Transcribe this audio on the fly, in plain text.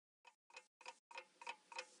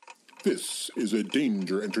This is a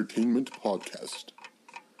Danger Entertainment podcast.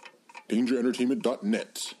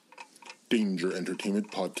 DangerEntertainment.net. Danger Entertainment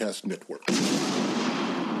Podcast Network.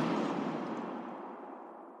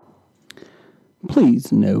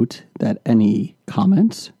 Please note that any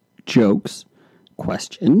comments, jokes,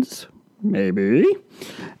 questions, maybe,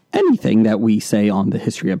 anything that we say on the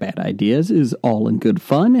History of Bad Ideas is all in good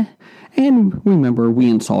fun. And remember, we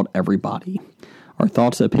insult everybody. Our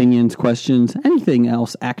thoughts, opinions, questions, anything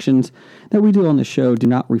else, actions that we do on the show do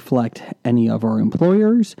not reflect any of our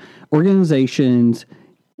employers, organizations,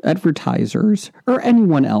 advertisers, or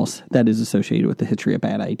anyone else that is associated with the History of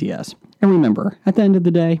Bad Ideas. And remember, at the end of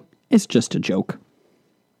the day, it's just a joke.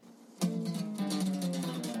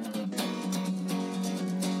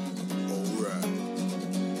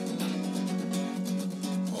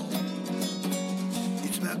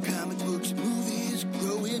 It's about comic books and movies,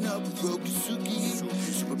 growing up with Rokusuki.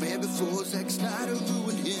 Superman before Zack Snyder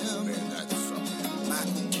ruined him.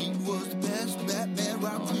 Michael Keaton was the best Batman,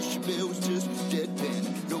 while Christian Bale was just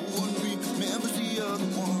deadpan. No one remembers the other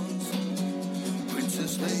ones.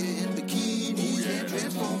 Princess Leia in bikinis and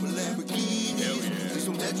Transformer Lamborghinis. Please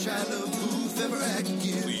don't let Shia LaBeouf ever act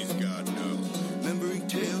again. Please, God, no. Remembering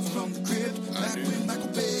Tales from the Crypt, back when Michael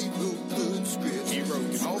Bay wrote good scripts. He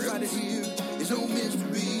wrote the All scripts. right here is no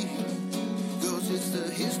mystery, 'cause it's the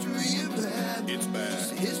history of bad. It's bad. It's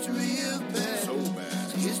the history of bad. So bad.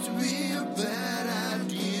 It's the history of bad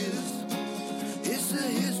ideas. It's the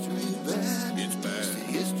history of bad. It's bad. It's the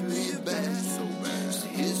history of bad. So bad. It's the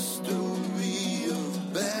history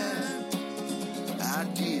of bad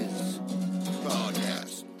ideas.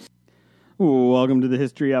 Podcast. Welcome to the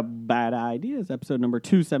History of Bad Ideas, episode number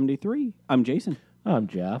 273. I'm Jason. I'm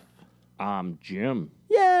Jeff. I'm Jim.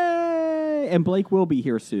 Yay! And Blake will be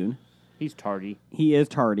here soon. He's tardy. He is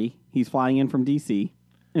tardy. He's flying in from D.C.,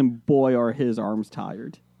 and boy, are his arms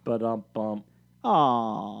tired. But bump.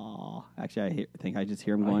 Aww. Actually, I think I just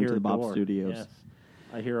hear him going to the Bob Studios. Yes.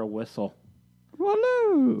 I hear a whistle.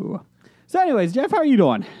 Walloo. So anyways, Jeff, how are you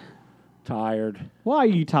doing? Tired Why are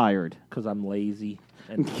you tired? because I'm lazy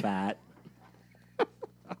and fat.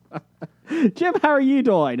 Jim, how are you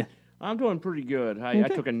doing? I'm doing pretty good. I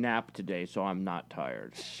Okay. took a nap today, so I'm not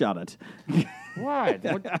tired. Shut it. What?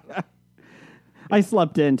 What? I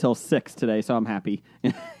slept in till 6 today, so I'm happy.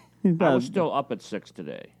 I was still up at 6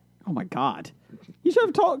 today. Oh my God! You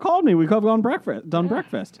should have called me. We could have done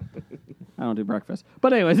breakfast. I don't do breakfast,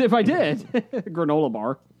 but anyways, if I did, granola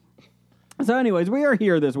bar. So, anyways, we are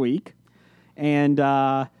here this week, and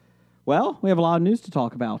well, we have a lot of news to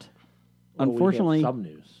talk about. Well, we have Unfortunately, some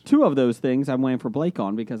news. 2 of those things I'm waiting for Blake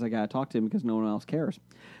on because I got to talk to him because no one else cares.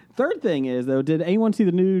 Third thing is though, did anyone see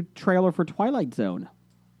the new trailer for Twilight Zone?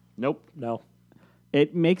 Nope. No.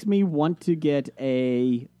 It makes me want to get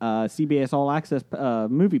a CBS All Access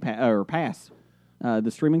movie pass, the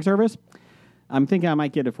streaming service. I'm thinking I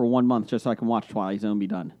might get it for 1 month just so I can watch Twilight Zone be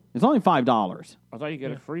done. It's only $5. I thought you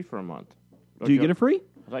get it free for a month. Do you get it free?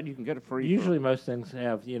 I thought you can get it free. Usually most things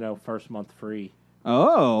have, first month free.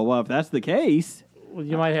 Oh, well, if that's the case, Well,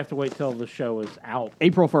 you might have to wait till the show is out.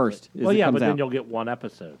 April 1st. Well, yeah, but then you'll get one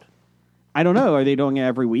episode. I don't know. Are they doing it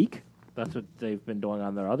every week? That's what they've been doing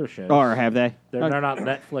on their other shows. Or have they? They're not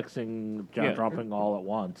Netflixing, Yeah. dropping all at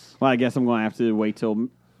once. Well, I guess I'm going to have to wait till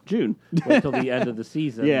June. Wait till the end of the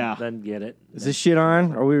season, Yeah. then get it. Is this shit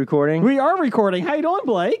on? Are we recording? We are recording. How you doing,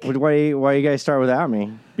 Blake? Why you guys start without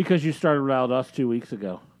me? Because you started without us 2 weeks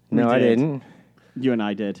ago. No, I did. didn't. You and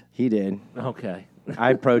I did. He did. Okay.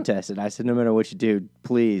 I protested. I said, no matter what you do,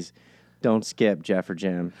 please don't skip Jeff or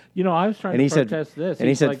Jim. I was trying And he to said, protest this. and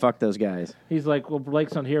he He's said, like, fuck those guys. He's like, well,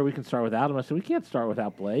 Blake's on here. We can start without him. I said, we can't start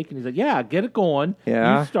without Blake. And he's like, yeah, get it going.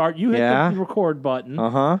 Yeah. You start. You hit Yeah. the record button.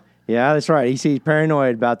 Uh-huh. Yeah, that's right. He's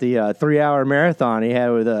paranoid about the 3-hour marathon he had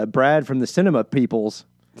with Brad from the Cinema Peoples.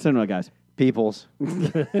 Cinema guys.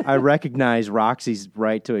 I recognize Roxy's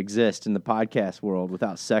right to exist in the podcast world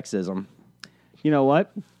without sexism. You know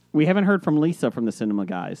what? We haven't heard from Lisa from the Cinema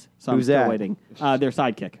Guys, so Who's I'm still that? waiting. Their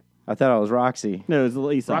sidekick. I thought it was Roxy. No, it's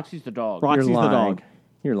Lisa. Roxy's the dog. Roxy's You're the lying. dog.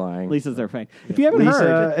 You're lying. Lisa's their fan. If you haven't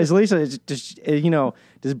heard, Is Lisa,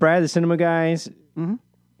 does Brad the Cinema Guys,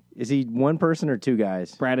 is he one person or 2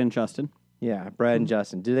 guys? Brad and Justin. Yeah, Brad and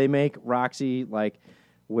Justin. Do they make Roxy,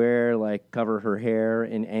 cover her hair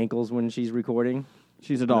and ankles when she's recording?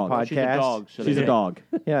 She's a dog. podcast? She's a dog. So She's they- a dog.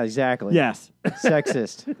 Yeah, exactly. Yes.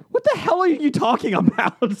 Sexist. What the hell are you talking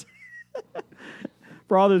about?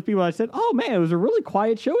 For all those people I said, oh man, it was a really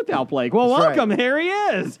quiet show without Blake. Well, That's welcome. right. Here he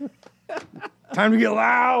is. Time to get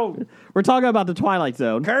loud. We're talking about the Twilight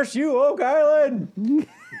Zone. Curse you, Oak Island.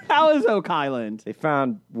 How is Oak Island? They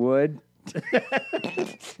found wood.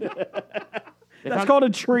 They That's called a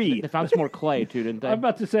tree. They found some more clay too, didn't they? I'm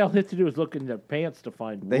about to say all they have to do is look in their pants to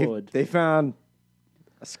find wood. They found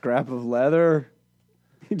a scrap of leather.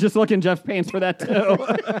 Just look in Jeff's pants for that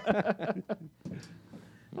too.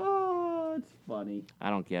 Oh, it's funny. I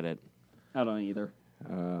don't get it. I don't either.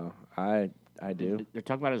 I do. They're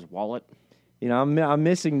talking about his wallet. You know, I'm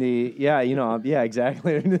missing the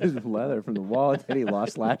exactly. This is leather from the wallet that he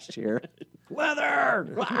lost last year.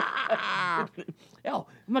 Leather. Oh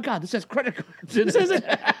my God! This says credit cards.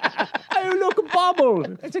 Oh, look, a bubble.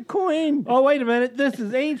 It's a coin. Oh, wait a minute. This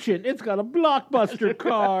is ancient. It's got a Blockbuster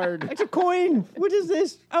card. It's a coin. What is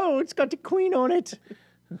this? Oh, it's got the queen on it.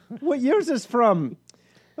 What year is this from?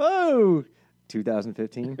 Oh,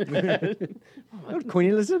 2015. Oh,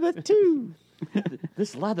 Queen Elizabeth II.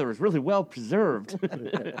 This leather is really well preserved.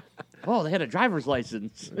 Oh, they had a driver's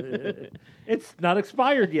license. It's not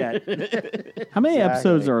expired yet. How many Exactly.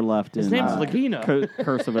 episodes are left His in name's Lagina.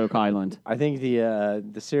 Curse of Oak Island? I think the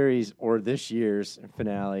series or this year's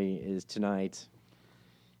finale is tonight.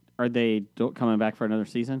 Are they coming back for another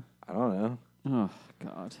season? I don't know. Oh,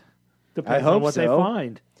 God. Depends hope on what they so.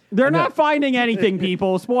 find. They're not finding anything,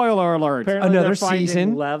 people. Spoiler alert. Apparently Another they're finding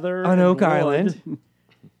season leather on and Oak wood. Island.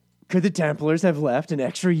 Could the Templars have left an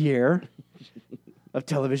extra year of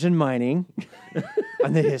television mining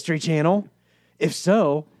on the History Channel? If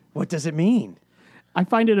so, what does it mean? I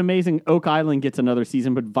find it amazing Oak Island gets another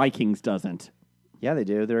season, but Vikings doesn't. Yeah, they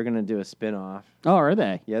do. They're going to do a spin-off. Oh, are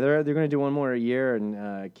they? Yeah, they're going to do one more a year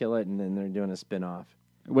and kill it, and then they're doing a spin-off.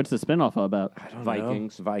 What's the spinoff about? I don't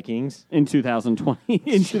Vikings. know. Vikings. In 2020,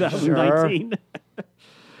 in 2019.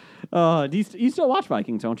 Do you still watch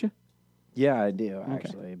Vikings, don't you? Yeah, I do,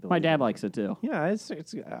 actually. My dad likes it too. Yeah, it's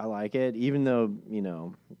I like it, even though,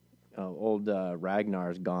 old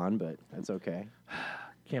Ragnar's gone, but that's okay.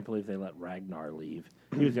 Can't believe they let Ragnar leave.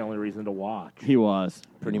 He was the only reason to watch. He was.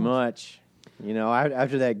 Pretty much. You know,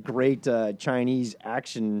 after that great Chinese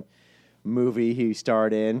action movie he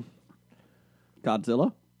starred in.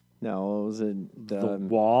 Godzilla? No, it was The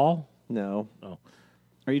Wall? no.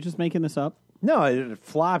 Are you just making this up? No, it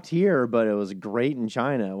flopped here, but it was great in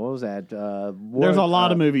China. What was that? There's a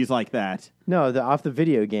lot of movies like that. No, off the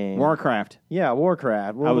video game. Warcraft. Yeah,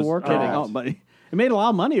 Warcraft. I World was of Warcraft. kidding. Oh, but it made a lot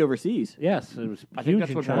of money overseas. Yes, it was I huge think that's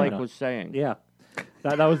in what China. Blake was saying. Yeah.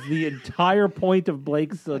 That was the entire point of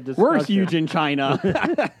Blake's discussion. We're huge in China.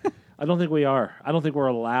 I don't think we are. I don't think we're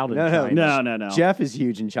allowed in China. No. Jeff is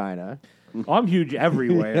huge in China. I'm huge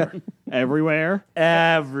everywhere. Everywhere.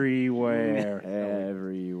 Everywhere.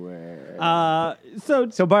 Everywhere. So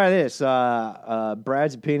So by this,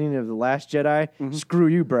 Brad's opinion of The Last Jedi, screw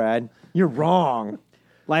you, Brad. You're wrong.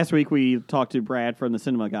 last week we talked to Brad from the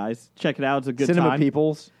Cinema Guys. Check it out. It's a good Cinema time.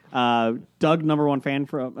 peoples. Doug, number one fan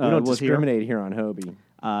from We don't was discriminate here on Hobie.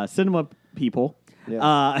 here. Cinema people.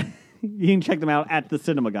 Yeah. You can check them out at the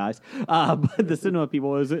Cinema Guys. But the Cinema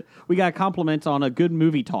people we got compliments on a good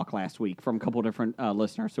movie talk last week from a couple different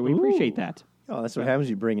listeners, so we appreciate that Oh, that's what happens when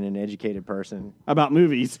you bring in an educated person. about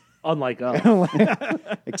movies. Unlike us.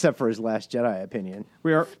 Except for his Last Jedi opinion.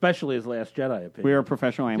 We are Especially his Last Jedi opinion.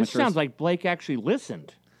 professional This amateurs. sounds like Blake actually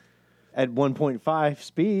listened. At 1.5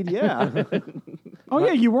 speed, yeah. Oh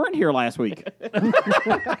yeah, you weren't here last week.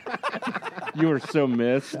 You were so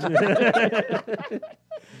missed.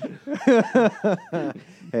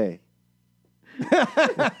 Hey.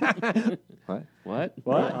 What?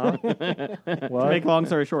 What? To What? make long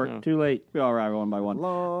story short, Too late. we all arrive one by one.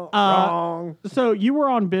 Wrong. So you were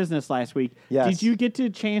on business last week. Yes. Did you get a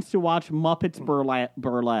chance to watch Muppets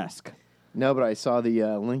Burlesque? No, but I saw the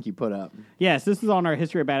link you put up. Yes, this is on our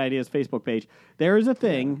History of Bad Ideas Facebook page. There is a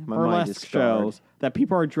thing, my mind is burlesque scarred. shows, that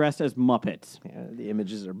people are dressed as Muppets. Yeah, the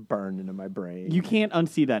images are burned into my brain. You can't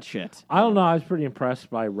unsee that shit. I don't know. I was pretty impressed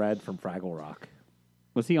by Red from Fraggle Rock.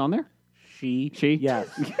 Was he on there? She? Yes.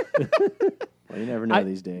 Well, you never know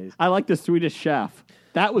these days. I like the Swedish Chef.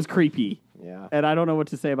 That was creepy. Yeah. And I don't know what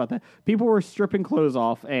to say about that. People were stripping clothes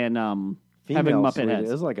off and having Muppet Swedish. heads.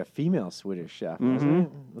 It was like a female Swedish chef, wasn't it?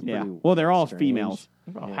 It was Yeah. pretty Well, they're all strange. females.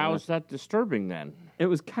 Well, how is that disturbing then? It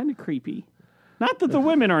was kind of creepy. Not that the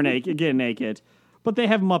women are naked, but they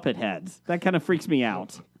have Muppet heads. That kind of freaks me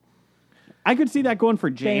out. I could see that going for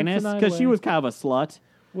Janice Dancing because she away. was kind of a slut.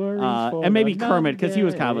 Worries for And maybe another Kermit, 'cause he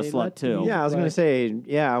was kind of a day. slut, Let too. me Yeah, I was going play. to say,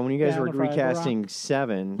 when you guys Down were to Fraggle recasting Rock.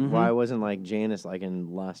 Seven, why wasn't like Janice like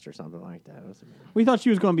in Lust or something like that? It was- We thought she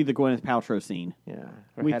was going to be the Gwyneth Paltrow scene. yeah.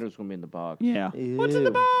 Her head was going to be in the box. Yeah. What's in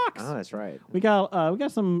the box? Oh, that's right. We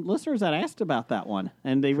got some listeners that asked about that one,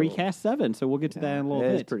 and they recast Seven, so we'll get to that in a little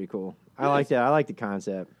It's bit. pretty cool. I like that. I like the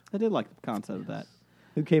concept. I did like the concept of that.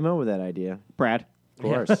 Who came up with that idea? Brad. Of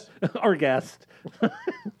course. Our guest.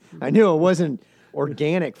 I knew it wasn't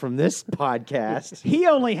organic from this podcast. He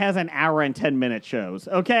only has an hour and 10-minute shows,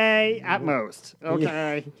 okay? At most,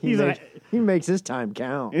 okay? He makes his time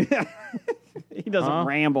count. He doesn't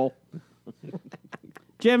ramble.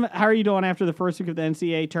 Jim, how are you doing after the first week of the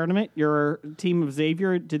NCAA tournament? Your team of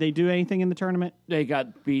Xavier, did they do anything in the tournament? They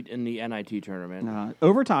got beat in the NIT tournament.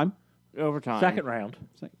 Overtime. Overtime. Second round.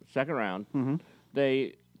 Second round. Mm-hmm.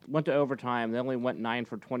 They went to overtime. They only went 9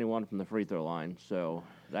 for 21 from the free throw line, so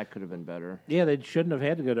that could have been better. Yeah, they shouldn't have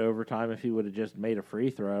had to go to overtime if he would have just made a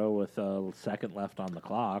free throw with a second left on the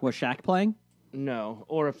clock. Was Shaq playing? No,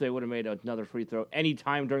 or if they would have made another free throw any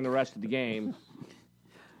time during the rest of the game.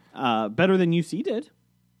 Better than UC did.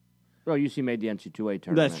 Well, UC made the NC2A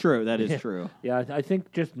tournament. That's true. That is true. Yeah, I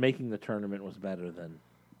think just making the tournament was better than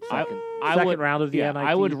Second round of the NIT.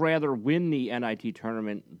 I would rather win the NIT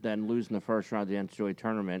tournament than lose in the first round of the NCAA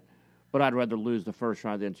tournament, but I'd rather lose the first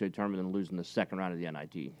round of the NCAA tournament than lose in the second round of the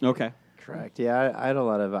NIT. Okay. Correct. Yeah,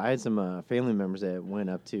 I had some family members that went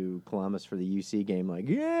up to Columbus for the UC game. Like,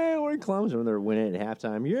 yeah, we're in Columbus when they're winning at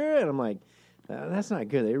halftime. Yeah, and I'm like, that's not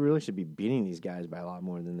good. They really should be beating these guys by a lot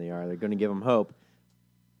more than they are. They're going to give them hope.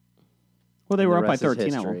 Well, they were The up by rest is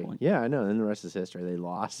 13 at one history. point. Yeah, I know. Then the rest is history. They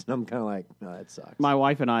lost. And I'm kind of like, oh, that sucks. My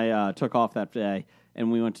wife and I took off that day,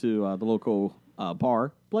 and we went to the local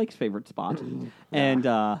bar, Blake's favorite spot, and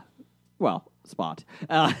spot,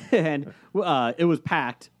 and it was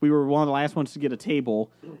packed. We were one of the last ones to get a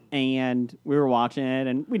table, and we were watching it,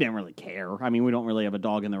 and we didn't really care. I mean, we don't really have a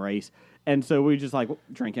dog in the race, and so we just like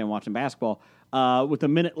drinking and watching basketball. With a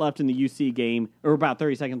minute left in the UC game, or about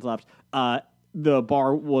 30 seconds left, the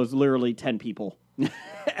bar was literally 10 people.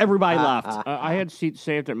 Everybody left. I had seats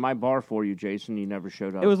saved at my bar for you, Jason. You never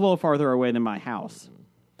showed up. It was a little farther away than my house.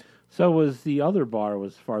 So was the other bar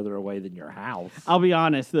was farther away than your house. I'll be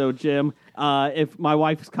honest, though, Jim. If my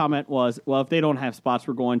wife's comment was, well, if they don't have spots,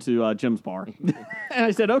 we're going to Jim's bar. And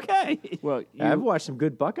I said, okay. Well, I've watched some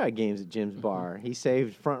good Buckeye games at Jim's bar. He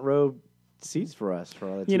saved front row seats for us for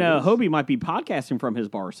all that. You know, Hobie might be podcasting from his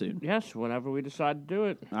bar soon. yes, whenever we decide to do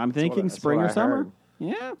it. I'm thinking that's spring what or I summer. heard.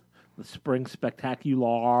 Yeah. The spring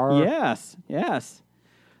spectacular. Yes.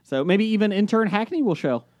 So maybe even intern Hackney will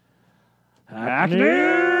show.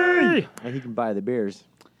 Hackney! And he can buy the beers.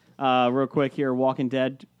 Real quick here, Walking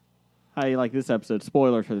Dead. How do you like this episode?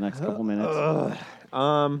 Spoilers for the next couple minutes.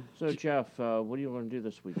 So, Jeff, what do you want to do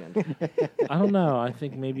this weekend? I don't know. I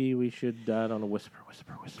think maybe we should, I don't know, whisper.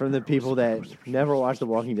 From the people that never watched The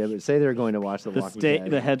Walking Dead, but say they're going to watch The Walking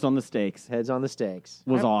Dead. The heads on the stakes Heads on the stakes.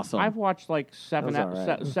 was awesome. I've watched like seven That was all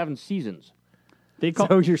right. seven seasons. They call,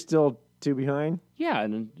 So you're still 2 behind? Yeah,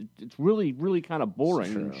 and it's really, really kind of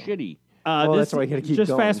boring and shitty. Well, that's why you gotta keep just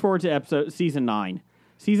going. fast forward to season 9.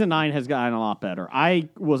 Season 9 has gotten a lot better. I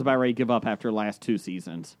was about ready to give up after the last 2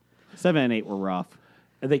 seasons. 7 and 8 were rough.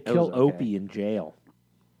 And they kill okay. Opie in jail.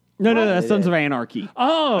 No, that's They Sons did. of Anarchy.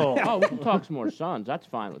 Oh, we can talk some more Sons. That's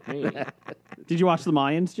fine with me. Did you watch the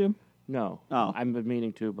Mayans, Jim? No, Oh. I've been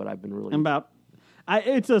meaning to, but I've been really.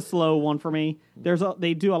 It's a slow one for me.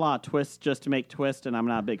 They do a lot of twists just to make twists, and I'm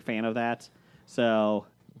not a big fan of that. So,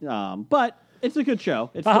 but it's a good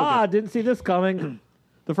show. It's still Aha! good. Didn't see this coming.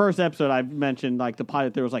 The first episode I mentioned, like the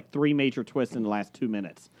pilot, there was like 3 major twists in the last 2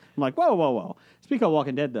 minutes. I'm like, whoa. Speaking of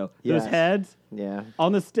Walking Dead, though, Yes. those heads Yeah.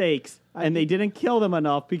 on the stakes, and they didn't kill them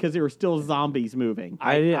enough because there were still zombies moving.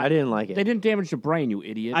 I didn't like it. They didn't damage the brain, you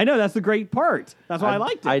idiot. I know, that's the great part. That's why I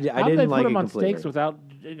liked it. I How did they didn't like put it them on completely. stakes without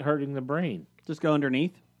hurting the brain? Just go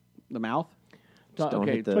underneath the mouth. Don't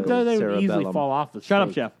okay, hit the But then they would easily cerebellum. fall off the Shut up,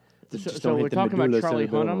 stake. Jeff. Just so don't we're hit the talking about medulla Charlie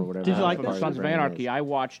cerebellum or Hunnam. whatever Did you like part from of Sons the of brain Anarchy? is. I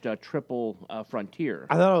watched Triple Frontier.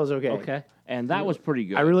 I thought it was okay. Okay. And that was pretty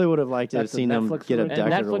good. I really would have liked to have That's a seen them Netflix get original?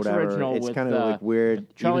 abducted or Netflix whatever. original It's with, kind of like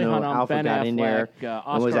weird. Charlie even though Hunnam, Alpha Ben got in there Affleck,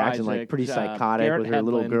 and was Oscar acting like Isaac, pretty psychotic Garrett with her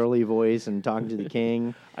little Hedlund. girly voice and talking to the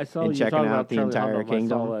king I saw and you checking talking out about the Charlie entire Hunnam.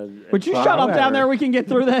 kingdom. Would you Well, shut up whatever. down there? We can get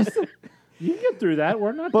through this. You can get through that.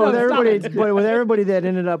 We're not But done. with everybody that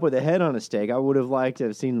ended up with a head on a stake, I would have liked to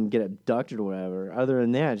have seen them get abducted or whatever. Other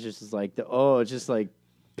than that, it's just like it's just like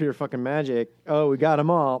pure fucking magic. Oh, we got them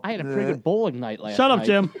all. I had a pretty good bowling night last Shut up, night.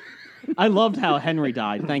 Jim. I loved how Henry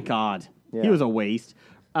died. Thank God. Yeah. He was a waste.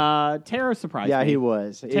 Tara surprised me. Yeah, he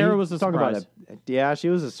was. Tara was a Talk about surprise. yeah, she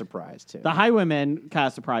was a surprise too. The Highwaymen kind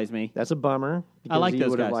of surprised me. That's a bummer. I like you those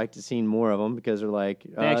would have guys. liked to seen more of them because they're like,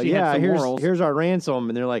 actually had some morals. here's our ransom,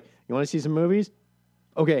 and they're like, you want to see some movies?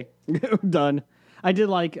 Okay, Done. I did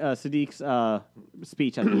like Sadiq's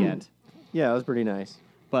speech at the end. yeah, it was pretty nice.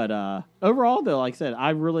 But overall, though, like I said, I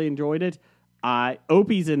really enjoyed it.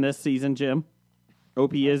 Opie's in this season, Jim.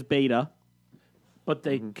 Opie is Beta. But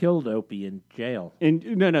they killed Opie in jail. And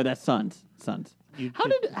no, that's Sons. How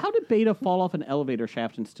did Beta fall off an elevator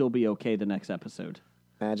shaft and still be okay the next episode?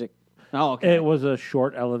 Magic. Oh, okay. It was a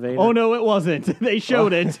short elevator. Oh no, it wasn't. They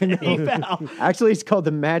showed it. He fell. Actually, it's called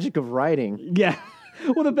the magic of writing. Yeah.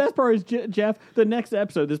 Well, the best part is Jeff. The next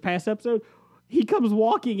episode, this past episode, he comes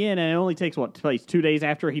walking in, and it only takes place 2 days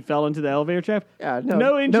after he fell into the elevator shaft. Yeah,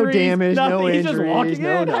 no injuries, damage, nothing. no He's just injuries, walking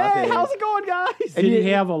no in. nothing. Hey, how's it going, guys? Did he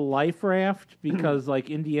have a life raft? Because like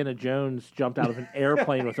Indiana Jones jumped out of an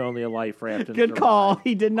airplane with only a life raft. And Good survived. call.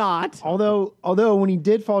 He did not. Although when he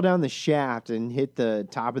did fall down the shaft and hit the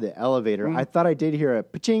top of the elevator, I thought I did hear a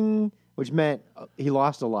pa-ching, which meant he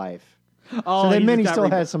lost a life. Oh, So that he meant he just still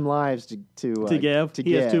got had some lives to give.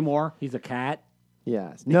 He has 2 more. He's a cat.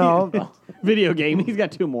 Yes. No. Video game. He's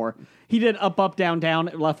got 2 more. He did up, down,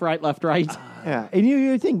 down, left, right, left, right. Yeah. And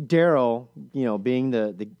you think Daryl, being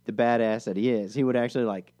the badass that he is, he would actually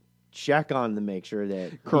like check on to make sure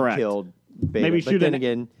that Correct. he killed Beta. Maybe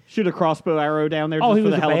but shoot a crossbow arrow down there. Oh, just he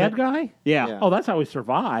for was the a hell of bad it. guy? Yeah. Yeah. Oh, that's how he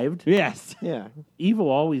survived. Yes. yeah, Evil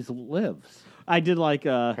always lives. I did like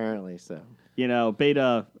apparently so.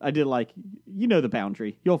 Beta, I did like, the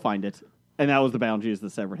boundary. You'll find it. And that was the boundary, is the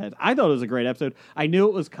severed heads. I thought it was a great episode. I knew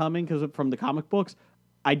it was coming because from the comic books.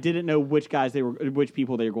 I didn't know which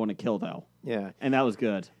people they were going to kill, though. Yeah. And that was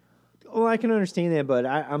good. Well, I can understand that, but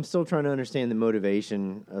I'm still trying to understand the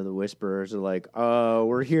motivation of the Whisperers. They're like,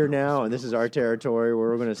 we're here now, and this is our territory where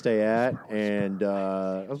we're going to stay at. And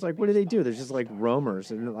I was like, what do they do? They're just like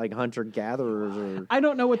roamers and like hunter-gatherers. Or I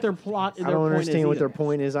don't know what their plot I don't understand what their their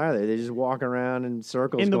point is either. They just walk around in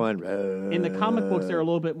circles In the- going... In the comic books, they're a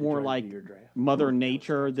little bit more like Mother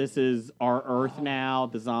Nature. This is our Earth now,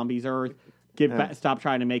 the zombies' Earth. Stop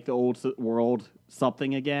trying to make the old world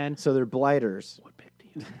something again. So they're blighters.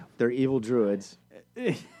 They're evil druids.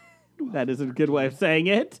 That is a good way of saying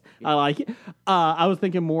it. I like it. I was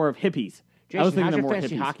thinking more of hippies. I was Jason, thinking how's of your more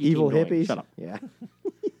fantasy hippies. hockey Evil team doing? hippies. Shut up. Yeah.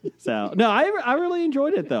 So no, I really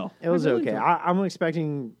enjoyed it though. It was I really okay. enjoyed I'm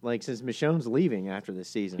expecting, like, since Michonne's leaving after this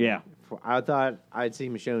season. Yeah. I thought I'd see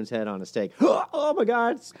Michonne's head on a stake. Oh, my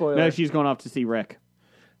God. Spoiler. No, she's going off to see Rick.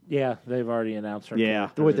 Yeah, they've already announced her. Yeah.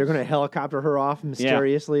 character Wait, they're is- going to helicopter her off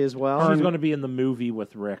mysteriously as well? She's going to be in the movie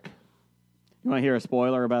with Rick. You want to hear a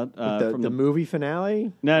spoiler about from the movie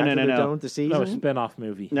finale? No, After no, they're no. done with the season? No, a spin-off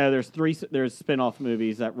movie. No, there's spin-off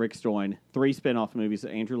movies that Rick's joined. 3 spin-off movies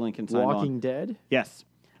that Andrew Lincoln signed Walking on. Dead Yes.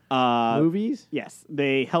 movies? Yes.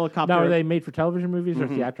 They helicopter. Now, are they made for television movies or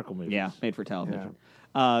theatrical movies? Yeah, made for television.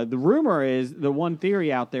 The rumor is, the one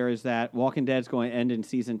theory out there is that Walking Dead's going to end in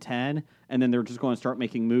season 10, and then they're just going to start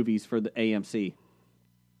making movies for the AMC.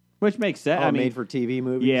 Which makes sense. Oh, I mean, made for TV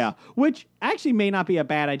movies? yeah, which actually may not be a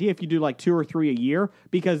bad idea if you do like 2 or 3 a year,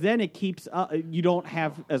 because then it keeps you don't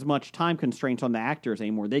have as much time constraints on the actors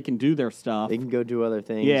anymore. They can do their stuff. They can go do other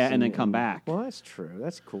things. Yeah, and then come back. Well, that's true.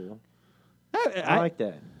 That's cool. I I like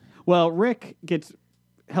that. Well, Rick gets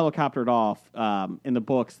helicoptered off in the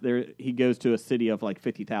books. There, he goes to a city of like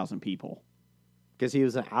 50,000 people. Because he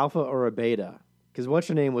was an alpha or a beta. Because what's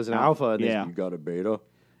your name was an alpha, and yeah. you got a beta.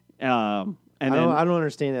 And I then don't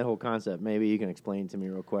understand that whole concept. Maybe you can explain it to me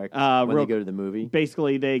real quick when real- they go to the movie.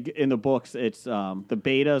 basically, they in the books, it's the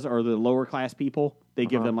betas are the lower class people. They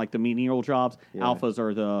give them like the menial jobs. Yeah. Alphas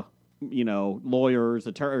are the lawyers,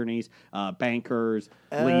 attorneys, bankers,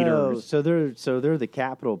 Oh, leaders. so they're the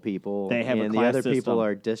capital people. They have a and the class other people system.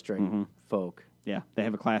 are district folk, Yeah, they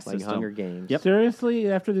have a class like system. Hunger Games. Yep.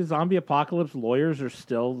 Seriously, after the zombie apocalypse, lawyers are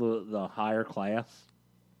still the higher class?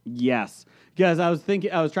 Yes, because I was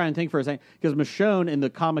trying to think for a second. Because Michonne in the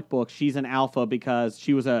comic book, she's an alpha because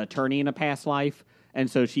she was an attorney in a past life, and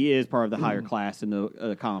so she is part of the higher class in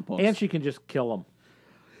the comic books. And she can just kill them.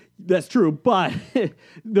 That's true, but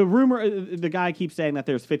the guy keeps saying that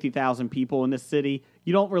there's 50,000 people in this city.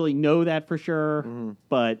 You don't really know that for sure,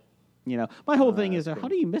 but my whole thing is, how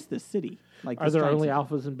do you miss this city? Like, Are this there giant only city?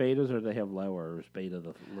 alphas and betas, or do they have lower? Or is beta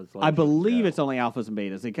the I believe it's only alphas and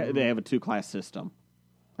betas. They have a 2-class system.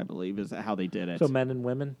 I believe is how they did it. So men and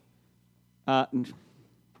women?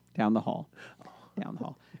 Down the hall. Down the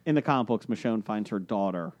hall. In the comic books, Michonne finds her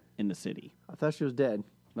daughter in the city. I thought she was dead.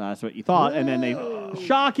 That's what you thought. And then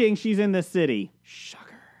shocking, she's in the city.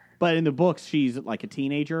 Shocker. But in the books, she's like a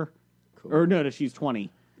teenager. Or no, she's 20.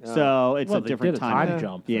 So it's Well, a they different did a time. time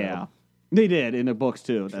jump, though. Yeah. They did in the books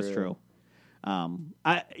too. That's true.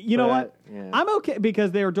 You know what? yeah. I'm okay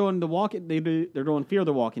because they're doing they're doing Fear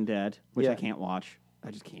the Walking Dead, which Yeah. I can't watch. I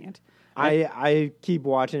just can't. I keep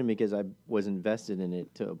watching it because I was invested in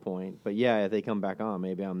it to a point. But yeah, if they come back on,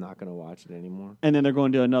 maybe I'm not going to watch it anymore. And then they're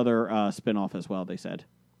going to do another spin-off as well, they said.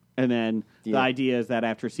 And then the Yeah. idea is that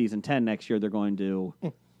after season 10 next year, they're going to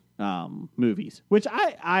do movies, which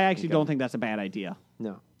I actually don't think that's a bad idea.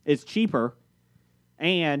 No. It's cheaper,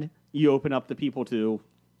 and you open up the people to.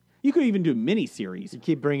 You could even do miniseries. You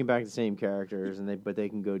keep bringing back the same characters, but they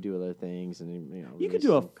can go do other things, and You could release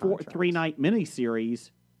do a some contracts. 3-night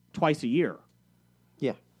miniseries twice a year.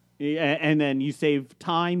 Yeah. And then you save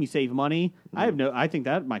time, you save money. I think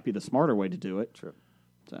that might be the smarter way to do it. True.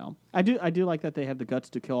 So I do like that they have the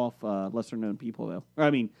guts to kill off lesser known people though. Or,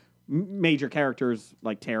 I mean, major characters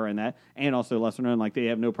like Tara and that, and also lesser known. Like they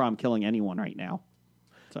have no problem killing anyone right now.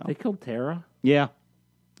 So They killed Tara? yeah,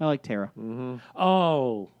 I like Tara.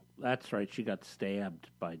 Oh, that's right. She got stabbed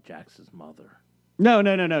by Jax's mother. No.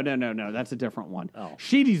 That's a different one. Oh.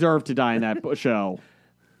 She deserved to die in that show.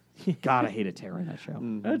 God, I hated Tara in that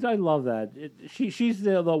show. I love that. She's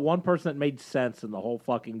the one person that made sense in the whole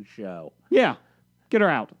fucking show. Yeah, get her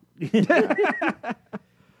out.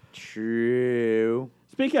 True.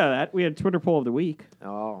 Speaking of that, we had Twitter poll of the week.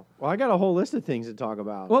 Oh. Well, I got a whole list of things to talk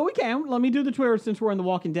about. Well, we can. Let me do the Twitter since we're in The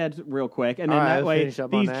Walking Dead real quick, and then All right, that let's way finish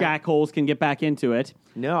up on these that. jackholes can get back into it.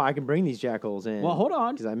 No, I can bring these jackals in. Well, hold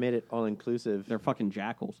on. Because I made it all inclusive. They're fucking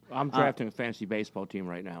jackals. I'm drafting a fantasy baseball team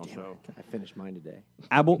right now, so I finished mine today.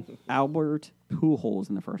 Albert Pujols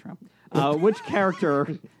in the first round. Which character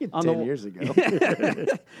on 10 the years ago.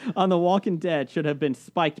 on The Walking Dead should have been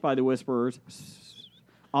spiked by the Whisperers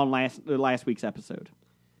on last week's episode?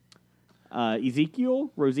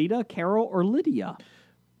 Ezekiel, Rosita, Carol, or Lydia?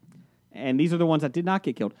 And these are the ones that did not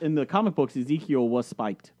get killed. In the comic books, Ezekiel was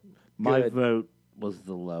spiked. My Good. vote was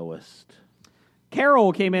the lowest.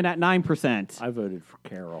 Carol came in at 9%. I voted for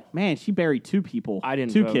Carol. Man, she buried two people. I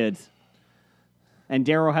didn't Two vote. kids. And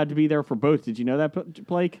Daryl had to be there for both. Did you know that,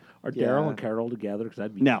 Blake? Are Yeah. Daryl and Carol together? Because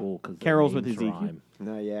that'd be No. cool. Cause Carol's their with names Ezekiel. rhyme.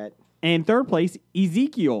 Not yet. And third place,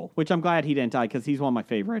 Ezekiel, which I'm glad he didn't die because he's one of my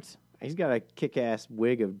favorites. He's got a kick-ass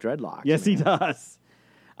wig of dreadlocks. Yes, he does.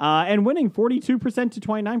 And winning 42% to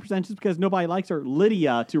 29% just because nobody likes her.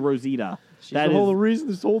 Lydia to Rosita. She's That the whole is reason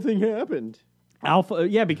this whole thing happened. Alpha.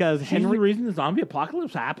 Yeah, because She's Henry. the reason the zombie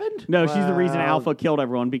apocalypse happened? No, she's the reason Wow. Alpha killed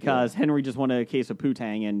everyone because Henry just wanted a case of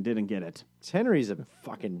Putang and didn't get it. Henry's a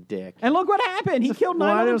fucking dick. And look what happened. He killed Well,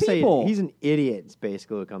 9 I other don't say people. he's an idiot. It's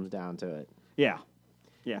basically what comes down to it. Yeah.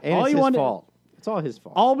 Yeah. And all it's he his wanted, fault. It's all his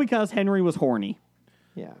fault. All because Henry was horny.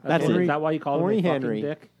 Yeah. That's Is it. that why you call him Horny a fucking Henry.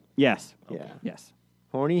 dick? Yes. Yeah. Yes.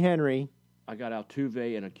 Horny Henry. I got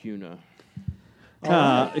Altuve and Acuna.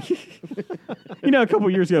 A couple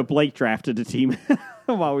years ago, Blake drafted the team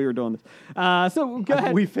while we were doing this. So go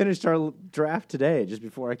ahead. We finished our draft today, just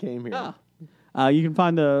before I came here. You can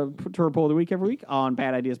find the Twitter poll of the week every week on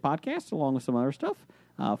Bad Ideas Podcast, along with some other stuff.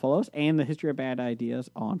 Follow us and the History of Bad Ideas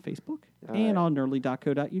on Facebook and on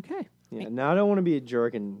nerdly.co.uk. Yeah. Now I don't want to be a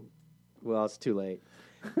jerk, and well, it's too late.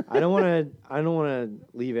 I don't want to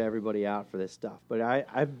leave everybody out for this stuff, but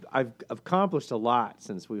I've accomplished a lot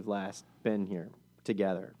since we've last been here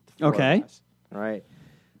together. the four of Okay. us. All right.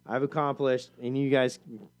 I've accomplished, and you guys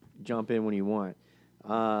jump in when you want.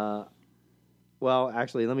 Well,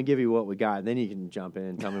 actually, let me give you what we got. Then you can jump in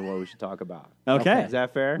and tell me what we should talk about. Okay. Is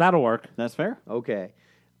that fair? That'll work. That's fair. Okay.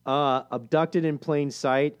 Abducted in Plain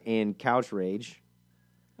Sight and Couch Rage.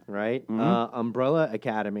 Right? Umbrella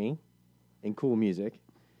Academy and Cool Music.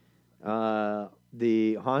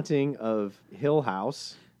 The Haunting of Hill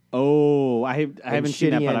House. Oh, I and haven't seen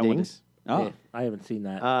that, Shitty but I would. Endings. Oh, I haven't seen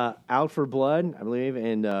that. Out for Blood, I believe,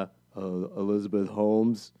 and Elizabeth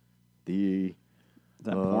Holmes. is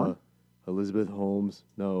that porn? Elizabeth Holmes.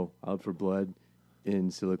 No, Out for Blood in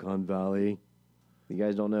Silicon Valley. You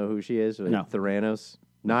guys don't know who she is? No. Theranos.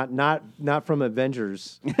 Not from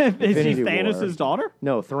Avengers. Is she Infinity Thanos' War. daughter?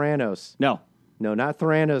 No, Theranos. No. No, not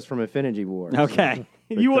Theranos from Infinity War. Okay.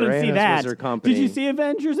 But You wouldn't see Theranos that. was her company. Did you see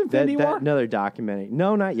Avengers Infinity War? Another documentary.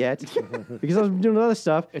 No, not yet. Because I was doing other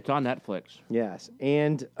stuff. It's on Netflix. Yes.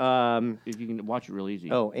 And If you can watch it real easy.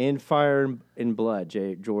 and Fire and Blood,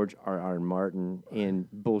 George R. Martin, and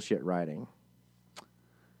bullshit writing.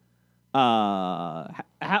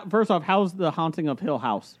 First off, how's the Haunting of Hill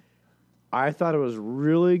House? I thought it was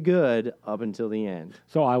really good up until the end.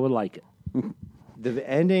 So I would like it. The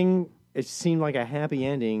ending, it seemed like a happy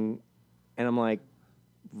ending, and I'm like,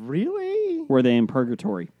 really? Were they in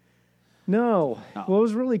purgatory? No. Oh. What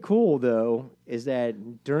was really cool, though, is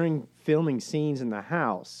that during filming scenes in the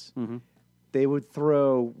house, they would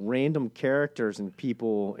throw random characters and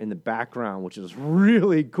people in the background, which was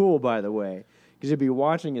really cool, by the way. Because you'd be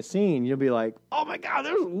watching a scene, you'll be like, oh my God,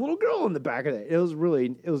 there's a little girl in the back of it. It was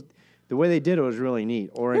the way they did it was really neat.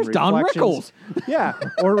 Or There's in Don reflections, Rickles. yeah,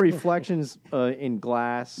 or reflections in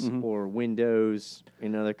glass or windows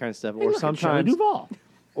and other kind of stuff. Or sometimes, Duvall.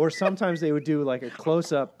 or sometimes they would do like a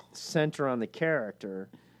close up center on the character,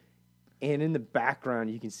 And in the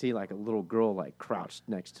background, you can see like a little girl like crouched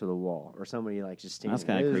next to the wall, or somebody like just standing. That's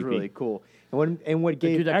kinda It was creepy. really cool. And what do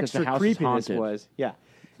gave that 'cause the extra house is creepiness haunted. was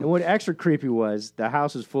and what extra creepy was the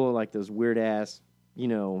house was full of like those weird ass,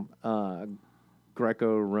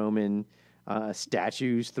 Greco-Roman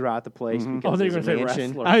statues throughout the place. Mm-hmm. Because Oh, they there's were a going to say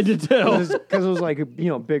mansion. wrestlers. I did too. Because it was like a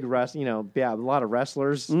big a lot of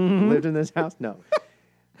wrestlers Mm-hmm. lived in this house. No,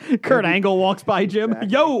 Kurt Angle walks by Jim. Exactly.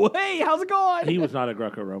 Yo, hey, how's it going? He was not a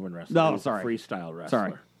Greco-Roman wrestler. No, he was sorry. a freestyle wrestler.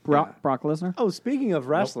 Sorry. Brock Lesnar? Oh, speaking of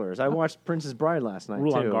wrestlers, I watched Princess Bride last night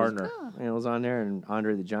Rulon too. Gardner. And it was on there, and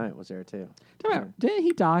Andre the Giant was there too. Didn't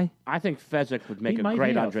he die? I think Fezzik would make He a might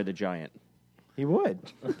great have. Andre the Giant. He would.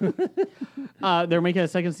 They're making a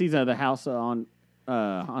second season of The House on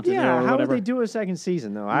Haunted Hill Yeah, or how would whatever. they do a second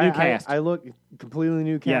season though? New cast. I look completely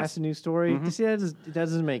new cast, Yes. a new story. See, that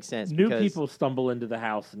doesn't make sense. New because people stumble into the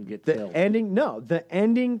house and get The killed. ending, the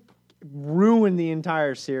ending ruined the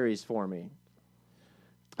entire series for me.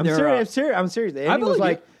 I'm They're, serious. I'm serious. The ending was believe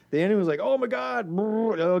like the ending was like, oh my god!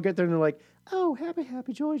 brr, They'll get there and they're like, oh, happy,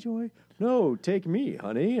 happy, joy, joy. No, take me,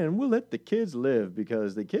 honey, and we'll let the kids live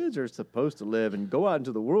because the kids are supposed to live and go out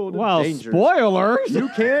into the world Well, of danger. spoilers. You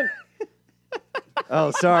can't.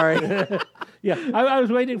 Oh, sorry. Yeah, I was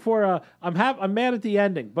waiting for. I'm mad at the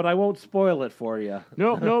ending, but I won't spoil it for you.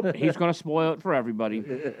 Nope. He's going to spoil it for everybody.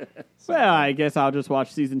 Well, I guess I'll just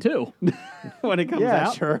watch season 2 when it comes Yeah,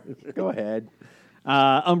 out. sure. Go ahead.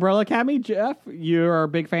 Umbrella Academy, Jeff, you're a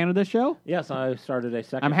big fan of this show? Yes, I started a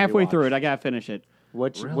second. I'm halfway rewatch. through it. I got to finish it.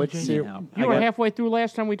 What Jamie? series? No, You I were got- halfway through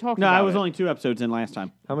last time we talked No, about I was it. only 2 episodes in last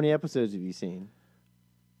time. How many episodes have you seen?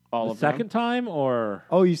 all The of them. second time, or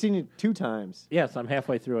Oh, you've seen it 2 times. yes, I'm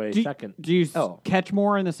halfway through a Do, second. do you Oh. catch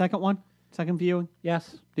more in the second one? Second viewing?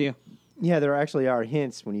 Yes, Do you? Yeah, there actually are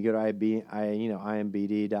hints when you go to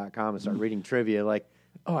IMBD.com and start reading trivia. Like,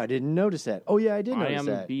 oh, I didn't notice that. Oh, yeah, I did I notice am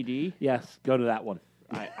that. BD. yes. Go to that one.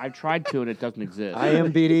 I've tried to and it doesn't exist.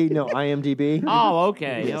 IMBD? No, IMDb. Oh,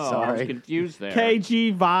 okay. Yeah, I was sorry. confused there.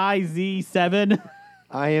 KGYZ7.gov.org.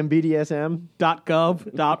 IMBDSM.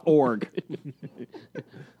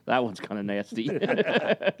 That one's kind of nasty.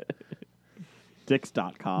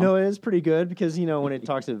 Dix.com. No, it is pretty good because, when it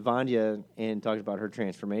talks to Vanya and talks about her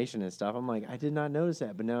transformation and stuff, I'm like, I did not notice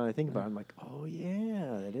that. But now I think about it, I'm like, oh,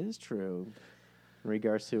 yeah, that is true. In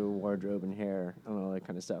regards to wardrobe and hair and all that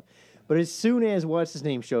kind of stuff. But as soon as what's his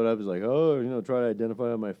name showed up, it's like, try to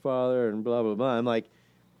identify my father and blah, blah, blah. I'm like,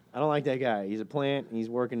 I don't like that guy. He's a plant and he's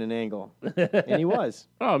working an angle. And he was.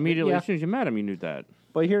 Oh, immediately Yeah. as soon as you met him, you knew that.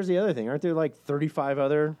 But here's the other thing. Aren't there like 35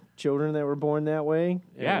 other children that were born that way?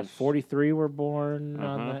 Yes. 43 were born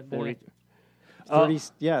on Uh-huh. that day. 40. 30,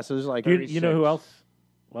 yeah, so there's like, You know who else?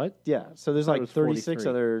 What? yeah, so there's thought it like was 36 43.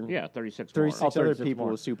 other, Yeah, 36 36 more. other 36 people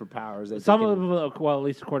more. with superpowers. That Some they of can- them, well, at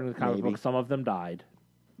least according to the comic Maybe. book, some of them died,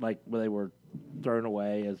 like when they were thrown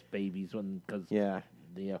away as babies because Yeah.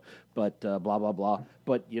 But blah blah blah.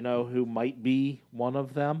 But you know who might be one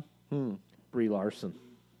of them? Brie Larson.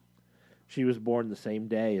 She was born the same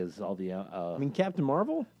day as all the I mean, Captain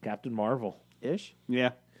Marvel-ish? Captain Marvel.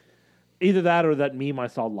 Yeah. Either that or that meme I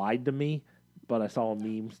saw lied to me. But I saw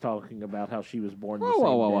memes talking about how she was born the Whoa, same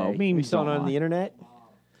whoa, whoa, whoa. day. You Memes saw it don't on the lie. internet?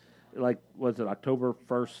 Like, was it October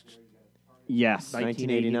 1st, Yes.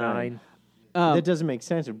 1989? That doesn't make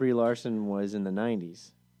sense if Brie Larson was in the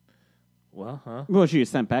 90s. Well, huh? Well, she was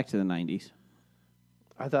sent back to the 90s.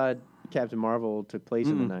 I thought Captain Marvel took place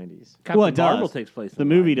in the 90s. Captain Well, it Marvel does. takes place. The in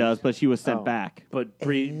movie 90s. does, but she was sent Oh. back. But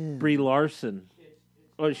Brie Larson,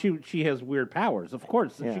 well, she has weird powers. Of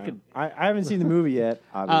course, Yeah. she could. I haven't seen the movie yet,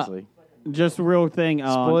 obviously. Just a real thing.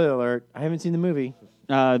 Spoiler alert, I haven't seen the movie.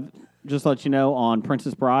 Just to let you know, on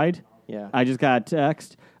Princess Bride, Yeah. I just got a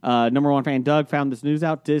text. Number one fan Doug found this news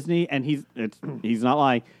out. Disney, and he's not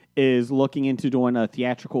lying, is looking into doing a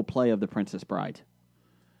theatrical play of the Princess Bride.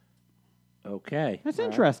 Okay. That's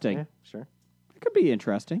interesting. Yeah, sure. It could be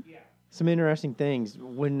interesting. Some interesting things.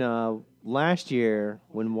 When last year,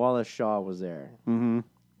 when Wallace Shaw was there,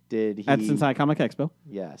 did he... At Cincinnati Comic Expo.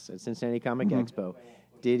 Yes, at Cincinnati Comic Expo.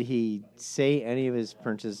 Did he say any of his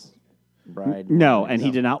Princess Bride? No, and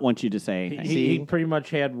he did not want you to say anything. He See? pretty much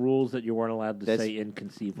had rules that you weren't allowed to That's- say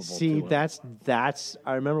inconceivable. See, to him. that's.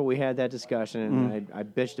 I remember we had that discussion, and I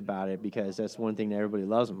bitched about it because that's one thing that everybody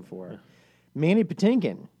loves him for. Manny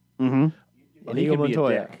Patinkin, Well, he Inigo can be a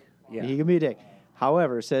Montoya. dick. Yeah. He can be a dick.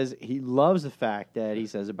 However, says he loves the fact that he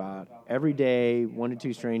says about every day 1 to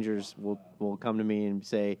 2 strangers will come to me and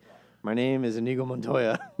say, "My name is Inigo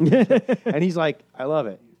Montoya," and he's like, "I love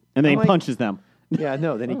it." And then I'm he like, punches them. Yeah,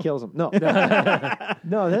 no, then he kills him. No,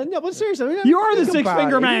 no, but seriously, I mean, You are the think about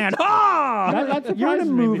six-finger it. man. Ah! That You're in a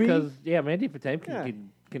surprises me movie. because Mandy Patinkin Yeah.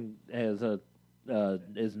 can has a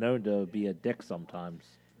is known to be a dick sometimes.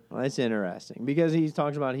 Well, that's interesting because he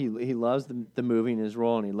talks about he loves the movie and his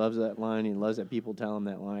role, and he loves that line. And he loves that people tell him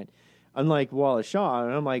that line. Unlike Wallace Shaw,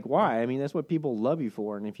 and I'm like, why? I mean, that's what people love you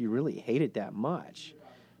for. And if you really hate it that much,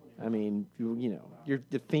 I mean,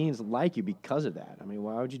 the fans like you because of that. I mean,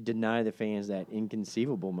 why would you deny the fans that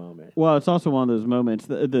inconceivable moment? Well, it's also one of those moments,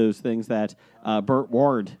 those things that Burt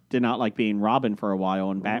Ward did not like being Robin for a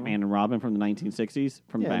while in Batman and Robin from the 1960s,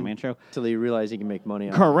 from the Batman show. Until he realized he can make money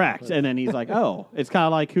on Correct. And then he's like, oh, it's kind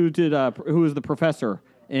of like who was the professor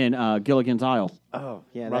in Gilligan's Isle? Oh,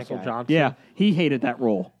 yeah, Russell that guy. Johnson. Yeah, he hated that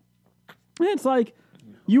role. And it's like,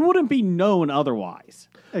 you wouldn't be known otherwise.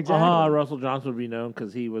 Exactly. Russell Johnson would be known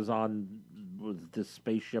because he was on this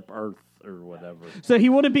spaceship Earth or whatever. So he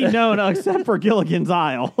wouldn't be known except for Gilligan's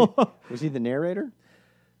Isle. Was he the narrator?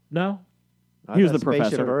 No, He was thought the Spaceship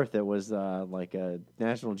professor. Earth. That was like a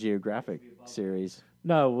National Geographic series.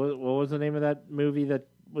 no. What was the name of that movie? That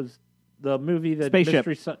was the movie that Spaceship.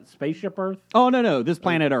 Spaceship Earth. Oh, no, this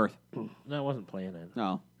planet Earth. No, it wasn't Planet.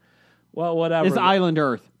 No. Well, whatever. It's Island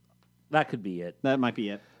Earth. That could be it. That might be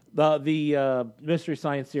it. The Mystery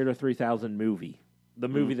Science Theater 3000 movie. The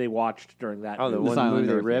movie they watched during that. Oh, the movie. one Silent movie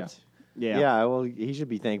they Earth, ripped. Yeah. Yeah, well, he should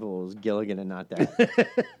be thankful it was Gilligan and not that.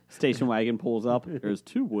 Station wagon pulls up. There's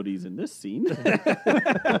two Woodies in this scene.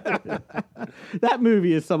 That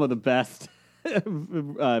movie is some of the best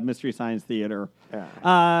Mystery Science Theater.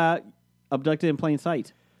 Abducted in Plain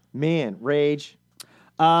Sight. Man, rage.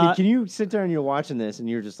 Can you sit there and you're watching this and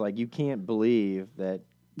you're just like, you can't believe that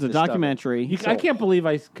The this stuff- documentary. I can't believe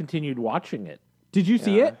I continued watching it. Did you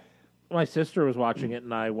see it? My sister was watching it,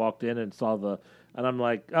 and I walked in and saw and I'm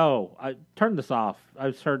like, oh, I turned this off.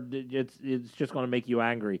 I've heard it's just going to make you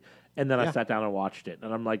angry. And then I sat down and watched it,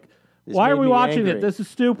 and I'm like, This why are made we me watching angry. it? This is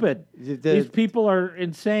stupid. These people are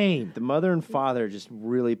insane. The mother and father just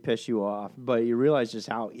really piss you off, but you realize just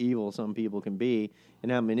how evil some people can be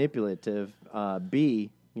and how manipulative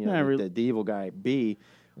B, the evil guy B,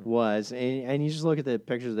 was. And you just look at the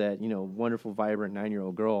pictures of that, wonderful, vibrant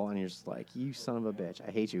 9-year-old girl, and you're just like, you son of a bitch,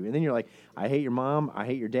 I hate you. And then you're like, I hate your mom, I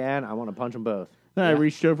hate your dad, I want to punch them both. Then I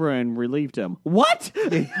reached over and relieved him. What?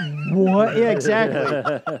 What? Yeah,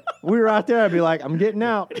 exactly. We were out there, I'd be like, I'm getting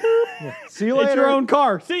out. See you later. It's your own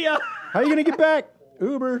car. See ya. How are you going to get back?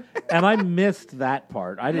 Uber. And I missed that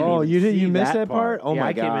part. I didn't. Oh, even you did- see you missed that part? Oh, Yeah, my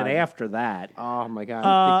I came God. in after that. Oh, my God.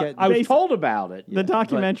 I was Basi- told about it. The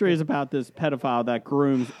documentary is about this pedophile that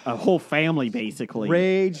grooms a whole family, basically.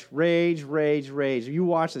 Rage. You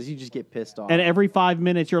watch this, you just get pissed off. And every 5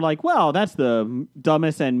 minutes, you're like, well, that's the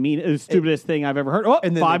dumbest and stupidest thing I've ever heard. Oh,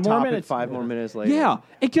 and then 5 they more top it minutes. 5 more minutes later. Yeah.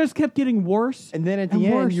 It just kept getting worse. And then at the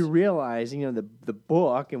end, worse. you realize, the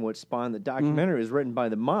book and what spawned the documentary was written by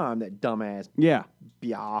the mom, that dumbass. Yeah.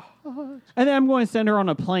 Yeah. And then I'm going to send her on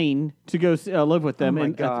a plane to go live with them Oh, my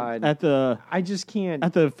at God. at the I just can't.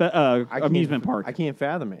 amusement can't, park. I can't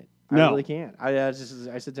fathom it. No. I really can't. I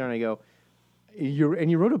sit there and I go,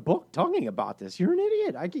 you wrote a book talking about this. You're an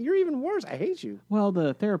idiot. You're even worse. I hate you. Well,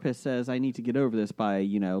 the therapist says I need to get over this by,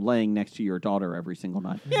 laying next to your daughter every single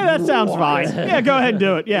night. Yeah, that sounds fine. Yeah, go ahead and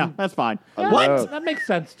do it. Yeah, that's fine. What? That makes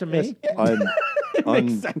sense to me. It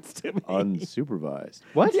makes sense to me. Unsupervised.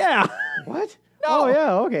 What? Yeah. What? Oh,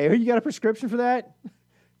 yeah, okay. You got a prescription for that?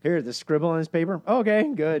 Here, the scribble on his paper?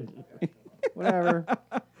 Okay, good. Whatever.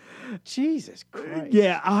 Jesus Christ.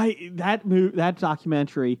 Yeah, that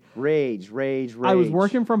documentary. Rage. I was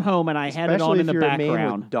working from home and I had it on in the Especially if you're a man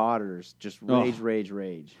background. with daughters. Just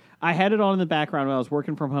rage. I had it on in the background when I was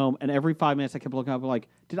working from home, and every 5 minutes I kept looking up like,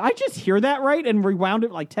 did I just hear that right? And rewound it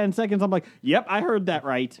like 10 seconds. I'm like, yep, I heard that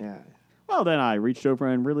right. Yeah. Well, then I reached over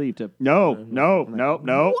and relieved him. No.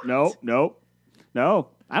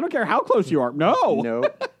 I don't care how close you are. No.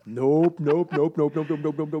 Nope.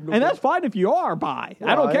 And that's fine if you are bi.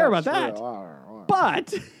 I don't care about that.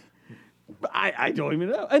 But I don't even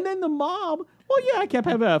know. And then the mom, well, yeah, I kept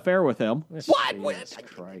having an affair with him. What? Jesus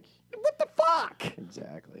Christ. What the fuck?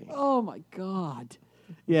 Exactly. Oh, my God.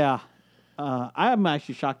 Yeah. I'm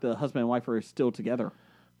actually shocked the husband and wife are still together.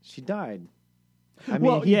 She died. I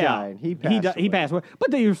mean, he died. He passed He passed away.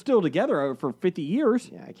 But they were still together for 50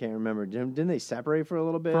 years. Yeah, I can't remember. Didn't they separate for a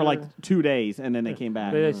little bit? For like 2 days, and then they came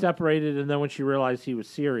back. They separated, and then when she realized he was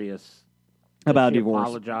serious About she divorce.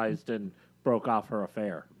 apologized and broke off her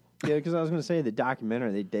affair. Yeah, because I was going to say the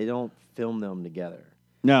documentary, they don't film them together.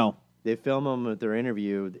 No. They film them if they're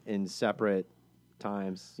interviewed in separate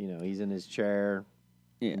times. He's in his chair.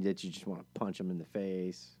 Yeah. And that you just want to punch him in the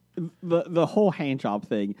face. The whole hand job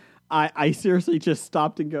thing, I seriously just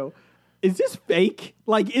stopped and go, is this fake?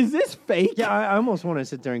 Like, is this fake? Yeah, I almost want to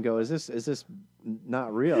sit there and go, is this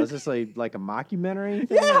not real? Is this like a mockumentary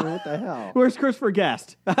thing? Yeah. Or what the hell? Where's Christopher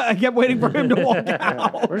Guest? I kept waiting for him to walk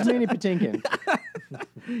out. Where's Manny Patinkin?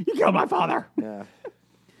 You killed my father. Yeah.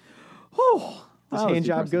 Oh, This that was hand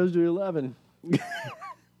job depressing. goes to 11.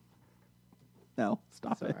 No,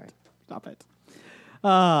 stop Sorry. it. Stop it.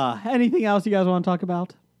 Anything else you guys want to talk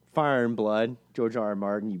about? Fire and Blood. George R. R.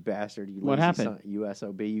 Martin, you bastard. You What lazy happened? son, you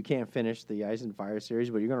SOB. You can't finish the Ice and Fire series,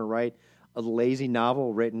 but you're going to write a lazy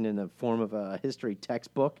novel written in the form of a history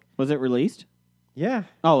textbook. Was it released? Yeah.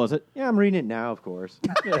 Oh, was it? Yeah, I'm reading it now, of course.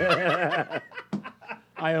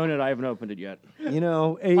 I own it. I haven't opened it yet. You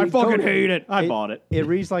know, I fucking hate it. I bought it. It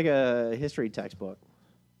reads like a history textbook.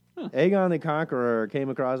 Aegon the Conqueror came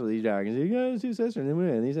across with these dragons. He got his two sisters,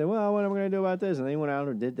 and he said, "Well, what am I going to do about this?" And they went out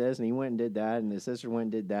and did this, and he went and did that, and his sister went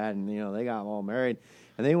and did that, and they got all married.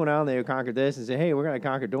 And they went out and they conquered this, and said, "Hey, we're going to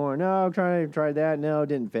conquer Dorne." No, try that. No, it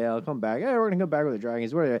didn't fail. Come back. Hey, we're going to come back with the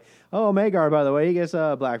dragons. What are they? Oh, Maegor, by the way, he gets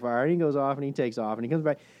Blackfire, and he goes off and he takes off, and he comes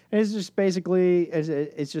back. And it's just basically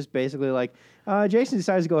like. Jason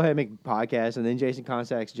decides to go ahead and make a podcast, and then Jason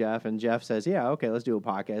contacts Jeff, and Jeff says, "Yeah, okay, let's do a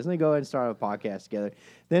podcast." And they go ahead and start a podcast together.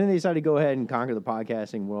 Then they decide to go ahead and conquer the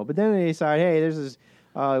podcasting world. But then they decide, hey, there's this,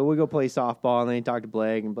 we'll go play softball, and then they talk to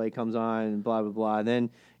Blake, and Blake comes on, and blah, blah, blah. And then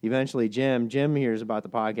eventually Jim hears about the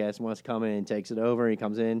podcast and wants to come in and takes it over, and he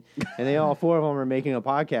comes in, and they all four of them are making a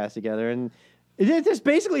podcast together, and that's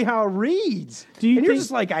basically how it reads. Do you and you're think-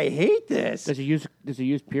 just like, I hate this. Does he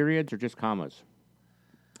use periods or just commas?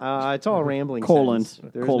 It's all rambling Colons.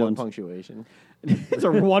 sentence. There's Colons. no punctuation. It's a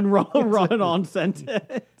run-on sentence.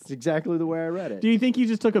 It's exactly the way I read it. Do you think you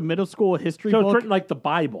just took a middle school history So it's book? written like the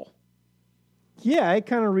Bible. Yeah, it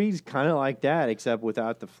kind of reads kind of like that, except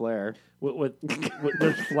without the flair. With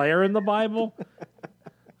there's flair in the Bible.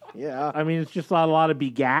 Yeah. I mean, it's just a lot of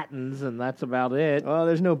begattens, and that's about it. Well,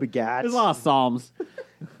 there's no begats. There's a lot of psalms.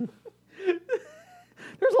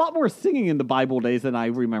 There's a lot more singing in the Bible days than I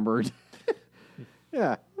remembered.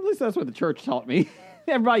 Yeah. At least that's what the church taught me.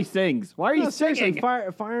 Everybody sings. Why are you No, seriously, singing?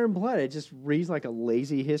 Fire and Blood, it just reads like a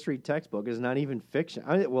lazy history textbook. It's not even fiction.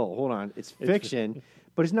 Well, hold on. It's fiction,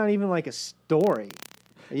 but it's not even like a story.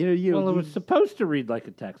 Well, it was supposed to read like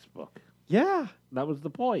a textbook. Yeah. That was the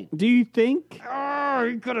point. Do you think? Oh,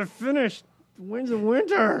 you could have finished Winds of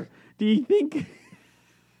Winter Do you think?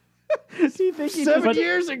 Do you think he 7 just,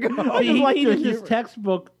 years ago. He like to needed hear- this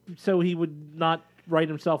textbook so he would not write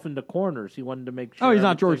himself into corners. He wanted to make sure. Oh, he's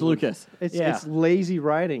not George everything was- Lucas. It's lazy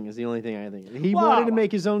writing is the only thing I think. He Wow. wanted to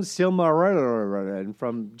make his own Silmarillion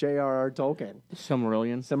from J.R.R. Tolkien.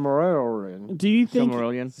 Silmarillion. Silmarillion. Do you think?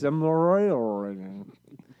 Silmarillion. Silmarillion.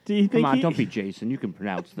 Do you think? Come on, he, don't be Jason. You can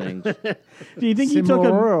pronounce things. Do you think he took a?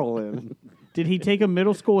 Silmarillion. Did he take a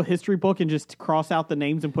middle school history book and just cross out the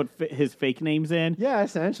names and put his fake names in? Yeah,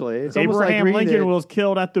 essentially. It's almost like Abraham reading Lincoln it. was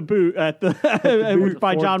killed at the boot by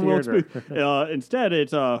Ford John Wilkes Theater. Booth. Instead,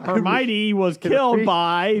 it's Hermione was killed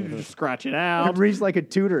by scratch it It out. reads like a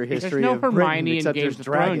Tudor There's history no of Britain, Hermione in except Games there's of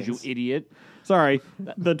Thrones, dragons. you idiot. Sorry,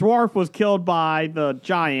 the dwarf was killed by the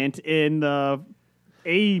giant in the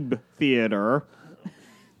Abe Theater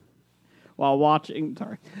while watching.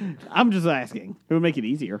 Sorry, I'm just asking. It would make it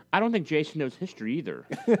easier. I don't think Jason knows history either.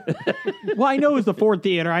 Well, I know it was the Ford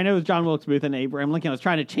Theater. I know it was John Wilkes Booth and Abraham Lincoln. I was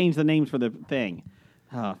trying to change the names for the thing.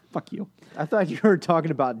 Fuck you. I thought you were talking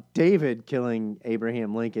about David killing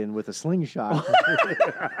Abraham Lincoln with a slingshot.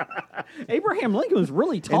 Abraham Lincoln was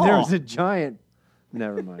really tall. And there was a giant.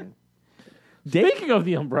 Never mind. Speaking of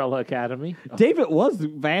the Umbrella Academy, David was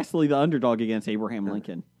vastly the underdog against Abraham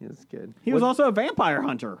Lincoln. It's good. He was also a vampire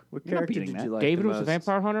hunter. What You're not character beating did you that. like? David the was a most?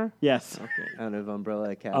 vampire hunter? Yes. Out of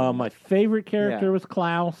Umbrella Academy. my favorite character Yeah. was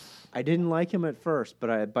Klaus. I didn't like him at first,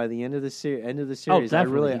 but by the end of the series, I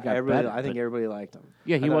definitely, he got better, I think but- everybody liked him.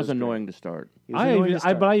 Yeah, I he thought it was great. annoying to start. He was annoying to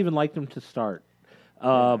start. But I even liked him to start.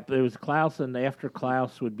 It was Klaus, and after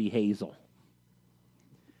Klaus would be Hazel.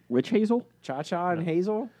 Witch Hazel? Cha-Cha and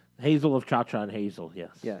Hazel. Hazel of Cha-Cha and Hazel,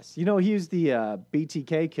 yes. Yes, he was the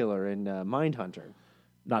BTK killer in Mindhunter.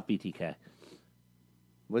 Not BTK.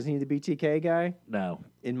 Wasn't he the BTK guy No.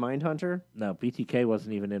 in Mindhunter? No, BTK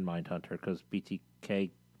wasn't even in Mindhunter because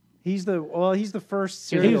BTK... He's the first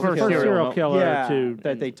He's serial the first killer. serial killer yeah, to...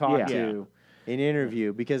 that they talked yeah. to in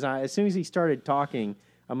interview because as soon as he started talking,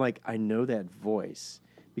 I'm like, I know that voice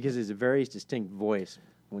because it's a very distinct voice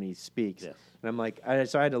when he speaks. Yes. And I'm like,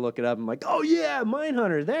 so I had to look it up. I'm like, oh yeah,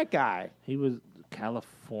 Mindhunter, that guy. He was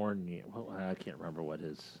California. Well, I can't remember what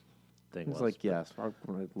his thing He's was. like, yes, I'm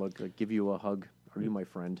gonna give you a hug. Are you my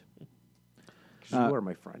friend? 'Cause you are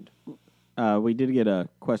my friend. We did get a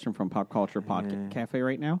question from Pop Culture Cafe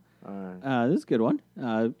right now. This is a good one.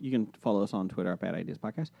 You can follow us on Twitter at Bad Ideas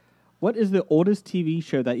Podcast. What is the oldest TV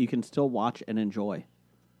show that you can still watch and enjoy?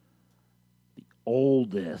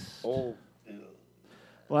 Oldest. Well,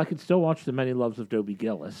 I can still watch The Many Loves of Dobie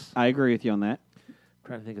Gillis. I agree with you on that.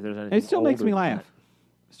 Trying to think if there's anything. It still makes older me than laugh.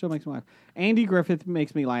 Still makes me laugh. Andy Griffith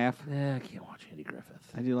makes me laugh. that. I can't watch Andy Griffith.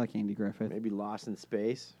 I do like Andy Griffith. Maybe Lost in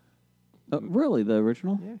Space. Really, the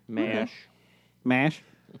original? Yeah. MASH. MASH?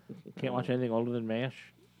 Can't watch anything older than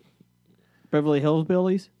MASH. Beverly Hills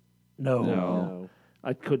Billies? No.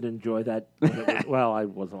 I couldn't enjoy that. When it was, well, I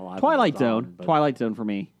wasn't alive. when Twilight it was Zone. on, but- Twilight Zone for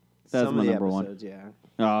me. That's Some my of the number episodes, yeah. one.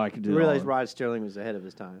 Oh, I could do I that. realized all. Rod Sterling was ahead of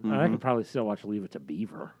his time. I could probably still watch Leave It to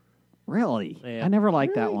Beaver. Really? Yeah. I never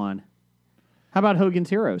liked that one. How about Hogan's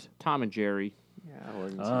Heroes? Tom and Jerry. Yeah,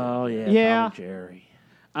 Horton's Oh, yeah. Yeah. Tom and Jerry.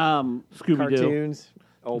 Scooby-Doo. cartoons,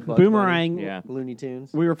 old Bugs Boomerang. Bunny, Yeah. Looney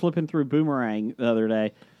Tunes. We were flipping through Boomerang the other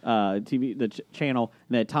day, the channel,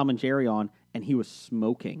 and they had Tom and Jerry on, and he was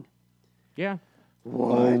smoking. Yeah.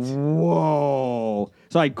 What? Whoa.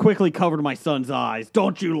 So I quickly covered my son's eyes.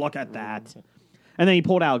 Don't you look at that. And then he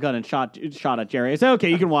pulled out a gun and shot at Jerry. I said, okay,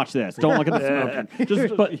 you can watch this. Don't look at the smoking.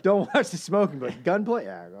 Just, Don't watch the smoking, but gunplay.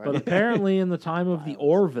 Yeah, go But ahead. apparently, in the time of the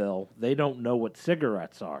Orville, they don't know what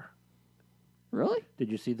cigarettes are. really?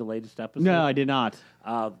 Did you see the latest episode? No, I did not.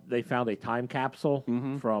 They found a time capsule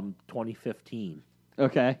from 2015.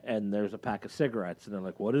 Okay. And there's a pack of cigarettes, and they're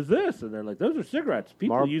like, "What is this?" And they're like, "Those are cigarettes.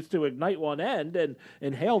 People used to ignite one end and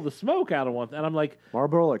inhale the smoke out of one." And I'm like,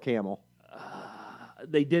 Marlboro or Camel?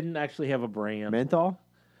 "They didn't actually have a brand. Menthol?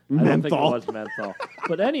 I don't think it Menthol. was menthol."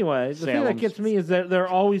 But anyway, the thing that Salem's. gets me is that they're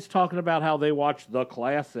always talking about how they watch the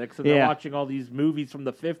classics and they're Yeah. watching all these movies from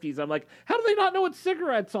the 50s. I'm like, how do they not know what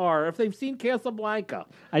cigarettes are if they've seen Casablanca?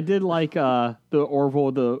 I did like the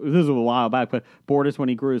Orville, this was a while back, but Bortus when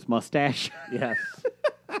he grew his mustache. Yes.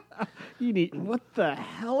 What the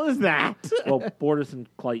hell is that? Well, Bortus and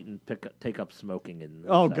Clayton take up smoking in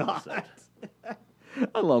this Oh, episode. God.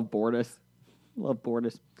 I love Bortus. Love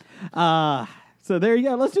Bortus. So there you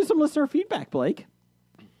go. Let's do some listener feedback, Blake.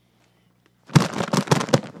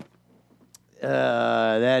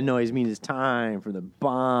 That noise means it's time for the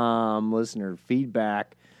bomb listener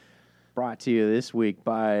feedback, brought to you this week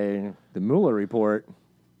by the Mueller Report.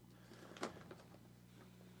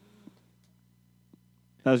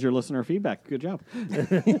 That was your listener feedback. Good job.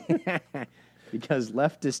 Because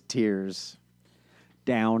leftist tears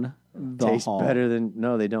Down the taste hall. better than...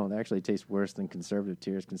 No, they don't. They actually taste worse than conservative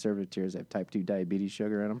tears. Conservative tears have type 2 diabetes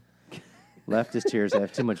sugar in them. Leftist tears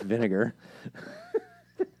have too much vinegar.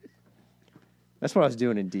 That's what I was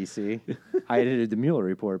doing in D.C. I edited the Mueller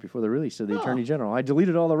Report before the release of the Attorney General. I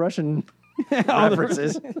deleted all the Russian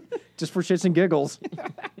references just for shits and giggles.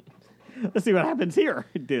 Let's see what happens here.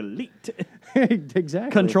 Delete.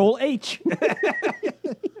 Exactly. Control H.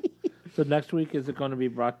 So next week, is it going to be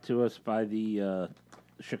brought to us by the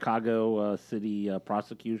Chicago City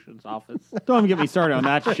Prosecution's Office? Don't even get me started on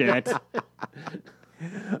that shit.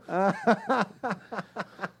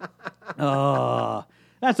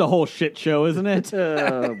 That's a whole shit show, isn't it?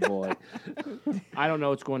 Oh, boy. I don't know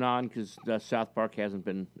what's going on because South Park hasn't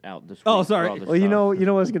been out this week. Oh, for sorry. all this Well, you stuff.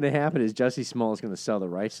 know what's going to happen is Jussie Smollett going to sell the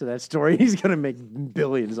rights to that story. He's going to make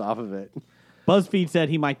billions off of it. BuzzFeed said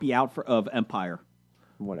he might be out of Empire.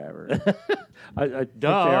 Whatever. I think they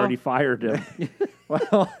already fired him.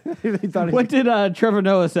 Well, they thought he What did Trevor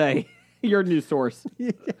Noah say? Your news source.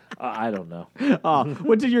 I don't know.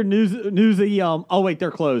 What did your newsy? Oh wait,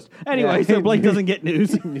 they're closed. Anyway, Yeah. so Blake doesn't get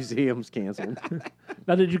news. museum's canceled.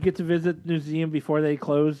 Now, did you get to visit the museum before they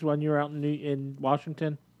closed when you were out in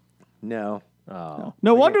Washington? No, Oh.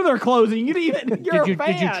 No wonder they're closing. You didn't even. You're Did you a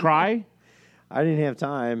fan. try? I didn't have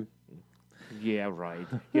time. Yeah, right.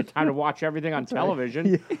 You had time to watch everything on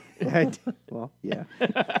television. Well, yeah.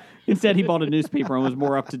 Instead, he bought a newspaper and was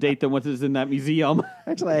more up to date than what is in that museum.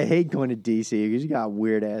 Actually, I hate going to D.C. because you got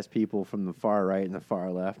weird ass people from the far right and the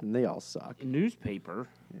far left, and they all suck. Newspaper?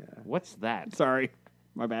 Yeah. What's that? Sorry,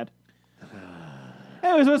 my bad.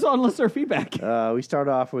 Anyways, what's on listener feedback? We start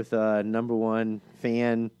off with number one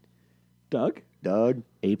fan, Doug,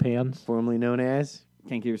 A-Pans, formerly known as.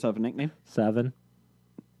 can't give yourself a nickname. 7.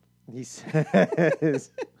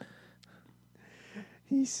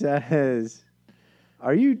 He says,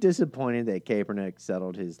 are you disappointed that Kaepernick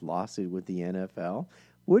settled his lawsuit with the NFL?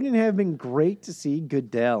 Wouldn't it have been great to see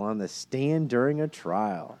Goodell on the stand during a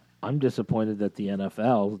trial? I'm disappointed that the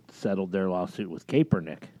NFL settled their lawsuit with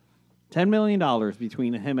Kaepernick. $10 million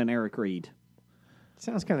between him and Eric Reed.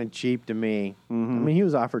 Sounds kind of cheap to me. I mean, he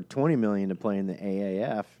was offered $20 million to play in the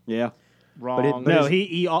AAF. Yeah. Wrong. But No, his-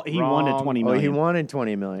 he wanted Wrong. $20 Oh, million. he wanted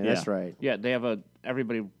 $20 million. That's Yeah. right. Yeah, they have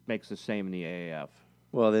everybody makes the same in the AAF.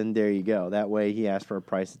 Well, then there you go. That way he asked for a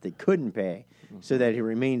price that they couldn't pay so that he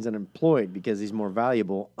remains unemployed because he's more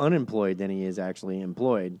valuable unemployed than he is actually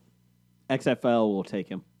employed. XFL will take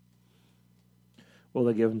him. Will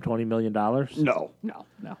they give him $20 million? No.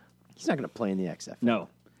 He's not going to play in the XFL. No.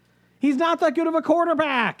 He's not that good of a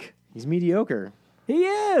quarterback. He's mediocre. He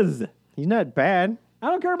is. He's not bad. I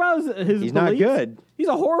don't care about his He's not beliefs. good. He's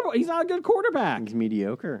not a good quarterback. He's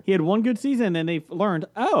mediocre. He had one good season, and they've learned,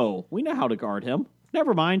 we know how to guard him.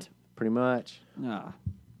 Never mind. Pretty much.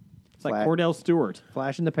 It's like Flat. Cordell Stewart.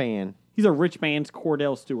 Flash in the pan. He's a rich man's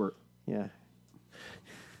Cordell Stewart. Yeah.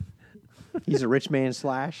 He's a rich man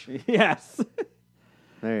slash. Yes.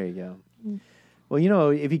 There you go. Well,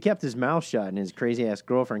 if he kept his mouth shut and his crazy-ass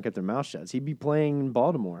girlfriend kept their mouth shut, he'd be playing in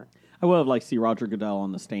Baltimore. I would have liked to see Roger Goodell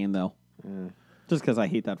on the stand, though. Just because I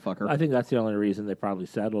hate that fucker. I think that's the only reason they probably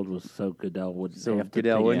settled was so Goodell wouldn't So have to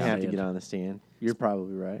Goodell take wouldn't a have to stand. get on the stand. You're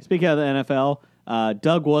probably right. Speaking of the NFL,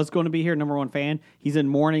 Doug was going to be here, number one fan. He's in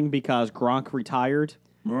mourning because Gronk retired.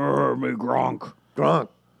 Me Gronk. Gronk,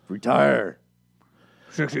 retire.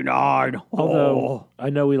 69. Although I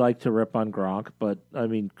know we like to rip on Gronk, but I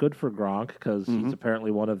mean, good for Gronk because he's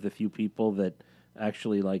apparently one of the few people that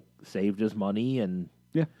actually saved his money and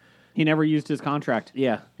Yeah. He never used his contract.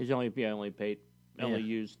 yeah. He's only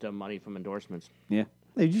used money from endorsements. Yeah.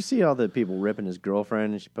 Hey, did you see all the people ripping his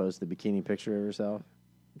girlfriend and she posted the bikini picture of herself?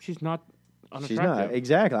 She's not She's unattractive. not.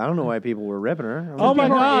 Exactly. I don't know why people were ripping her. Oh my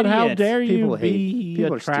people are God! How idiots. dare you People hate- be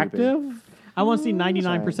people are stupid. attractive? I want to see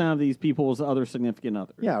 99% of these people's other significant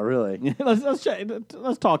others. Yeah, really.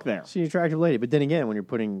 let's talk there. She's an attractive lady. But then again, when you're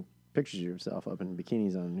putting pictures of yourself up in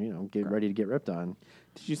bikinis on, get ready to get ripped on.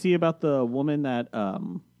 Did you see about the woman that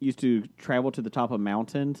used to travel to the top of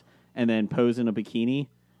mountains and then pose in a bikini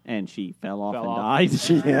and she fell off and died?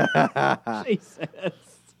 She says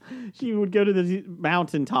she would go to the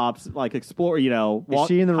mountaintops, explore, Is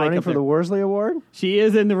she in the running for the Worsley Award? She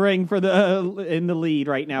is in the ring for in the lead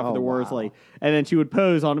right now for Oh, the wow. Worsley. And then she would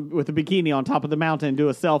pose with a bikini on top of the mountain and do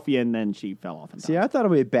a selfie, and then she fell off and See, died. I thought it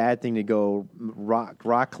would be a bad thing to go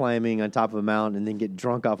rock climbing on top of a mountain and then get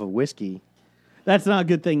drunk off of whiskey That's not a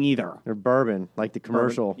good thing either. or bourbon, like the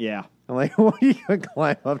commercial. Yeah. I'm like, what are you going to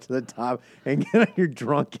climb up to the top and get on your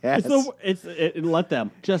drunk ass? Let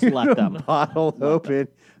them. Just let them. Bottle open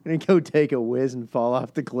and then go take a whiz and fall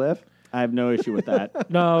off the cliff. I have no issue with that.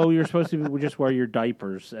 No, you're supposed to just wear your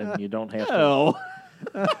diapers and you don't have to. Oh.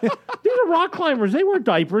 These are rock climbers. They wear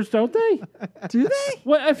diapers, don't they? Do they?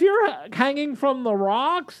 Well, if you're hanging from the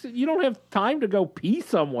rocks, you don't have time to go pee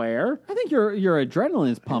somewhere. I think your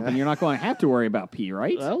adrenaline's pumping. You're not going to have to worry about pee,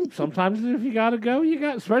 right? Well, sometimes if you got to go, you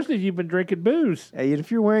got. Especially if you've been drinking booze. Hey, if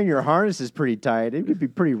you're wearing your harnesses pretty tight, it could be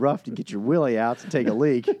pretty rough to get your willy out to take a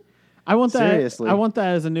leak. I want that. Seriously. I want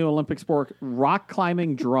that as a new Olympic sport. Rock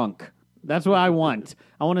climbing drunk. That's what I want.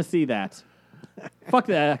 I want to see that. Fuck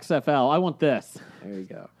the XFL. I want this. There you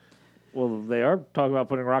go. Well, they are talking about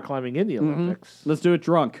putting rock climbing in the Olympics. Let's do it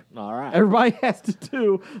drunk. All right. Everybody has to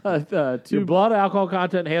do Your two. blood alcohol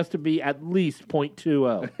content has to be at least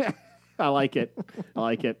 0.20. I like it. I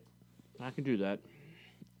like it. I can do that.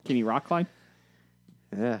 Can you rock climb?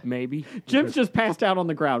 Yeah. Maybe. Jim's just passed out on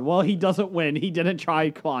the ground. Well, he doesn't win. He didn't try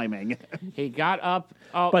climbing. He got up.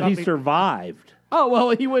 But he survived. Oh, well,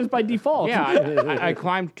 he wins by default. Yeah, I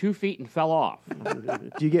climbed 2 feet and fell off.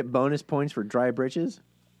 Do you get bonus points for dry britches?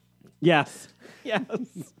 Yes. Yes.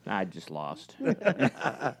 I just lost.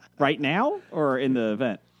 Right now or in the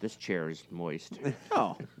event? This chair is moist.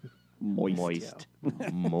 Oh. Moist.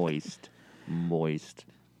 Moist. Moist.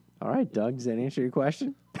 All right, Doug, does that answer your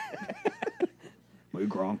question?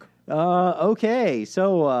 Gronk. Okay,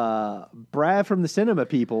 so Brad from the Cinema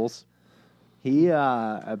Peoples, he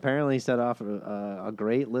apparently set off a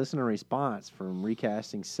great listener response from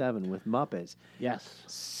recasting Seven with Muppets. Yes.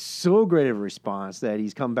 So great of a response that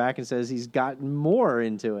he's come back and says he's gotten more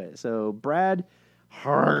into it. So Brad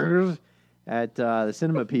Hard at the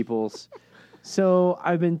Cinema Peoples. So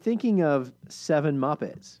I've been thinking of 7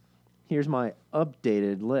 Muppets. Here's my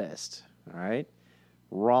updated list. All right.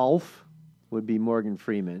 Rolf would be Morgan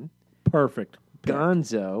Freeman. Perfect.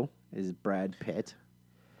 Gonzo is Brad Pitt.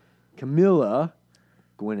 Camilla,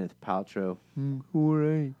 Gwyneth Paltrow. All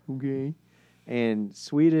right, okay. And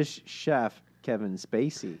Swedish chef Kevin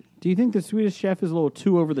Spacey. Do you think the Swedish Chef is a little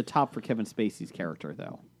too over the top for Kevin Spacey's character,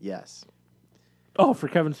 though? Yes. Oh, for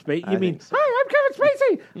Kevin Spacey? I You mean, think so. hi, I'm Kevin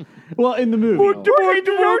Spacey. Well, in the movie.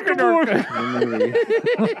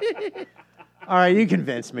 All right, you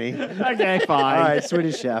convinced me. Okay, All fine. right,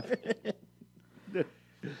 Swedish chef.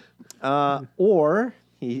 Or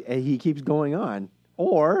he keeps going on.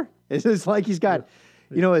 Or it's just like he's got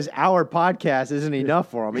his hour podcast isn't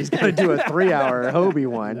enough for him. He's going to do a 3-hour Hobie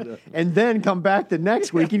one and then come back the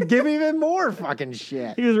next week and give even more fucking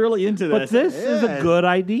shit. He was really into But this is a good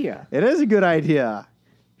idea. It is a good idea.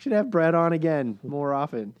 Should have Brad on again more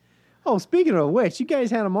often. Oh, speaking of which, you guys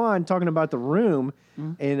had him on talking about The Room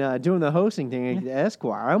and doing the hosting thing at the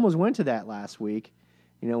Esquire. I almost went to that last week,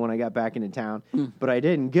 when I got back into town, but I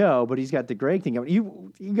didn't go. But he's got the Greg thing.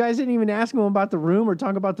 You guys didn't even ask him about The Room or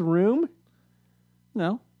talk about The Room?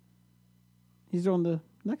 No. He's on the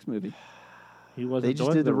next movie. He wasn't. They just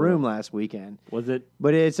doing did The Room last weekend. Was it?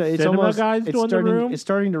 But it's Cinema almost guys it's doing The starting. Room? It's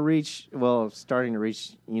starting to reach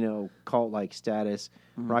cult like status.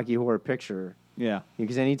 Rocky Horror Picture. Yeah.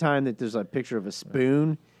 Because anytime that there's a picture of a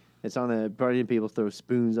spoon, it's on the party, people throw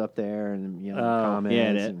spoons up there and comments.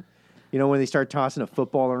 yeah, it is. And, when they start tossing a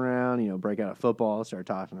football around, break out a football, start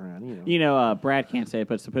tossing around. Brad can't say it,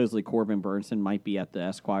 but supposedly Corbin Burnson might be at the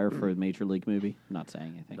Esquire for the Major League movie. Not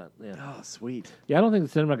saying anything. Yeah. Oh, sweet. Yeah, I don't think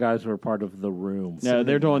the cinema guys were part of The Room. No,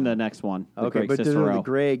 they're doing the next one. The Okay, Greg but Sestero. the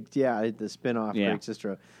Greg, the spinoff Yeah. Greg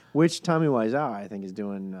Sestero, which Tommy Wiseau I think is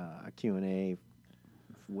doing a Q&A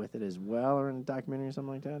with it as well, or in a documentary or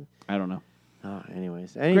something like that. I don't know. Oh,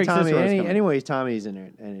 anyways, Greg Cicero's coming. anyways, Tommy's in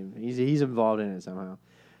it, and he's involved in it somehow.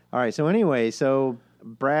 All right, so anyway,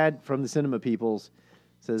 Brad from the Cinema Peoples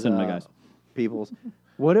says, Cinema guys. Peoples,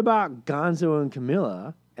 what about Gonzo and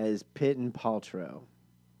Camilla as Pitt and Paltrow?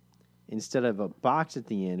 Instead of a box at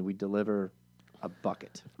the end, we deliver a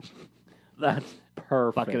bucket. That's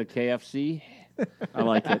perfect. Bucket of KFC. I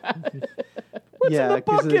like it. Yeah,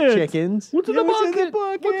 because of the bucket? chickens. What's in the What's bucket?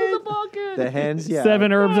 What's in the bucket? The hens, yeah.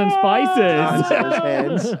 7 herbs and spices. Gonzo's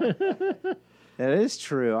hens. That is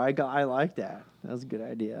true. I like that. That was a good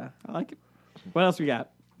idea. I like it. What else we got?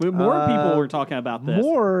 More people were talking about this.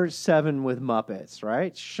 More 7 with Muppets,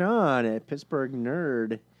 right? Sean at Pittsburgh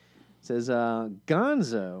Nerd says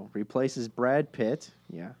Gonzo replaces Brad Pitt.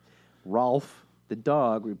 Yeah. Rolf, the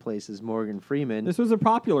dog, replaces Morgan Freeman. This was a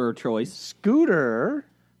popular choice. Scooter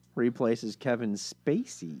replaces Kevin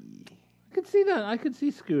Spacey. I could see that. I could see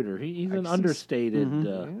Scooter. He's an understated.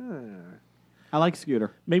 I like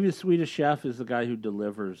Scooter. Maybe the Swedish Chef is the guy who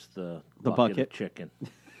delivers the bucket bucket. of chicken.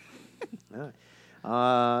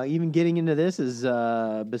 Even getting into this is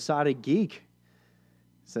Besotted Geek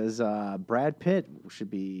says Brad Pitt should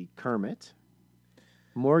be Kermit.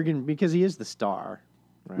 Morgan, because he is the star,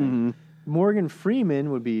 right? Morgan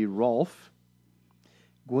Freeman would be Rolf.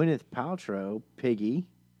 Gwyneth Paltrow, Piggy.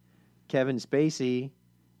 Kevin Spacey,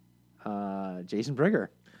 Jason Brigger.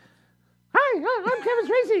 Hi, I'm Kevin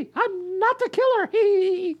Spacey. I'm not the killer.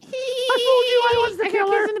 I told you I was the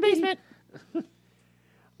killer. In the basement.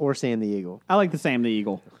 Or Sam the Eagle. I like the Sam the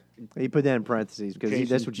Eagle. He put that in parentheses because Jason,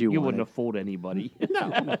 that's what you wanted. wouldn't have fooled anybody. Here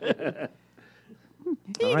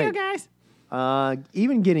you right. go, guys.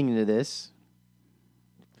 Even getting into this,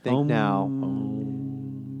 think now.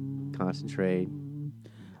 Concentrate.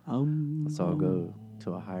 Let's all go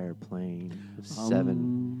to a higher plane of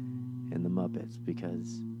 7 and the Muppets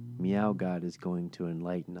because Meow God is going to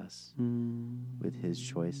enlighten us with his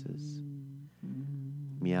choices.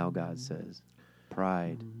 Meow God says,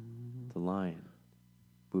 Pride, the lion,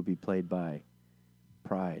 will be played by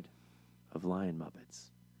Pride of Lion Muppets.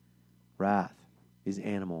 Wrath is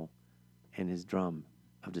Animal and his drum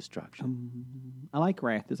of destruction. I like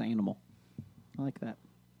Wrath as Animal. I like that.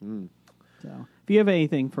 So, if you have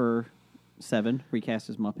anything for 7, recast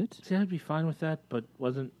as Muppets. See, I'd be fine with that, but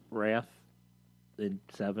wasn't Wrath in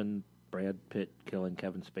 7 Brad Pitt killing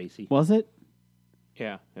Kevin Spacey? Was it?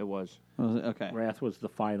 Yeah, it was. Was it? Okay. Wrath was the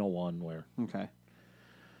final one where... Okay.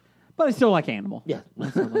 But I still like Animal. Yeah. I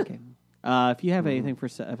still like Animal. If you have anything for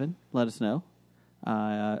 7, let us know.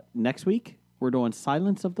 Next week, we're doing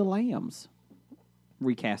Silence of the Lambs,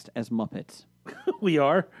 recast as Muppets. We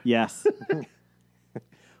are? Yes.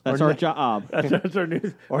 That's our job. That's our new,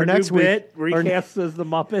 Or our next new week. bit, recast as the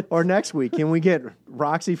Muppets. Or next week, can we get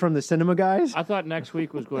Roxy from the Cinema Guys? I thought next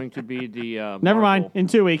week was going to be the. Never mind. Marvel. In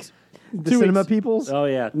 2 weeks. The 2 Cinema weeks. Peoples? Oh,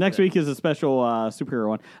 yeah. Next week is a special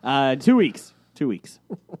superhero one. 2 weeks. 2 weeks.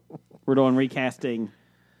 We're doing recasting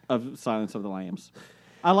of Silence of the Lambs.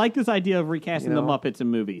 I like this idea of recasting the Muppets in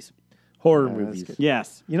movies. Horror that's movies. good.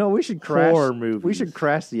 Yes. You know, we should crash. Horror movies. We should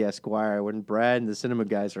crash the Esquire when Brad and the Cinema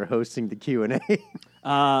Guys are hosting the Q&A.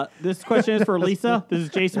 This question is for Lisa. This is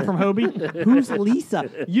Jason from Hobie. Who's Lisa?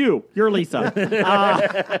 You. You're Lisa.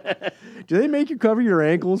 Do they make you cover your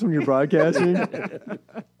ankles when you're broadcasting?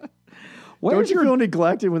 Don't you feel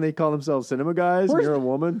neglected when they call themselves Cinema Guys and you're a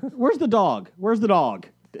woman? Where's the dog? Where's the dog?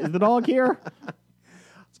 Is the dog here?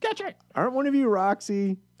 Sketch it. Aren't one of you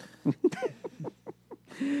Roxy?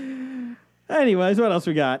 Anyways, what else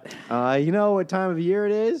we got? You know what time of year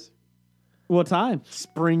it is? What time?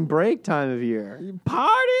 Spring break time of year.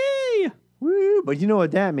 Party! Woo! But you know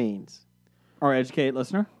what that means? Our educated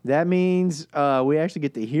listener. That means we actually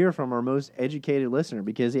get to hear from our most educated listener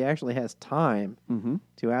because he actually has time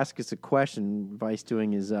to ask us a question. Vice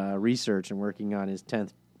doing his research and working on his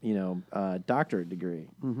 10th, doctorate degree,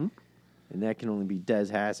 and that can only be Des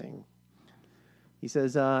Hassing. He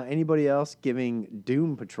says, "Anybody else giving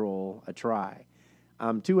Doom Patrol a try?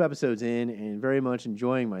 I'm 2 episodes in and very much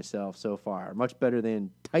enjoying myself so far. Much better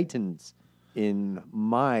than Titans." In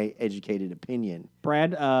my educated opinion.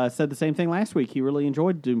 Brad said the same thing last week. He really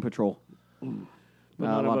enjoyed Doom Patrol. But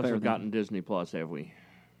none a lot of us better have than- gotten Disney Plus, have we?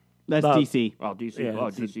 That's No. DC. Oh, DC. Yeah, oh,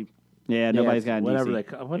 it's a- DC. Yeah, nobody's got whatever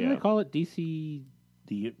DC. what do Yeah. they call it? DC.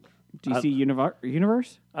 DC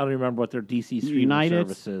Universe? I don't remember what their DC streaming United?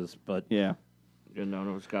 service is, but Yeah. Yeah, none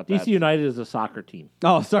of us got DC that. United is a soccer team.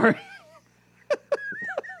 Oh, sorry.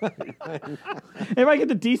 If I get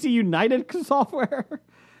the DC United software,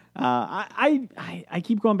 I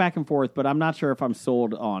keep going back and forth, but I'm not sure if I'm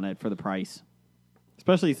sold on it for the price.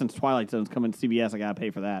 Especially since Twilight Zone's coming to CBS, I gotta pay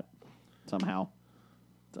for that somehow.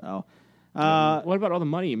 So, What about all the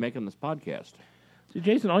money you make on this podcast? So,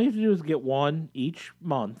 Jason, all you have to do is get one each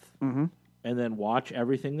month, and then watch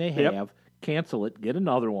everything they have. Yep. Cancel it, get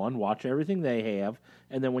another one, watch everything they have,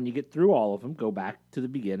 and then when you get through all of them, go back to the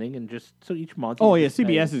beginning and just so each month. oh you yeah, just pay.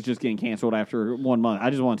 CBS is just getting canceled after 1 month. I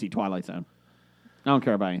just want to see Twilight Zone. I don't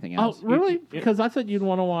care about anything Oh, else. really? Because I thought you'd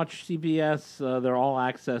want to watch CBS. They're all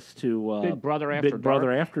access to Big Brother After Big Brother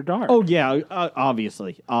Dark. After Dark. Oh yeah,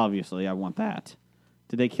 obviously, I want that.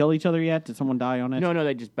 Did they kill each other yet? Did someone die on it? No,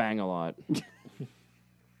 they just bang a lot.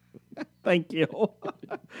 Thank you.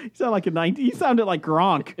 You sound like a 90. You sounded like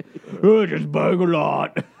Gronk. Oh, just bang a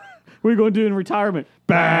lot. What are you going to do in retirement?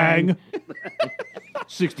 Bang.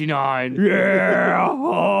 69. Yeah.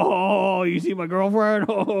 Oh, you see my girlfriend?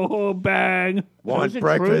 Oh, bang. Want Is it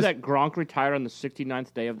true breakfast? that Gronk retired on the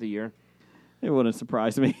 69th day of the year? It wouldn't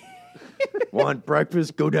surprise me. Want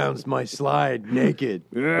breakfast? Go down my slide naked.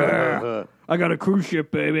 Yeah. I got a cruise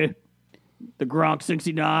ship, baby. The Gronk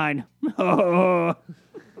 69. Oh.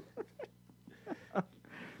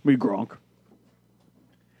 Me Gronk.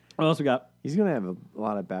 What else we got? He's going to have a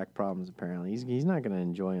lot of back problems, apparently. He's not going to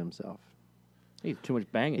enjoy himself. He's too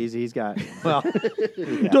much banging. He's got, well,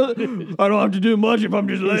 I don't have to do much if I'm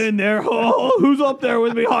just laying there. Oh, who's up there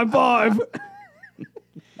with me? High five.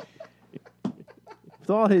 with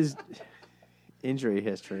all his injury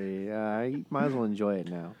history, he might as well enjoy it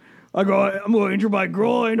now. I'm going to injure my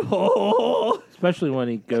groin. Oh. Especially when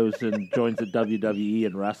he goes and joins the WWE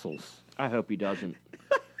and wrestles. I hope he doesn't.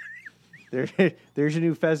 There's your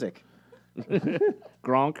new Fezzik.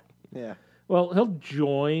 Gronk. Yeah. Well, he'll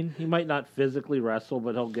join. He might not physically wrestle,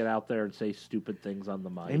 but he'll get out there and say stupid things on the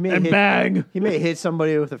mic. He may And bang. He may hit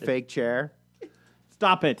somebody with a fake chair.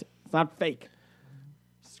 Stop it. It's not fake.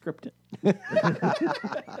 Script it.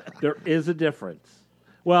 There is a difference.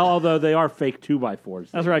 Well, although they are fake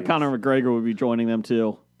 2x4s. That's right. Conor McGregor would be joining them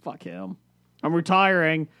too. Fuck him. I'm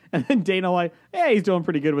retiring. And then Dana White, yeah, he's doing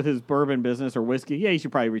pretty good with his bourbon business or whiskey. Yeah, he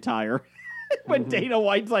should probably retire. When Dana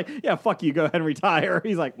White's like, yeah, fuck you, go ahead and retire.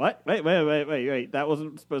 He's like, what? Wait. That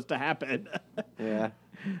wasn't supposed to happen. Yeah.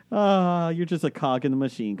 You're just a cog in the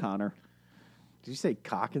machine, Connor. Did you say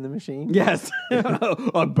cock in the machine? Yes.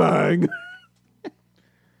 A bang.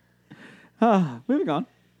 Moving on.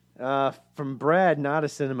 From Brad, not a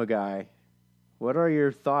cinema guy. What are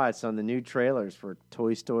your thoughts on the new trailers for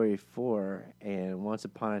Toy Story 4 and Once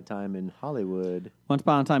Upon a Time in Hollywood? Once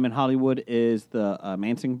Upon a Time in Hollywood is the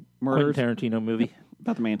Manson murders. Quentin Tarantino movie.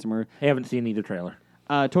 About the Manson murder. I haven't seen either trailer.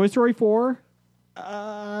 Toy Story 4,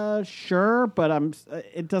 sure, but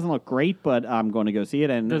it doesn't look great, but I'm going to go see it.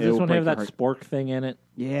 And Does it'll this one break have your that heart. spork thing in it?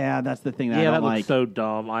 Yeah, that's the thing that I Yeah, don't that looks like. so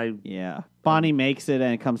dumb. Yeah. Bonnie makes it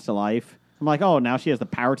and it comes to life. I'm like, oh, now she has the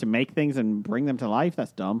power to make things and bring them to life?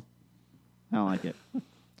 That's dumb. I don't like it.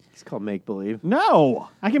 It's called Make Believe. No!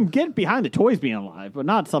 I can get behind the toys being alive, but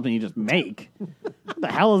not something you just make. What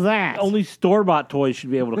the hell is that? Only store-bought toys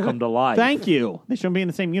should be able to come to life. Thank you. They shouldn't be in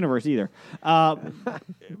the same universe either.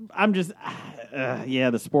 I'm just, yeah,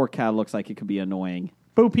 the sport cow looks like it could be annoying.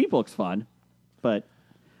 Bo Peep looks fun, but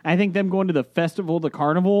I think them going to the festival, the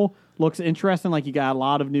carnival, looks interesting. Like you got a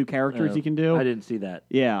lot of new characters you can do. I didn't see that.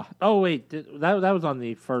 Yeah, Oh, wait. That was on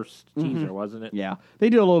the first teaser, wasn't it? yeah. They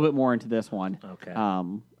do a little bit more into this one. Okay.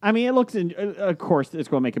 I mean, it looks. Of course, it's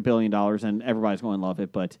going to make $1 billion, and everybody's going to love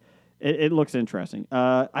it. But it looks interesting.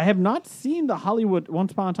 I have not seen the Hollywood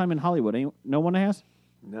Once Upon a Time in Hollywood. No one has.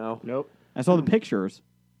 No. Nope. I saw the pictures.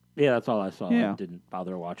 Yeah, that's all I saw. Yeah. I didn't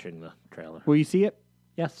bother watching the trailer. Will you see it?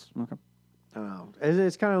 Yes. Okay. I don't know.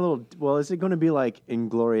 It's kind of a little. Well, is it going to be like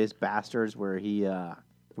Inglourious Bastards, where he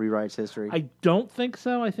rewrites history? I don't think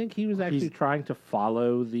so. I think he was actually trying to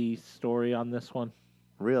follow the story on this one.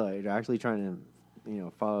 Really, you're actually trying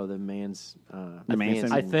to, follow the man's.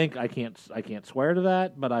 Manson. I think I can't swear to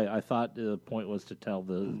that, but I thought the point was to tell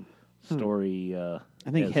the story. I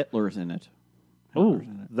think as- Hitler's in it. Oh,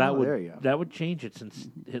 that Oh, there you go. that would change it since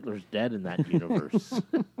Hitler's dead in that universe.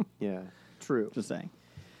 Yeah, true. Just saying.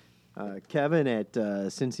 Kevin at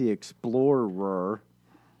Cincy Explorer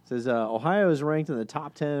says Ohio is ranked in the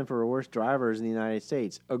top 10 for worst drivers in the United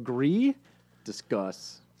States. Agree?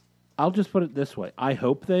 Discuss. I'll just put it this way: I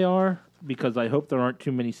hope they are, because I hope there aren't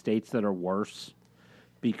too many states that are worse,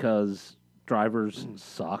 because drivers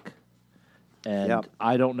suck. And Yep.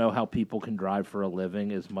 I don't know how people can drive for a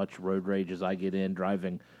living as much road rage as I get in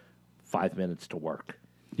driving 5 minutes to work.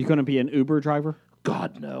 You going to be an Uber driver?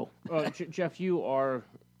 God, no. Jeff, you are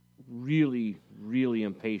really, really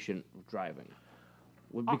impatient with driving.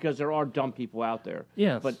 Well, because there are dumb people out there.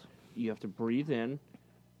 Yes. But you have to breathe in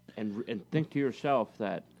and think to yourself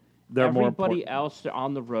that They're more everybody important. else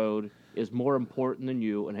on the road is more important than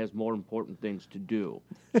you and has more important things to do.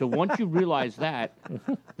 So once you realize that,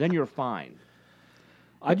 then you're fine.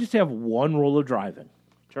 I just have one rule of driving: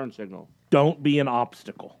 Turn signal. don't be an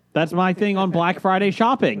obstacle. That's my thing on Black Friday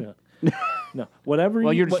shopping. No, whatever.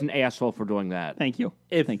 Well, you're just what- an asshole for doing that. Thank you.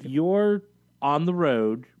 if Thank you. you're on the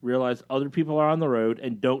road, realize other people are on the road,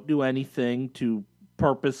 and don't do anything to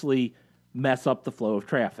purposely mess up the flow of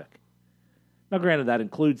traffic. Now, granted, that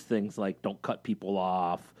includes things like don't cut people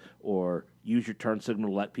off or use your turn signal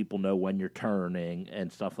to let people know when you're turning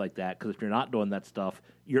and stuff like that. Because if you're not doing that stuff,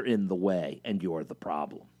 you're in the way and you're the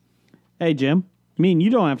problem. Hey, Jim. I mean, you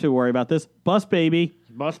don't have to worry about this. Bus baby.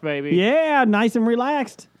 Bus baby. Yeah, nice and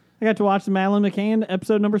relaxed. I got to watch the Madeline McCann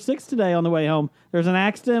episode number 6 today on the way home. There's an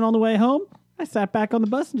accident on the way home. I sat back on the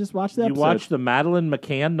bus and just watched the You episode. watched the Madeline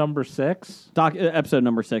McCann number 6? Episode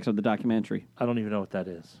number 6 of the documentary. I don't even know what that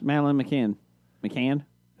is. Madeline McCann. McCann?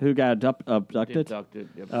 Who got abducted? Abducted.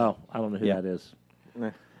 Yep. Oh, I don't know who Yeah. that is.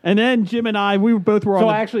 And then Jim and I, we both were on So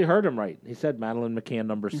the... I actually heard him right. He said Madeline McCann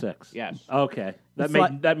number 6. Yes. Okay, It's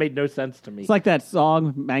like- that made no sense to me. It's like that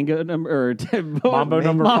song, Mango number... Mambo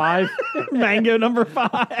number 5. Mango number 5.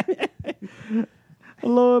 A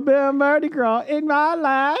little bit of Mardi Gras in my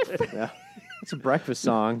life. Yeah. It's a breakfast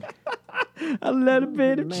song. A little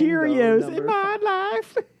bit of Mango Cheerios number in my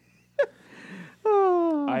life.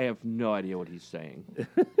 Oh. I have no idea what he's saying.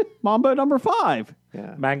 Mambo number 5.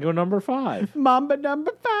 Yeah. Mango number 5. Mambo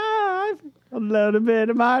number 5. A little bit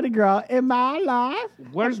of Mardi Gras in my life.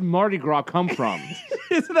 Where's Mardi Gras come from?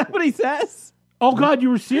 Isn't that what he says? Oh God, you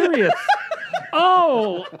were serious.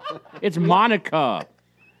 Oh, It's Monica.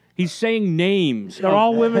 He's saying names. they're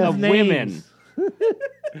all women's of names. women.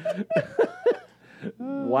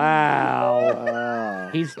 Wow.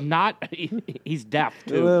 He's not. He's deaf A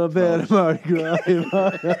too. little bit of Mardi Gras.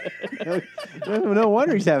 No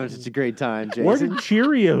wonder he's having such a great time, Jason. Where did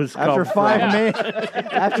Cheerios come after from?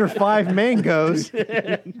 after 5 mangoes, holy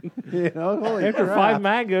After crap. 5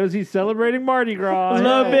 mangoes, he's celebrating Mardi Gras. A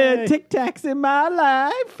little Yay. bit of Tic Tacs in my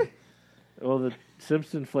life. Well, the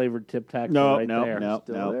Simpson flavored Tip Tacs are No, right there.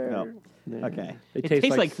 Still there. Okay. They It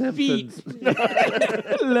tastes like feet. Simpsons.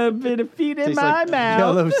 A little bit of feet in Tastes my like mouth.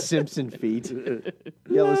 yellow Simpson feet,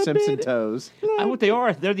 yellow Simpson toes. What they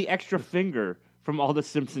are? They're the extra finger from all the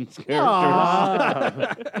Simpsons characters.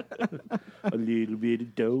 A little bit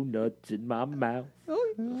of donuts in my mouth.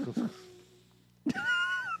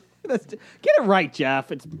 Get it right,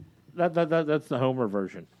 Jeff. It's That's the Homer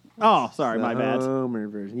version. oh, sorry, my bad. Homer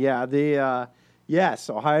version. Yeah, the yes,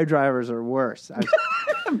 Ohio drivers are worse.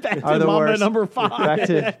 Back Are to the Mambo worst. number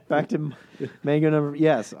 5. back to mango number.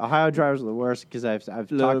 Yes, Ohio drivers are the worst because I've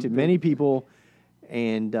talked to many people,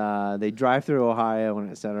 and they drive through Ohio and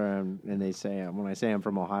et cetera, and they say when I say I'm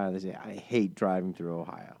from Ohio, they say I hate driving through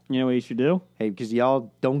Ohio. You know what you should do? Hey, because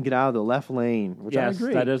y'all don't get out of the left lane, which I Yes,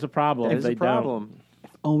 agree. that is a problem. That is They a problem.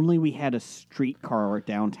 Only we had a streetcar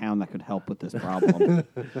downtown that could help with this problem.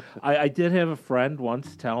 I did have a friend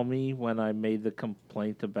once tell me when I made the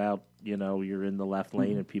complaint about, you're in the left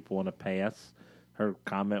lane and people want to pass. Her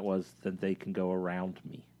comment was that they can go around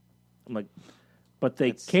me. I'm like, but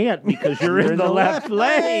they can't because you're in the left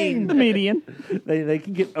lane. The median. They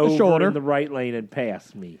can get over shoulder. in the right lane and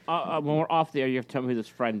pass me. When we're off there, you have to tell me who this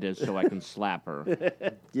friend is so I can slap her.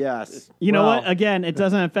 Yes. You know Well, what? Again, it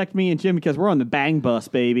doesn't affect me and Jim because we're on the bang bus,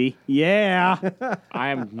 baby. Yeah. I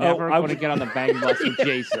am never I going to get on the bang bus with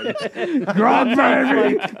Jason. Grog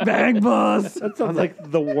baby. Bang bus. That sounds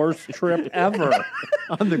like the worst trip ever.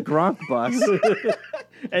 on the Gronk bus.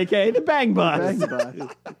 AKA the bang bus. Bang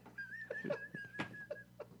bus.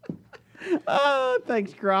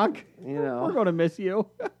 Thanks, Gronk. You know. We're going to miss you.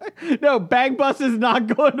 No, Bang Bus is not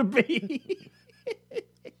going to be.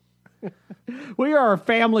 We are a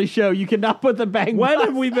family show. You cannot put the Bang When Bus.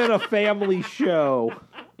 have we been a family show?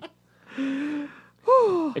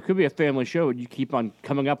 It could be a family show, and you keep on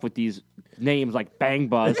coming up with these names like Bang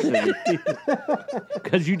Bus,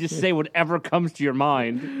 because you just say whatever comes to your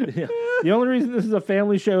mind. Yeah. The only reason this is a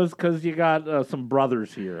family show is because you got some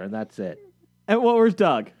brothers here, and that's it. And well, where's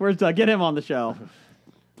Doug? Where's Doug? Get him on the show.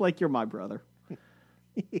 Blake, you're my brother.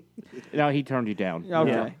 No, he turned you down.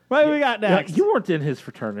 Okay. Yeah. What do we got Yeah, next? you weren't in his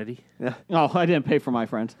fraternity. Oh, I didn't pay for my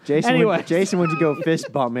friends. Jason, Anyway, Jason went to go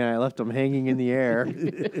fist bump me, and I left him hanging in the air.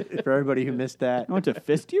 For everybody who missed that. I went to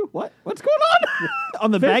fist you? What? What's going on?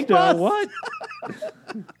 On the Bang Fisto, Bus? what?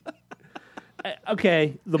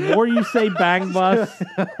 Okay, the more you say Bang Bus,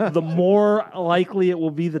 the more likely it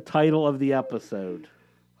will be the title of the episode.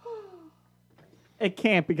 It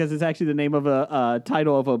can't because it's actually the name of a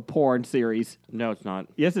title of a porn series. No, it's not.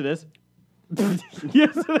 Yes, it is.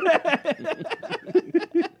 Yes, it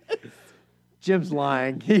is. Jim's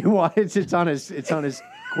lying. It's on his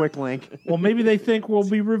quick link. Well, maybe they think we'll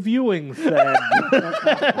be reviewing said.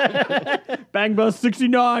 Bang Bus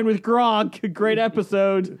 69 with Gronk. Great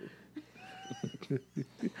episode.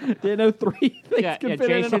 Didn't know 3 things Yeah, could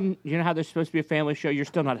fit in it. Jason, you know how there's supposed to be a family show? You're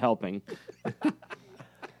still not helping.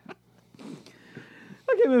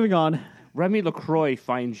 Okay, moving on. Remy LaCroix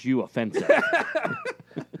finds you offensive.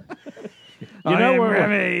 You know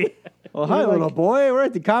where Well, hi, little boy. We're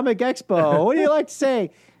at the Comic Expo. What do you like to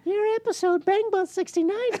say? Your episode, Bang Bus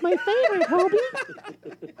 69, is my favorite, Hobie.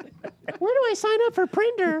 Where do I sign up for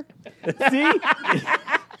Printer? See?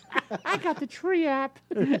 I got the tree app.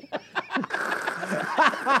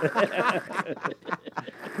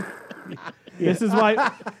 This is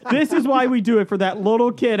why we do it for that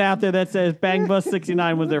little kid out there that says Bang Bus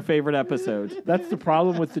 69 was their favorite episode. That's the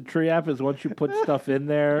problem with the tree app is once you put stuff in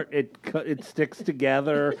there, it sticks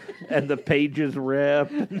together and the pages rip.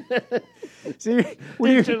 See,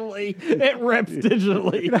 when you Digitally. It rips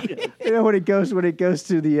digitally. you know when it goes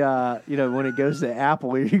to the when it goes to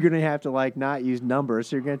Apple, you're gonna have to like not use numbers,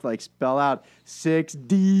 so you're gonna have to like spell out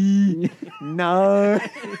 6D 9.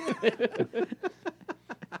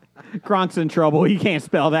 Gronk's in trouble. He can't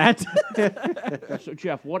spell that. So,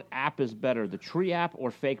 Jeff, what app is better, the tree app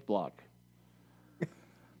or Fake Block?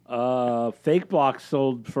 Fake Block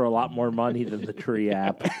sold for a lot more money than the tree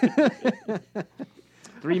app.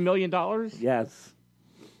 $3 million? Yes.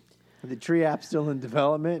 The tree app's still in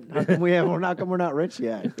development. How come we're not rich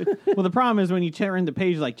yet? Well, the problem is when you turn the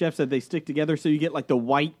page, like Jeff said, they stick together, so you get like the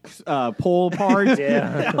white pole part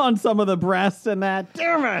on some of the breasts and that.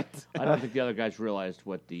 Damn it! I don't think the other guys realized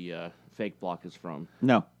what the Fake Block is from.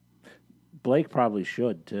 No. Blake probably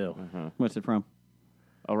should, too. What's it from?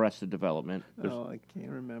 Arrested Development. Oh, I can't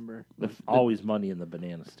remember. There's always money in the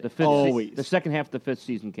banana The stick. fifth Always. the second half of the 5th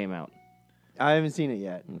season came out. I haven't seen it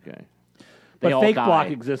yet. Okay. But They all Fake die. Block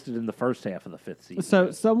existed in the first half of the 5th season.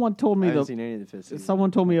 So someone told I me haven't seen any of the fifth season.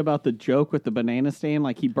 someone told me about the joke with the banana stand,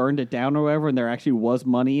 like he burned it down or whatever, and there actually was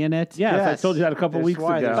money in it. Yes, I told you that a couple That's weeks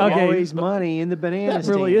why ago. There's Okay. always money in the banana That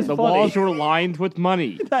really stand. is The funny. walls were lined with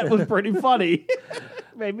money. That was pretty funny.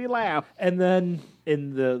 Made me laugh. And then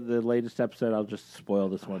in the latest episode, I'll just spoil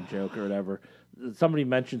this one joke or whatever. Somebody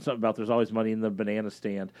mentioned something about there's always money in the banana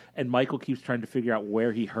stand, and Michael keeps trying to figure out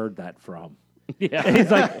where he heard that from. Yeah. And he's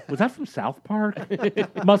like, was that from South Park?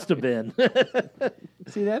 Must have been.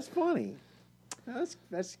 See, that's funny. That's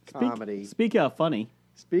comedy. Speaking of funny.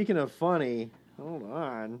 Speaking of funny, hold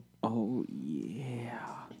on. Oh, yeah.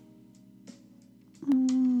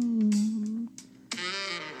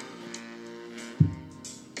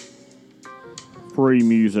 Free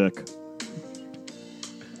music.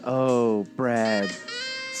 Oh, Brad,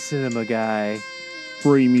 cinema guy.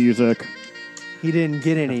 Free music. He didn't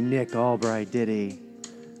get any Nick Albright, did he?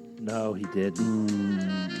 No, he didn't.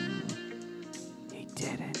 He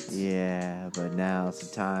didn't. Yeah, but now it's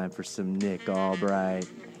the time for some Nick Albright.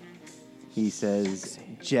 He says,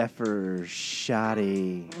 Jeffer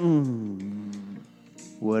Shoddy.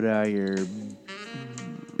 What are your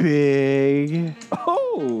big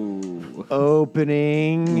Oh.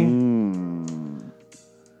 opening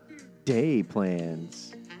day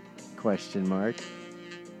plans? Question mark.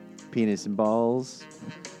 Penis and balls.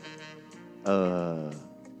 Bat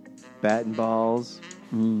and balls.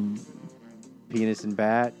 Penis and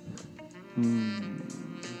bat.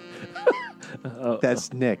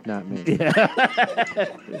 That's Nick, not me.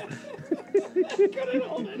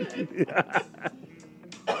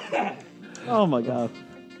 Oh, my God.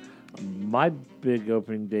 My big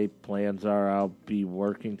opening day plans are I'll be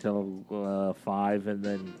working till 5 and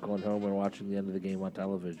then going home and watching the end of the game on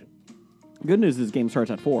television. Good news is the game starts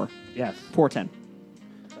at 4. Yes. 4:10.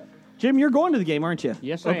 Jim, you're going to the game, aren't you?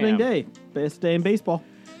 Yes, I Opening am. day. Best day in baseball,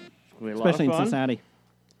 It's gonna be a lot of especially in fun. Cincinnati.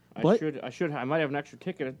 I What? should. I might have an extra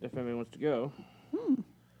ticket if anybody wants to go.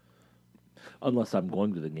 Unless I'm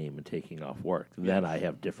going to the game and taking off work. Then I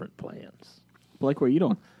have different plans. Blake, what are you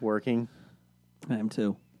doing? Working. I am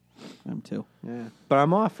too. Yeah. But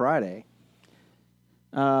I'm off Friday.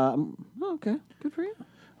 Okay, good for you.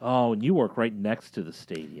 Oh, and you work right next to the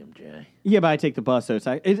stadium, Jay. Yeah, but I take the bus, so it's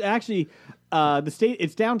actually the state.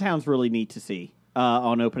 It's downtown's really neat to see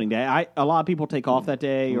on opening day. A lot of people take off that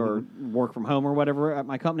day or work from home or whatever at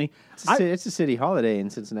my company. It's a city holiday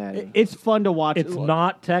in Cincinnati. It's fun to watch. It's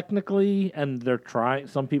not technically, and they're trying.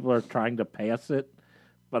 Some people are trying to pass it,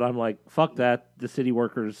 but I'm like, fuck that. The city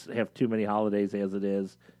workers have too many holidays as it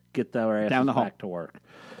is. Get their asses Down the hall. back to work.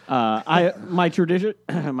 My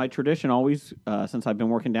tradition always since I've been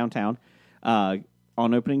working downtown on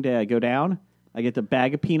opening day I go down, I get the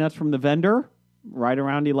bag of peanuts from the vendor right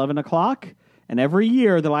around 11 o'clock, and every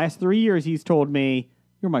year the last 3 years he's told me,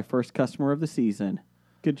 you're my first customer of the season.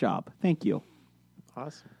 Good job, thank you.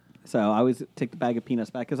 Awesome. So I always take the bag of peanuts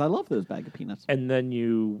back because I love those bag of peanuts. And then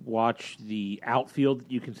you watch the outfield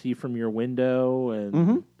that you can see from your window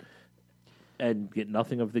and get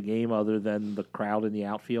nothing of the game other than the crowd in the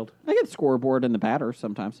outfield. I get the scoreboard and the batter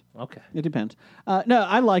sometimes. Okay. It depends. No,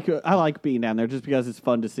 I like being down there just because it's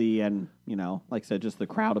fun to see, and like I said, just the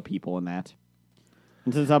crowd of people and that.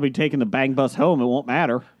 And since I'll be taking the bang bus home, it won't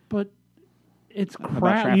matter. But it's about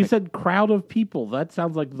crowd. traffic? You said crowd of people. That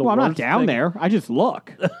sounds like the Well, I'm worst not down thing. there. I just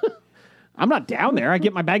look. I'm not down there. I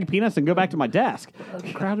get my bag of peanuts and go back to my desk. A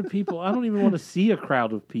crowd of people. I don't even want to see a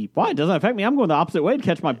crowd of people. Why? It doesn't affect me. I'm going the opposite way to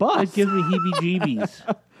catch my bus. It gives me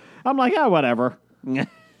heebie-jeebies. I'm like, whatever. It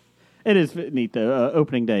is neat, though.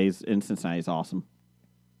 Opening days in Cincinnati is awesome.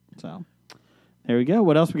 So, there we go.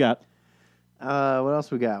 What else we got? What else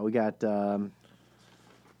we got? We got. Hold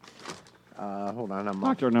on, I'm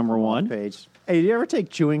Doctor number one. page. Hey, do you ever take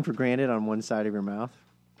chewing for granted on one side of your mouth,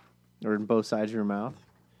 or in both sides of your mouth?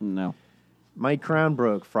 No. My crown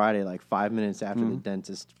broke Friday, like 5 minutes after the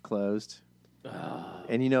dentist closed.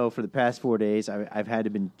 And for the past 4 days, I've had to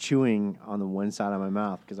been chewing on the one side of my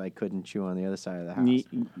mouth because I couldn't chew on the other side of the house. It's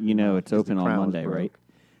open the on crown was Monday, broke. right?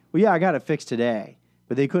 Well, yeah, I got it fixed today,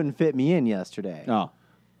 but they couldn't fit me in yesterday. Oh.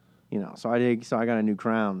 So I got a new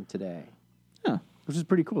crown today, Huh. which is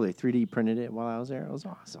pretty cool. They 3D printed it while I was there. It was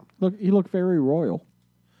awesome. Look, you look very royal.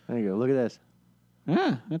 There you go. Look at this.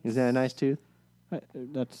 Yeah. Is that a nice tooth?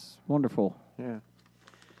 That's wonderful. Yeah.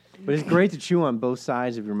 But it's great to chew on both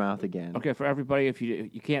sides of your mouth again. Okay, for everybody, if you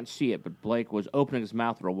can't see it, but Blake was opening his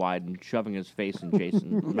mouth real wide and shoving his face in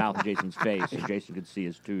Jason's mouth in Jason's face, so Jason could see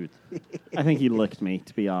his tooth. I think he licked me,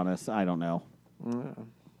 to be honest. I don't know.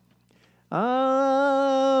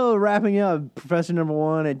 Oh, wrapping up, Professor Number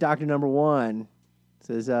One and Doctor Number One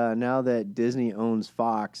says, now that Disney owns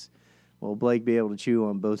Fox, will Blake be able to chew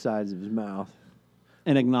on both sides of his mouth?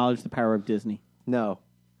 And acknowledge the power of Disney. No.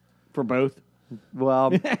 For both?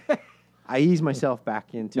 Well, I ease myself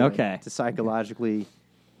back into Okay. it to psychologically,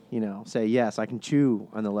 say, yes, I can chew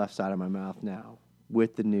on the left side of my mouth now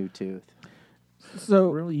with the new tooth. So,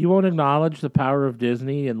 Really? You won't acknowledge the power of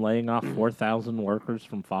Disney and laying off 4,000 workers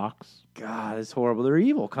from Fox? God, it's horrible. They're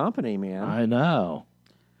evil company, man. I know.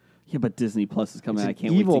 yeah, but Disney Plus is coming It's out. I an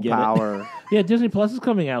can't wait evil to get power. Yeah, Disney Plus is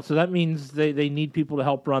coming out, so that means they need people to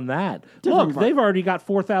help run that. Different Look, part. they've already got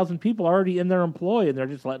 4,000 people already in their employ, and they're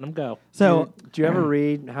just letting them go. So, Do you ever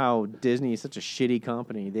read how Disney is such a shitty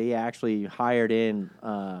company? They actually hired in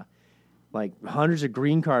like hundreds of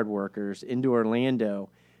green card workers into Orlando,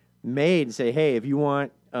 made and say, hey, if you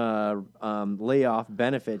want layoff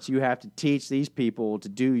benefits, you have to teach these people to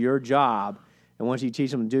do your job. And once you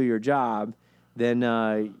teach them to do your job, then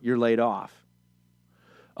you're laid off.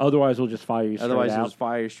 Otherwise, we'll just fire you straight Otherwise, they'll out. just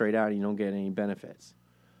fire you straight out and you don't get any benefits.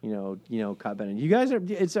 Cut benefits. You guys are,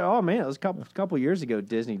 it was a couple years ago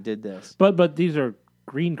Disney did this. But these are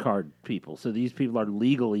green card people, so these people are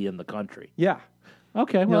legally in the country. Yeah.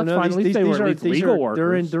 Okay, well, No, that's fine. At least they were at least legal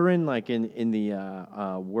workers. They're in like in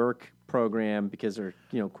the work program because they're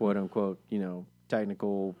quote unquote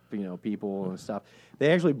technical people and stuff.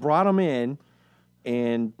 They actually brought them in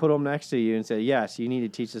and put them next to you and say, yes, you need to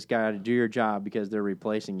teach this guy how to do your job because they're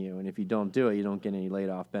replacing you, and if you don't do it, you don't get any laid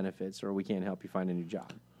off benefits, or we can't help you find a new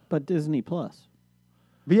job. but Disney Plus.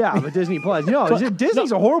 But yeah, but Disney Plus.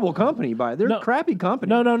 Disney's a horrible company. They're No. a crappy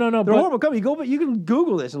company. No. They're a but- horrible company. You can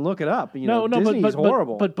Google this and look it up. Disney's but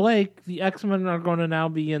horrible. But Blake, the X-Men are going to now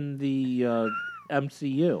be in the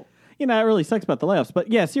MCU. That really sucks about the layoffs.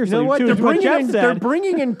 But yeah, You seriously, know what? to They're what bringing, Jeff in, said, they're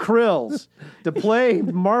bringing in Krills to play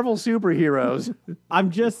Marvel superheroes.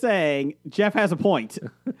 I'm just saying, Jeff has a point.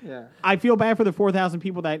 Yeah. I feel bad for the 4,000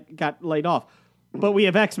 people that got laid off, but we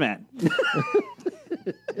have X-Men.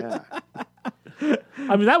 Yeah.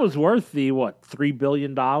 I mean, that was worth the $3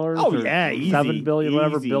 billion? Oh, yeah, easy. $7 billion,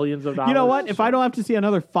 whatever, Easy. billions of dollars. You know what? If I don't have to see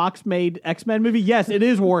another Fox-made X-Men movie, yes, it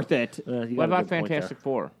is worth it. You got What a about good point Fantastic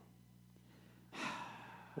Four? there.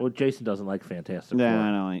 Well, Jason doesn't like Fantastic No, Four.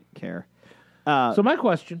 I don't care. So my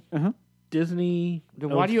question: Uh-huh. Disney. Then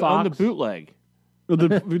why owns do you own the Fox. bootleg?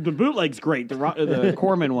 The bootleg's great. The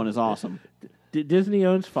Corman one is awesome. Disney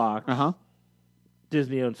owns Fox. Uh-huh.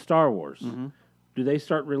 Disney owns Star Wars. Do they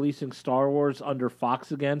start releasing Star Wars under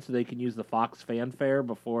Fox again, so they can use the Fox fanfare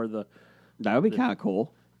before the? That would be kind of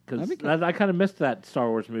cool. Because That'd be cool. I kind of missed that Star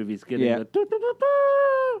Wars movies getting Yeah. the.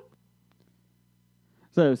 doo-doo-doo-doo.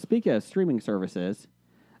 So, speaking of streaming services,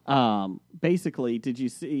 basically, did you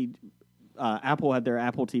see Apple had their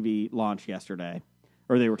Apple TV launch yesterday,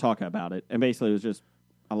 or they were talking about it, and basically it was just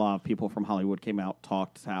a lot of people from Hollywood came out,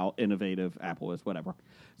 talked how innovative Apple is, whatever.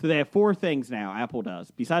 So they have 4 things now, Apple does,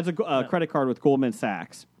 besides a credit card with Goldman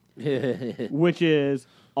Sachs, which is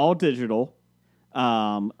all digital,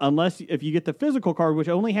 unless if you get the physical card, which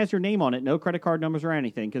only has your name on it, no credit card numbers or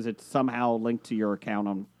anything, because it's somehow linked to your account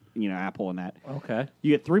on Apple and that. Okay.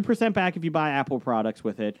 You get 3% back if you buy Apple products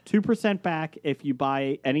with it, 2% back if you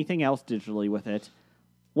buy anything else digitally with it,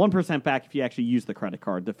 1% back if you actually use the credit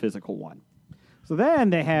card, the physical one. So then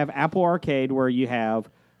they have Apple Arcade, where you have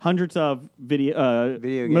hundreds of video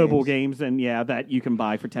mobile games, and that you can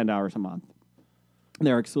buy for $10 a month.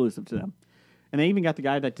 They're exclusive to them. And they even got the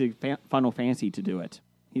guy that did Final Fantasy to do it.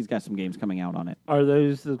 He's got some games coming out on it. Are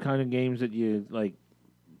those the kind of games that you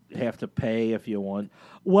have to pay if you want?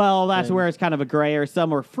 Well, that's where it's kind of a gray area.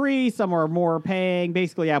 Some are free, some are more paying.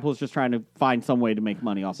 Basically, Apple's just trying to find some way to make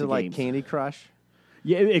money off So the like games. Candy Crush?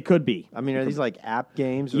 Yeah, it could be. I mean, are these like app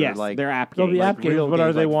games? Or Yes, like, they're app They'll games. be app games, real but are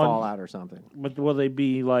games they like one? Fallout or something? But will they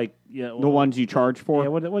be like The ones you charge for? Yeah,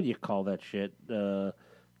 what do you call that shit? The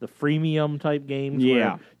freemium type games.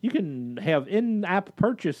 Yeah. where you can have in-app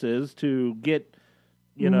purchases to get.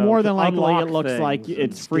 More than to likely, unlock it looks things like and-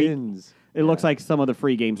 it's free. Skins. It looks like some of the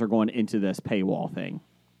free games are going into this paywall thing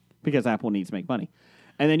because Apple needs to make money.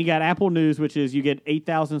 And then you got Apple News, which is you get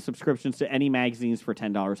 8,000 subscriptions to any magazines for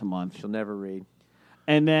 $10 a month. She'll never read.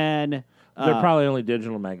 And then They're probably only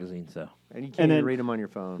digital magazines, though. And you can't And even then- read them on your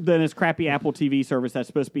phone. then this crappy Apple TV service that's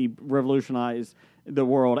supposed to be revolutionize the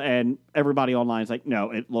world, and everybody online is like,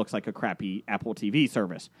 no, it looks like a crappy Apple TV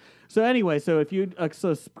service. So anyway, so if you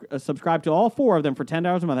subscribe to all 4 of them for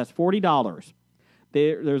 $10 a month, that's $40.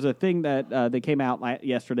 There's a thing that they came out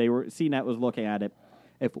yesterday where CNET was looking at it.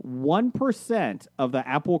 If 1% of the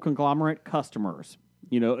Apple conglomerate customers,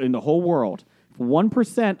 in the whole world, if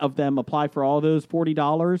 1% of them apply for all those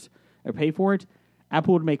 $40 or pay for it,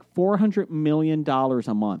 Apple would make $400 million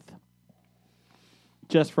a month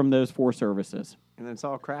just from those 4 services. And it's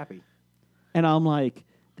all crappy. And I'm like,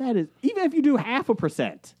 that is, even if you do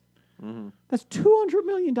 0.5%, that's $200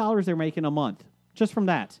 million they're making a month just from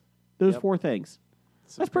that. Those 4 things.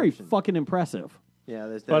 That's pretty fucking impressive.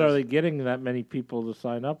 Yeah, But are they getting that many people to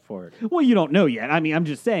sign up for it? Well, you don't know yet. I mean, I'm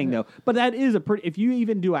just saying, though. But that is a pretty, if you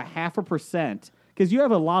even do 0.5%, because you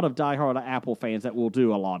have a lot of diehard Apple fans that will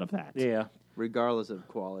do a lot of that. Yeah. regardless of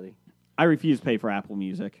quality? I refuse to pay for Apple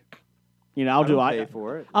Music. I'll pay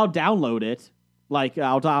for it. I'll download it. Like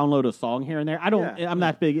I'll download a song here and there. I'm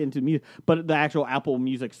not big into music, but the actual Apple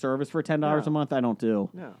Music service for $10 a month, I don't do.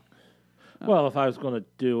 No. Well, if I was going to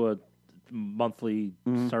do a monthly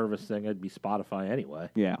service thing, it'd be Spotify anyway.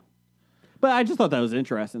 Yeah. But I just thought that was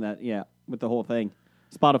interesting that, with the whole thing,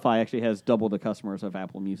 Spotify actually has double the customers of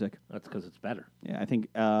Apple Music. That's because it's better. Yeah, I think,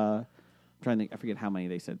 I'm trying to think, I forget how many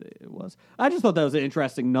they said that it was. I just thought that was an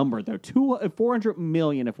interesting number, though. 400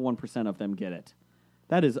 million if 1% of them get it.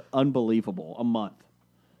 That is unbelievable, a month.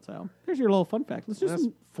 So, there's your little fun fact. Let's do That's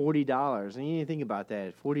some... $40, and you need to think about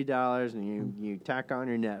that. $40, and you tack on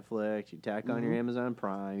your Netflix, you tack on your Amazon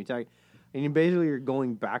Prime, and you basically are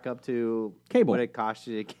going back up to Cable. what it cost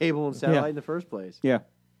you to cable and satellite in the first place. Yeah.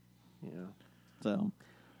 You know. So,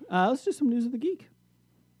 let's do some News of the Geek.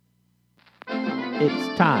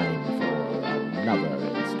 It's time for another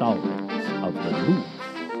installment of the News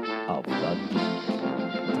of the Geek.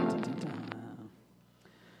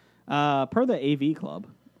 Per the AV Club,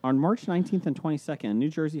 on March 19th and 22nd, New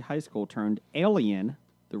Jersey High School turned Alien,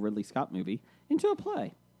 the Ridley Scott movie, into a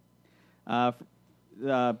play.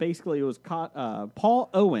 Basically, it was Paul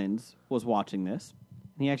Owens was watching this.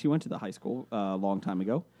 He actually went to the high school a long time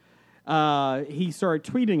ago. He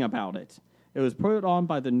started tweeting about it. It was put on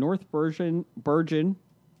by the North Bergen, Bergen,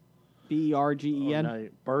 B-E-R-G-E-N, No,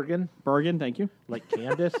 Bergen, Bergen, thank you, like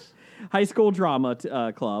Candace. High School Drama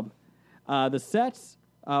Club. The sets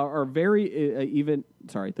are very even.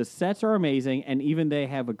 Sorry, the sets are amazing, and even they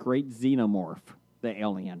have a great xenomorph, the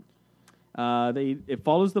alien. It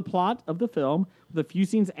follows the plot of the film with a few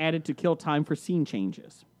scenes added to kill time for scene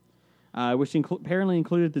changes, which apparently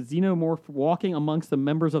included the xenomorph walking amongst the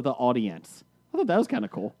members of the audience. I thought that was kind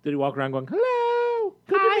of cool. Did he walk around going, "Hello,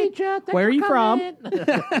 good to meet you. Thanks Where are for you from?"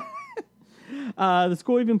 coming." The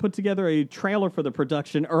school even put together a trailer for the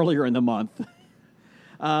production earlier in the month.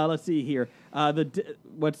 Let's see here.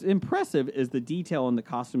 What's impressive is the detail in the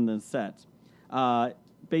costume and sets.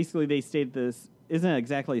 Basically, they stated this isn't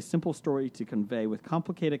exactly a simple story to convey with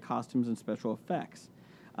complicated costumes and special effects.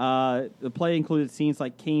 The play included scenes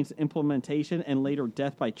like Kane's implementation and later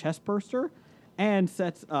death by chestburster, and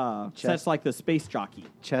sets like the space jockey.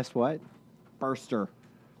 Chest what? Burster.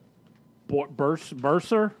 Burster?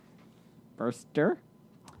 Burster?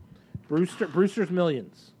 Brewster's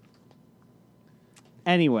Millions.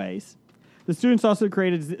 Anyways, the students also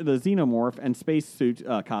created the xenomorph and spacesuit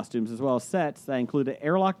costumes, as well as sets that included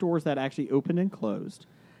airlock doors that actually opened and closed.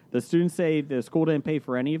 The students say the school didn't pay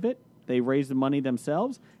for any of it. They raised the money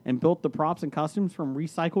themselves and built the props and costumes from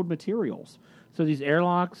recycled materials. So these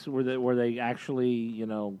airlocks, were they actually,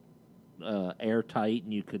 airtight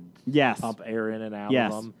and you could Yes. pump air in and out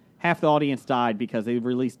Yes. of them? Half the audience died because they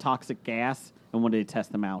released toxic gas and wanted to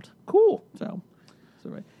test them out. Cool. So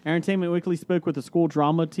right. Entertainment Weekly spoke with the school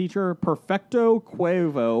drama teacher, Perfecto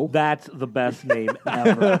Cuervo. That's the best name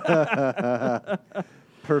ever.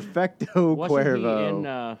 Perfecto Wasn't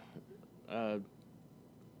Cuervo. he in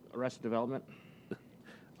Arrested Development?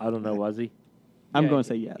 I don't know, was he? I'm Yeah, going to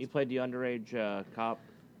say yes. He played the underage cop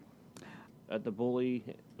at the bully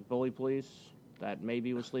police that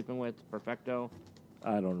maybe was sleeping with Perfecto.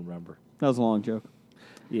 I don't remember. That was a long joke.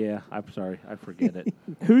 Yeah, I'm sorry. I forget it.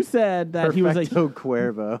 Who said that Perfecto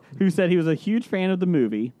Cuervo. Who said he was a huge fan of the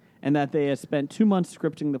movie and that they had spent 2 months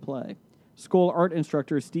scripting the play. School art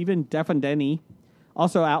instructor Stephen Defendeni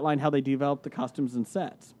also outlined how they developed the costumes and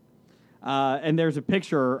sets. And there's a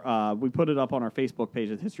picture, we put it up on our Facebook page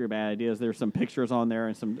of History of Bad Ideas. There's some pictures on there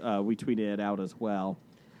and some we tweeted it out as well.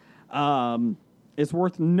 It's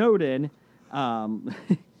worth noting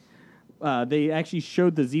they actually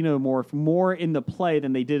showed the xenomorph more in the play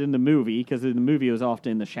than they did in the movie, because in the movie it was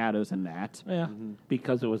often in the shadows and that. Yeah,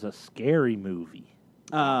 because it was a scary movie.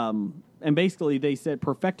 And basically they said,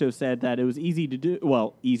 Perfecto said that it was easier to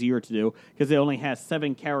do, because it only has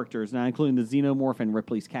 7 characters, now including the xenomorph and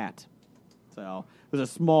Ripley's cat. So it was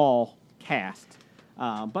a small cast.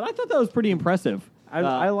 But I thought that was pretty impressive.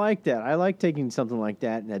 I like that. I like taking something like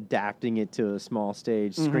that and adapting it to a small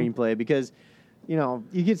stage screenplay, because, you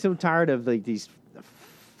get so tired of like these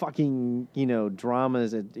fucking,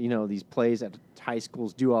 dramas that, these plays that high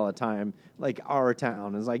schools do all the time, like Our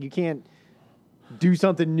Town. It's like you can't do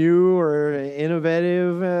something new or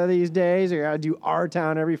innovative these days, or you gotta do Our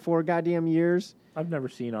Town every 4 goddamn years. I've never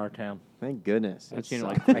seen Our Town. Thank goodness. I've seen it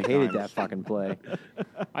sucked. like I 3 hated times. that fucking play.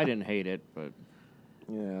 I didn't hate it, but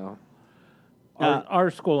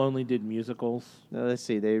Our school only did musicals. Now, let's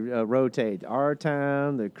see. They rotate Our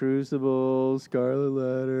Town, The Crucible, Scarlet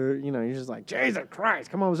Letter. You're just like, Jesus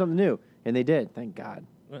Christ, come on with something new. And they did. Thank God.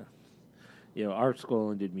 Our school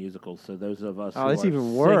only did musicals, so those of us Oh, who that's are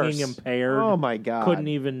even worse. singing impaired Oh, my God. couldn't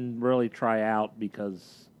even really try out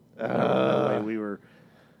because the way we were.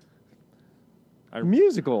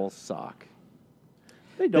 Musicals suck.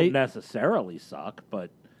 They don't necessarily suck, but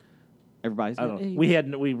Everybody's I don't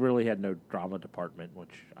know. We really had no drama department,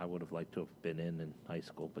 which I would have liked to have been in high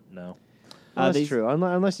school, but no. That's true.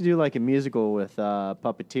 Unless you do like a musical with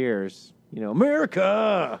puppeteers.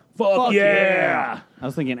 America! Fuck yeah! I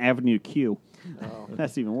was thinking Avenue Q.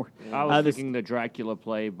 That's even worse. I was this- thinking the Dracula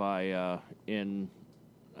play by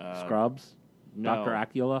Scrubs? no. Dr.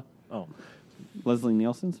 Acula? Oh. Leslie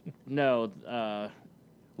Nielsen's. No,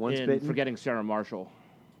 Once in Bitten? Forgetting Sarah Marshall.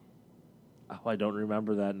 Oh, I don't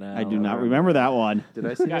remember that now. I do not remember that one. Did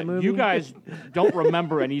I see that movie? You guys don't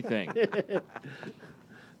remember anything.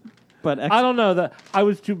 But I don't know. I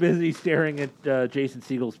was too busy staring at Jason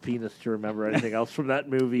Segel's penis to remember anything else from that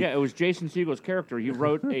movie. Yeah, it was Jason Segel's character. He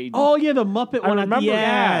wrote a. Oh yeah, the Muppet one at the remember,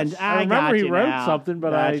 end. yes. I remember got he you wrote now. something,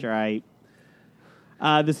 but that's right.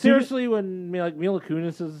 The Seriously, when Mila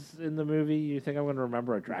Kunis is in the movie, you think I'm going to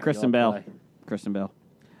remember a Dracula Kristen Bell. play? Kristen Bell.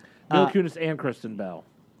 Mila Kunis and Kristen Bell.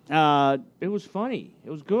 It was funny. It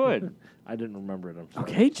was good. I didn't remember it. I'm sorry.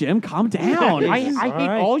 Okay, Jim, calm down. I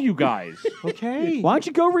hate all you guys. Okay. Why don't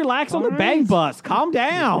you go relax on the bang bus? Calm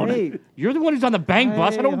down. Hey, You're the one who's on the bang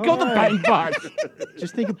bus. I don't Hey, go the hold bang bus.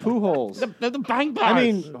 just think of Pujols. The bang bus. I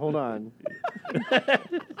mean, hold on.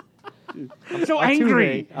 I'm so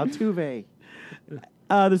angry. Altuve.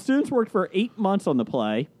 The students worked for 8 months on the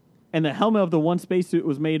play, and the helmet of the one spacesuit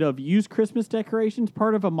was made of used Christmas decorations,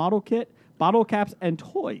 part of a model kit, bottle caps, and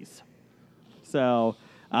toys. So,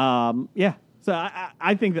 yeah. So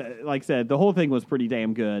I think that, like I said, the whole thing was pretty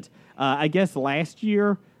damn good. I guess last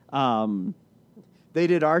year, They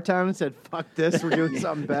did our town and said, fuck this, we're doing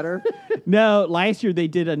something better. no, last year they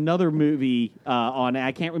did another movie on it.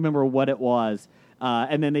 I can't remember what it was.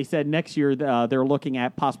 And then they said next year they're looking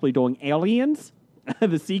at possibly doing Aliens,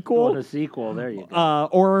 the sequel. Doing a sequel. There you go.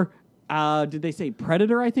 Or did they say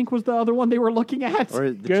Predator, I think was the other one they were looking at?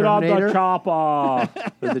 Or the Get on the Terminator. chopper.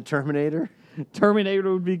 Or the Terminator.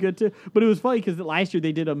 Terminator would be good too. But it was funny because last year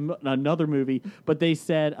they did another movie, but they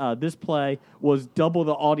said this play was double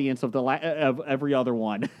the audience of of every other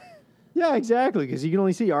one. Yeah, exactly, because you can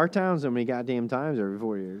only see our town so many goddamn times every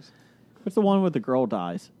 4 years. What's the one where the girl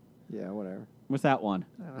dies? Yeah, whatever. What's that one?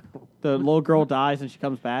 The little girl dies and she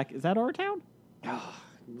comes back. Is that our town?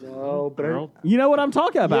 No, but Girl. You know what I'm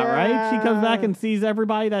talking about, right? She comes Yeah. back and sees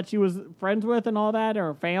everybody that she was friends with and all that, or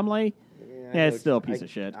her family. Yeah, it's still a piece of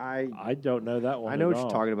shit. I don't know that one. I know at what all.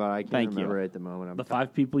 you're talking about. I can't Thank you. remember it at the moment. The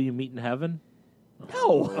 5 people you meet in heaven.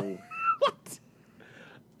 No. What?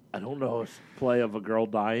 I don't know. A play of a girl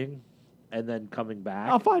dying and then coming back.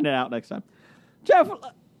 I'll find it out next time. Jeff,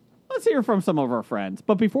 let's hear from some of our friends.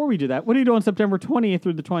 But before we do that, what are you doing September 20th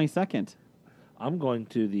through the 22nd? I'm going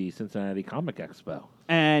to the Cincinnati Comic Expo.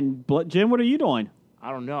 And Jim, what are you doing?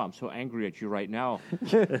 I don't know. I'm so angry at you right now.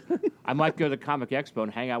 I might go to the Comic Expo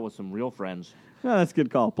and hang out with some real friends. Oh, that's a good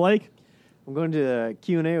call. Blake? I'm going to the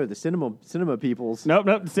Q&A with the cinema peoples.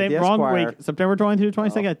 Nope, same The wrong Esquire. week. September 20th through the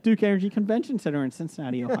 22nd at Duke Energy Convention Center in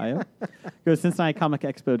Cincinnati, Ohio. Go to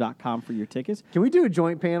CincinnatiComicExpo.com for your tickets. Can we do a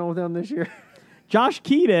joint panel with them this year? Josh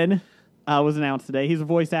Keaton was announced today. He's a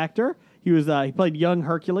voice actor. He played young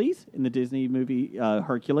Hercules in the Disney movie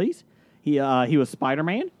Hercules. He was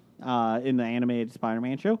Spider-Man in the animated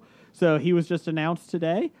Spider-Man show. So he was just announced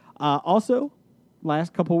today. Also,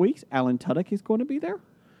 last couple weeks, Alan Tudyk is going to be there.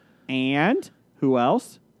 And who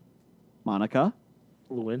else? Monica.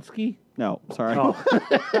 Lewinsky? No, sorry. Oh.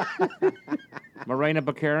 Morena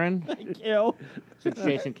Baccarin, Thank you. since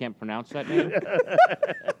Jason can't pronounce that name.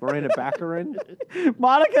 Miranda Baccarin?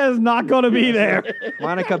 Monica is not going to be there.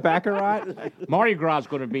 Monica Baccarat? Mardi Gras is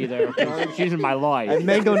going to be there. She's in my life. And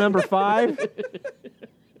Mango number 5?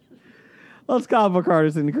 Let's comic book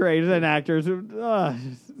artists and creators and actors.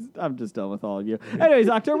 I'm just done with all of you. Anyways,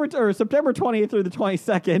 September 20th through the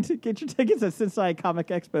 22nd. Get your tickets at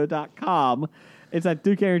CincinnatiComicExpo.com. It's at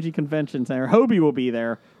Duke Energy Convention Center. Hobie will be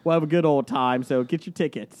there. We'll have a good old time, so get your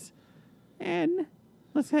tickets. And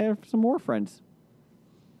let's have some more friends.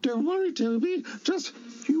 Don't worry, Toby. Just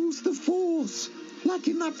use the force. Like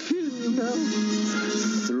in that film, you know.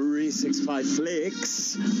 365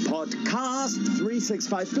 Flicks. Podcast.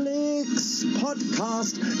 365 Flicks.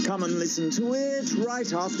 Podcast. Come and listen to it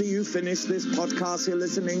right after you finish this podcast you're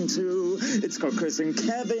listening to. It's got Chris and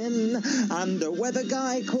Kevin and a weather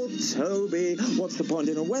guy called Toby. What's the point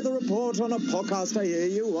in a weather report on a podcast, I hear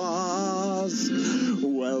you ask?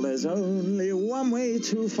 Well, there's only one way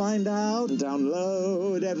to find out.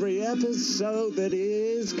 Download every episode that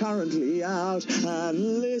is currently out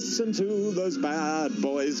and listen to those bad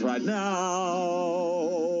boys right now.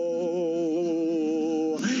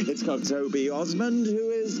 It's got Toby Osmond, who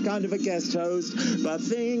is kind of a guest host, but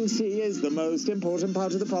thinks he is the most important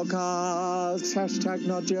part of the podcast. Hashtag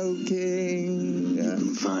not joking.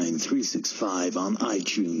 Find 365 on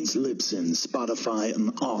iTunes, Libsyn, Spotify,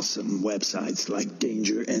 and awesome websites like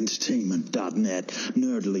DangerEntertainment.net,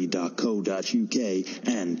 Nerdly.co.uk,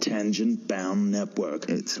 and Tangent Bound Network.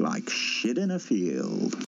 It's like shit in a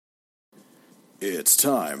field. It's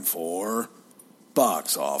time for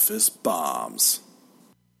Box Office Bombs.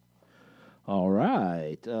 All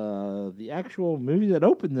right. The actual movie that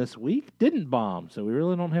opened this week didn't bomb, so we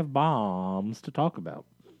really don't have bombs to talk about.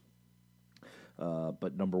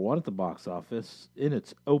 But number one at the box office, in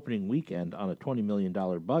its opening weekend on a $20 million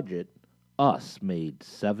budget, Us made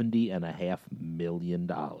 $70.5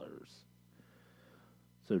 million.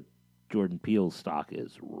 So Jordan Peele's stock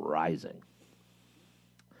is rising.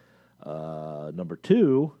 Number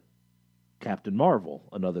two, Captain Marvel,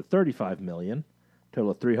 another $35 million.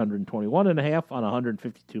 Total of $321.5 on a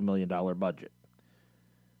 $152 million budget.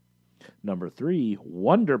 Number 3,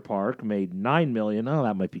 Wonder Park made $9 million. Oh,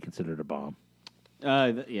 that might be considered a bomb.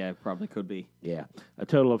 Yeah, probably could be. Yeah, a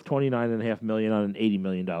total of $29.5 million on an $80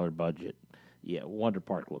 million budget. Yeah, Wonder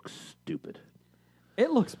Park looks stupid.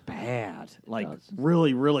 It looks bad. Like, does.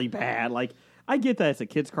 really, really bad. Like, I get that it's a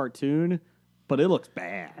kid's cartoon, but it looks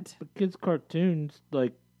bad. But kids' cartoons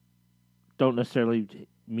don't necessarily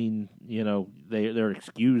mean they're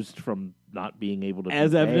excused from not being able to.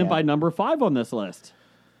 As be evident by bad. number 5 on this list.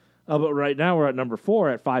 But right now we're at number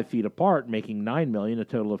 4 at 5 feet apart, making $9 million, a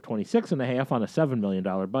total of $26.5 on a $7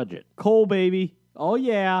 million budget. Cole, baby. Oh,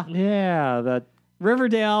 yeah. Yeah,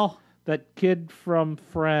 Riverdale. that kid from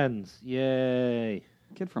Friends. Yay!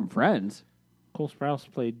 Kid from Friends. Cole Sprouse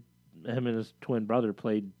played him and his twin brother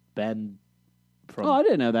played Ben. From Oh, I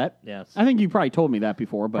didn't know that. yes, I think you probably told me that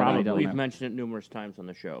before, but I don't We've know. mentioned it numerous times on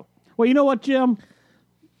the show. Well, you know what, Jim?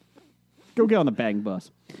 Go get on the bang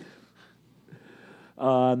bus.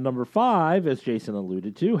 Number 5, as Jason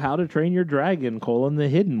alluded to, How to Train Your Dragon: The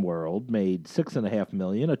Hidden World made $6.5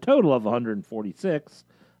 million, a total of $146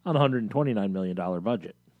 on a $129 million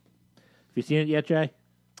budget. Have you seen it yet, Jay?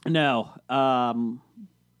 No,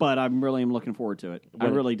 but I'm really looking forward to it. I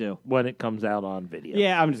really do. When it comes out on video.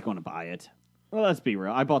 Yeah, I'm just going to buy it. Well, let's be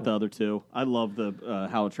real. I bought the other two. I love the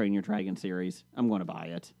How to Train Your Dragon series. I'm going to buy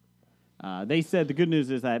it. They said the good news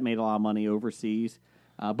is that it made a lot of money overseas,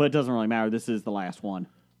 but it doesn't really matter. This is the last one.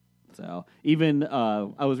 So even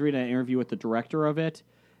I was reading an interview with the director of it,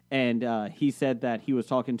 and he said that he was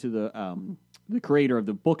talking to the creator of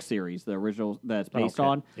the book series, the original that's based Okay.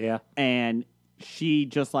 on. Yeah. And she,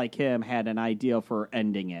 just like him, had an idea for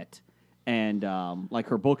ending it. And like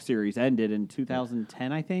her book series ended in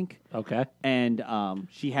 2010, I think. Okay. And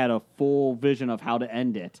she had a full vision of how to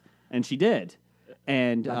end it, and she did.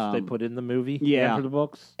 And That's what they put in the movie yeah. after the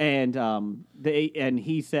books? And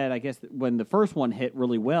he said, I guess when the first one hit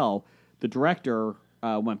really well, the director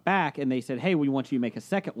went back and they said, "Hey, we want you to make a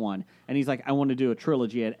second one." And he's like, "I want to do a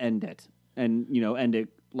trilogy and end it, and end it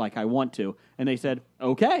like I want to." And they said,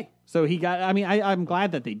 "Okay." So he got. I mean, I'm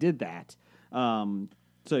glad that they did that.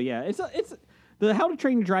 So yeah, it's the How to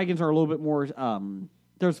Train Your Dragons are a little bit more.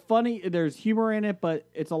 There's humor in it, but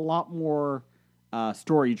it's a lot more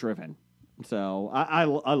story driven. So I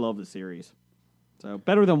love the series. So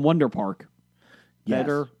better than Wonder Park.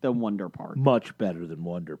 Better than Wonder Park. Much better than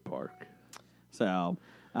Wonder Park. So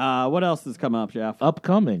what else is coming up, Jeff?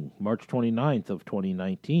 Upcoming, March 29th of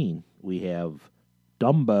 2019, we have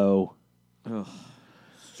Dumbo.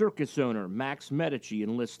 Circus owner Max Medici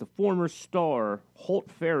enlists the former star Holt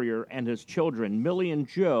Ferrier and his children Millie and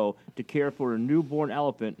Joe to care for a newborn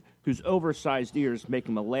elephant whose oversized ears make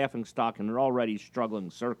him a laughingstock in an already struggling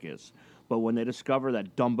circus. But when they discover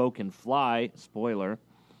that Dumbo can fly, spoiler,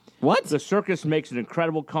 What? the circus makes an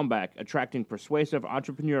incredible comeback, attracting persuasive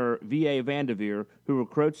entrepreneur V.A. Vanderveer, who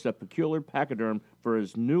recruits a peculiar pachyderm for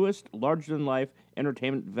his newest larger-than-life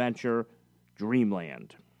entertainment venture,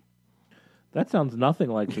 Dreamland. That sounds nothing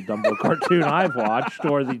like the Dumbo cartoon I've watched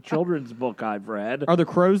or the children's book I've read. Are the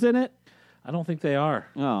crows in it? I don't think they are.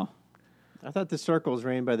 Oh. I thought the circle was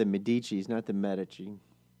ran by the Medicis, not the Medici.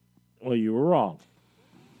 Well, you were wrong.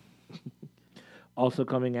 Also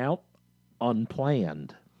coming out,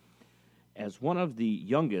 Unplanned. As one of the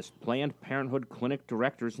youngest Planned Parenthood clinic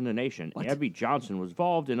directors in the nation, Abby Johnson was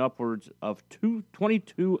involved in upwards of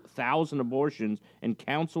 22,000 abortions and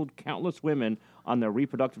counseled countless women on their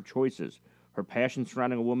reproductive choices. Her passion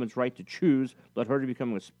surrounding a woman's right to choose led her to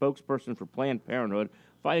become a spokesperson for Planned Parenthood,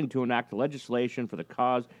 fighting to enact legislation for the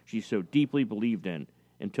cause she so deeply believed in,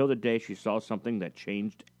 until the day she saw something that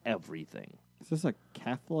changed everything. Is this a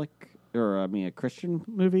Catholic, or a Christian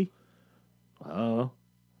movie?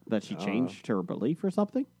 That she changed her belief or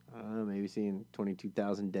something? Maybe seeing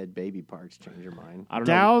 22,000 dead baby parts change your mind. I don't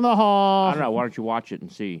know. Down the hall. I don't know. Why don't you watch it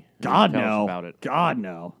and see? God, Tell us no. about it. God,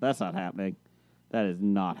 no. That's not happening. That is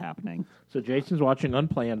not happening. So Jason's watching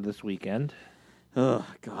Unplanned this weekend. Ugh,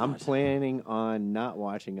 God. I'm planning on not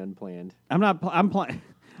watching Unplanned. I'm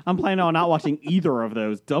planning on not watching either of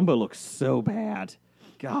those. Dumbo looks so bad.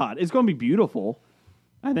 God, it's going to be beautiful.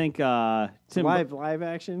 I think Tim. Live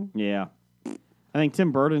action? Yeah, I think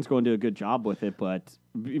Tim Burton's going to do a good job with it, but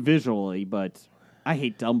visually. But I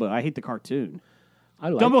hate Dumbo. I hate the cartoon. I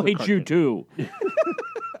like Dumbo the hates you cartoon. too.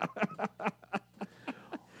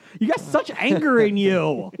 You got such anger in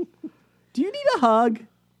you. Do you need a hug?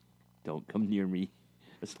 Don't come near me,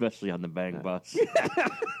 especially on the bang bus.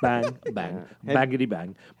 Bang, bang, bangity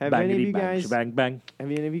bang, have any of bangity you bang, guys- bang, bang.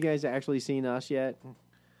 Have any of you guys actually seen Us yet?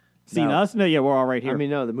 Seen us? No, yeah, we're all right here. I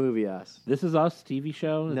mean, no, the movie Us. This Is Us TV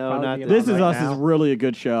show. It's No, probably not being this. This on Is right Us now. is really a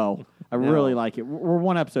good show. I No. really like it. We're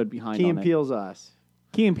one episode behind Key on and it. Peele's Us.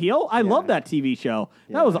 Key and Peele? I love that TV show.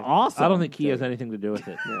 That was awesome. I don't think he has anything to do with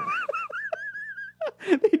it.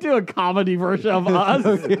 they do a comedy version of us.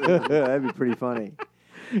 That'd be pretty funny.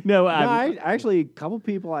 No, I actually, a couple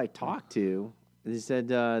people I talked to, they said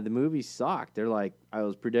the movie sucked. They're like, I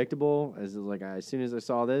was predictable. As soon as I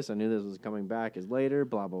saw this, I knew this was coming back as later.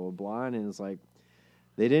 Blah blah blah blah. And it's like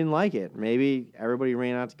they didn't like it. Maybe everybody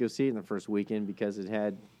ran out to go see it in the first weekend because it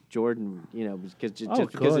had Jordan.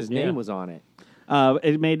 Because his name was on it.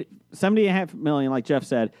 It made $70.5 million, like Jeff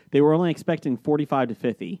said. They were only expecting 45 to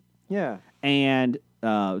 50. Yeah, and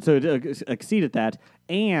so it exceeded that,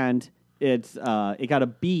 and it got a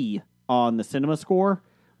B on the cinema score,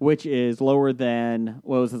 which is lower than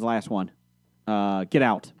what was his last one? Get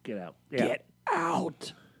Out. Get Out. Yeah. Get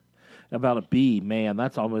Out. About a B, man,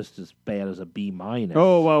 that's almost as bad as a B minus.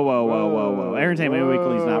 Oh, whoa! Entertainment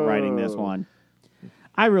Weekly's not writing this one.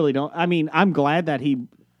 I really don't. I mean, I'm glad that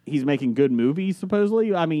he's making good movies.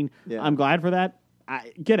 Supposedly, I mean, I'm glad for that.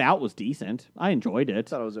 Get Out was decent. I enjoyed it.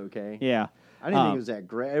 thought it was okay. Yeah. I didn't think it was that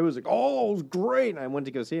great. It was like, oh, it was great. And I went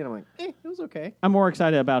to go see it. And I'm like, it was okay. I'm more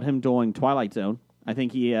excited about him doing Twilight Zone. I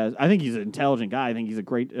think he's an intelligent guy. I think he's a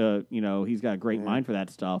great, he's got a great mind for that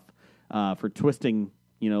stuff, for twisting,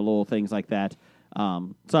 little things like that.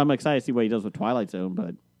 So I'm excited to see what he does with Twilight Zone.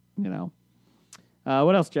 But,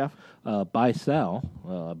 what else, Jeff? Buy sell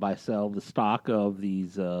the stock of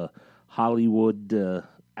these Hollywood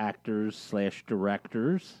actors /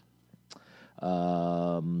 directors.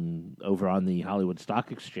 Over on the Hollywood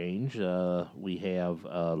Stock Exchange, we have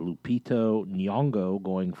Lupita Nyong'o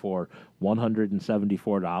going for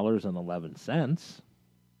 $174.11.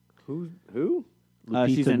 Who? Lupita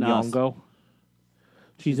She's in Nyong'o.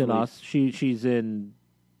 She's in Us. She's in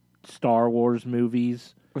Star Wars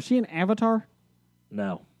movies. Was she in Avatar?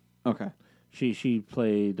 No, Okay. she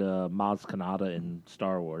played Maz Kanata in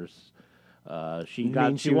Star Wars. She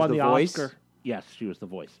mean she was won the the voice? Oscar. Yes, she was the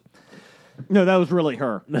voice. No, that was really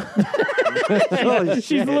her.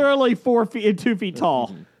 She's literally 2 feet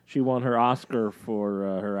tall. She won her Oscar for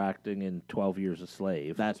her acting in 12 Years a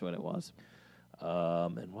Slave. That's what it was.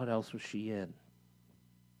 And what else was she in?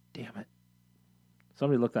 Damn it.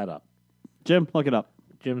 Somebody look that up. Jim, look it up.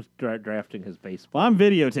 Jim's drafting his baseball. Well, I'm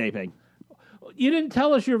videotaping. You didn't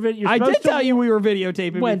tell us your video. I did tell you we were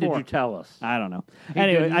videotaping When before. did you tell us? I don't know.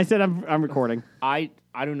 Anyway, I said I'm recording. I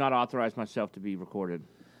do not authorize myself to be recorded.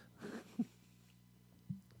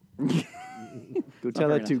 Go tell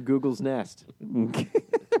that to Google's Nest. We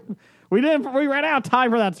ran out of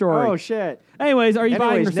time for that story. Oh, shit. Anyways, are you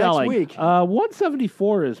buying or Next selling? week.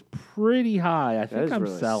 174 is pretty high. I That think is I'm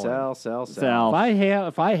really selling. Sell. Sell.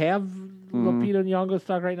 If I have Lupita Nyong'o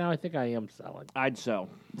stock right now, I think I am selling. I'd sell.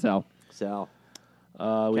 Sell. Sell. We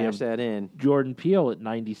Cash have that in. Jordan Peele at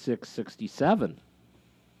 96.67.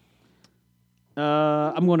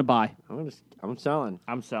 I'm going to buy. I'm selling.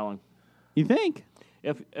 I'm selling. You think?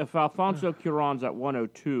 If Alfonso Cuarón's at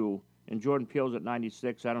 102 and Jordan Peele's at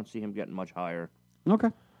 96, I don't see him getting much higher. Okay.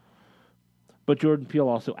 But Jordan Peele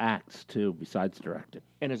also acts too, besides directing.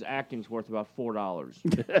 And his acting's worth about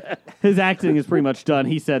 $4. His acting is pretty much done.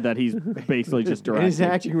 He said that he's basically just And directing. his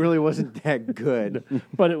acting really wasn't that good.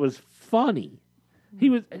 But it was funny. He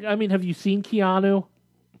was. I mean, have you seen Keanu?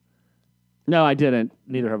 No, I didn't.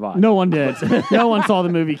 Neither have I. No one did. No one saw the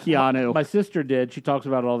movie Keanu. My sister did. She talks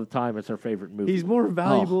about it all the time. It's her favorite movie. He's more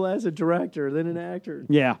valuable as a director than an actor.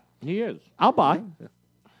 Yeah, He is. I'll buy.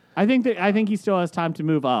 I think he still has time to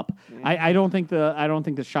move up. I don't think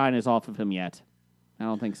the shine is off of him yet. I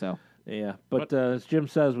don't think so. Yeah, but as Jim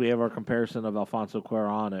says, we have our comparison of Alfonso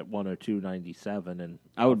Cuarón at 102.97, and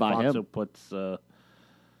I would buy Alfonso him.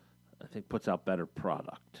 puts out better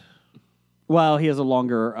product. Well, he has a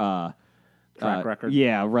longer Track record?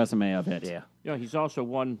 Yeah, resume of it. Yeah, Yeah, he's also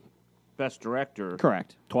won Best Director.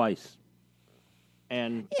 Correct. twice.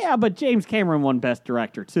 And Yeah, but James Cameron won Best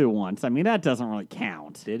Director too once. I mean, that doesn't really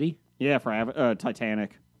count. Did he? Yeah, for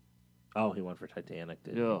Titanic. Oh, he went for Titanic.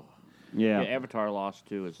 Did he? ugh. Yeah, Yeah, Avatar lost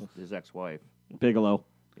to his ex-wife. Bigelow.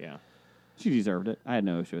 Yeah. She deserved it. I had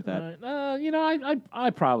no issue with that. I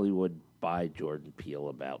probably would buy Jordan Peele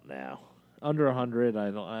about now. Under 100,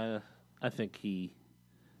 I think he'll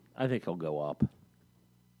go up.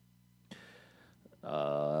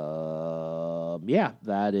 Yeah,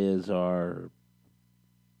 that is our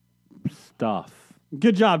stuff.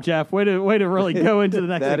 Good job, Jeff. Way to really go into the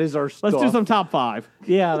next. That is our Let's do stuff. some top 5.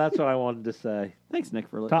 Yeah, that's what I wanted to say. Thanks, Nick,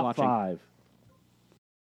 for Top watching. 5.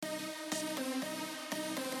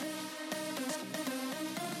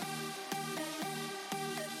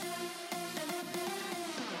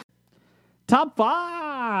 Top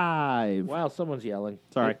 5. Wow, someone's yelling.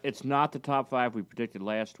 Sorry. It's not the top 5 we predicted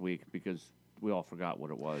last week because we all forgot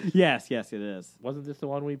what it was. Yes, it is. Wasn't this the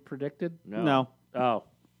one we predicted? No. Oh.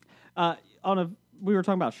 We were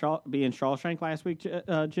talking about being Shawshank last week,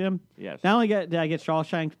 Jim. Yes. Not only did I get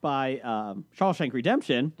Shawshanked by Shawshank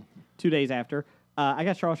Redemption 2 days after, I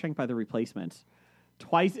got Shawshanked by The Replacements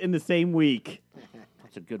twice in the same week.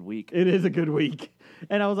 It's a good week. It is a good week.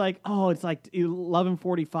 And I was like, oh, it's like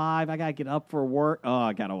 11:45. I got to get up for work. Oh,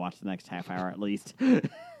 I got to watch the next half hour at least.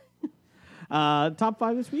 Top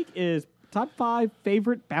 5 this week is top 5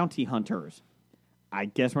 favorite bounty hunters. I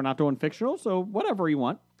guess we're not doing fictional, so whatever you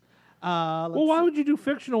want. Well, why would you do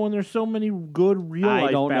fictional when there's so many good real life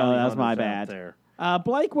I don't know. bounty That's my hunters bad. out there?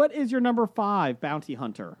 Blake, what is your number 5 bounty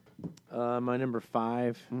hunter? My number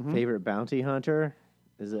 5 favorite bounty hunter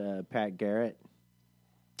is Pat Garrett,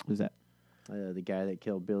 Who's that? the guy that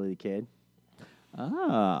killed Billy the Kid,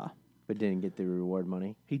 Ah. but didn't get the reward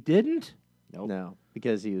money. He didn't? Nope. No,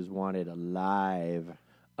 because he was wanted alive,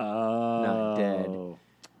 Oh. not dead.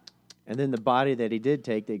 And then the body that he did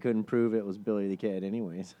take, they couldn't prove it was Billy the Kid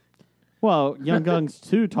anyways. Well, Young Guns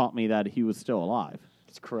 2 taught me that he was still alive.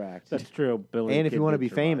 That's correct. That's true. Billy and the if you Kid want to did be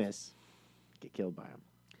survive. famous, get killed by him.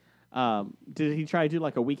 Did he try to do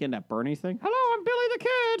like a Weekend at Bernie's thing? Hello, I'm Billy the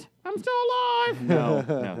Kid. I'm still alive.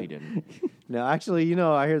 No, he didn't. No, actually,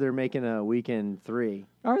 I hear they're making a Weekend 3.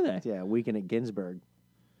 Are they? Yeah, Weekend at Ginsburg.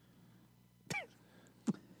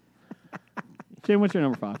 Jim, what's your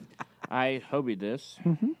number 5? I hobied this,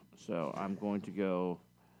 so I'm going to go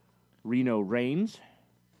Reno Reigns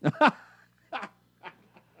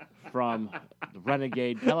from the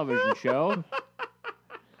Renegade television show,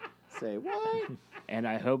 Say what? and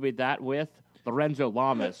I hobied that with Lorenzo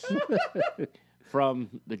Lamas from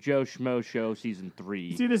the Joe Schmo Show Season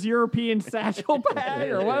 3. See this European satchel bag,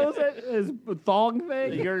 or what was it? His thong The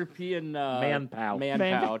thing? European Man pouch. Man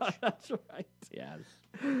pouch. That's right. Yes.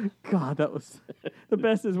 God, that was the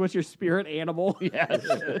best. Is what's your spirit animal? Yes.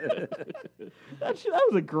 that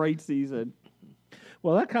was a great season.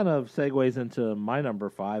 Well, that kind of segues into my number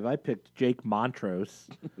 5. I picked Jake Montrose.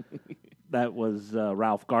 That was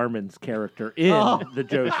Ralph Garman's character in the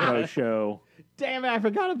Joe Schmo Show. Damn it, I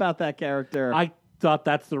forgot about that character. I thought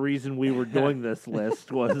that's the reason we were doing this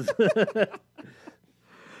list was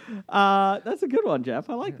That's a good one, Jeff.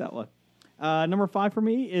 I like that one. Number 5 for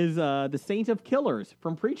me is the Saint of Killers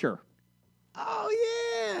from Preacher. Oh,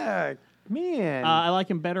 yeah. Man. I like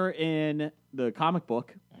him better in the comic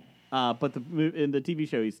book, but in the TV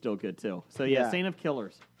show, he's still good, too. So, yeah. Saint of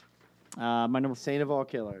Killers. My number... Saint of all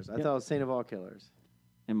killers. I thought it was Saint of all killers.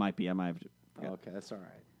 It might be. I might have to... Oh, okay, that's all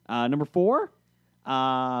right. Number 4,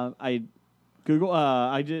 I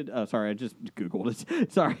just Googled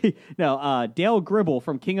it. Sorry. No, Dale Gribble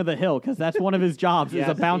from King of the Hill, because that's one of his jobs is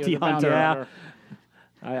a bounty hunter. Yeah.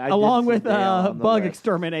 I Along did with see Dale on the Bug list.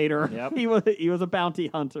 Exterminator. Yep. He was a bounty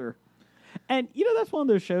hunter. And, that's one of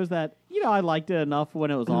those shows that, I liked it enough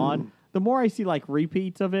when it was on. The more I see,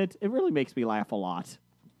 repeats of it, it really makes me laugh a lot.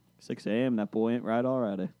 6 a.m., that boy ain't right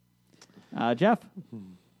already. Jeff?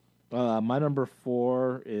 My number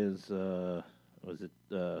 4 is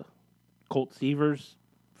Colt Seavers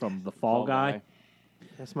from The Fall Guy.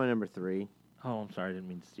 That's my number 3. Oh, I'm sorry, I didn't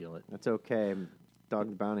mean to steal it. That's okay. I'm Dog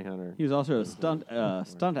the Bounty Hunter. He was also a stunt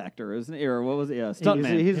actor, isn't he? Or what was he?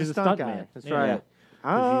 Stuntman. He's a stunt guy. man. That's Yeah. right.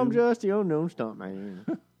 I'm just the unknown stunt man.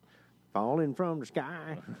 Falling from the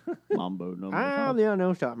sky. Mambo number I'm 5. the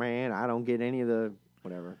unknown stunt man. I don't get any of the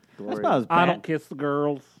whatever. That's Glory. about as bad. I don't kiss the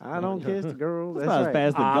girls. I don't kiss the girl. That's That's about as right. bad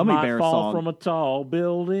as the I Gummy might Bear fall song. from a tall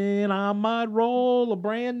building. I might roll a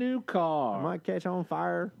brand new car. I might catch on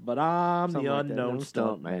fire. But I'm Something the like that. unknown No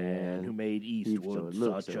stunt stuntman man who made Eastwood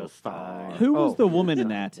look such so a star. fine. Who was Oh. the woman in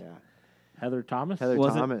that? Yeah. Heather Thomas? Heather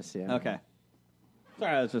Was it? Thomas, yeah. Okay.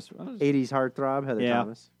 Sorry, I was just... 80s heartthrob, Heather Yeah.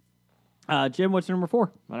 Thomas. Jim, what's your number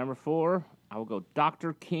 4? My number 4, I will go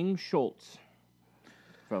Dr. King Schultz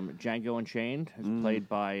from Django Unchained. It's played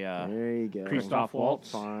by There you go. Christoph Waltz.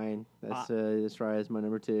 Fine. That's right. That's my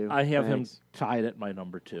number 2. I have Thanks. him tied at my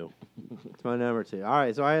number 2. It's my number 2. All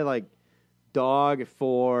right, so I had Dog at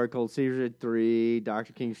 4, Cold Caesar at 3,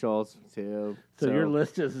 Dr. King Schultz 2. So your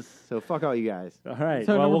list is... So fuck all you guys. All right.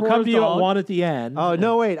 So well, number we'll 4 come is to you Dog. at 1 at the end. Oh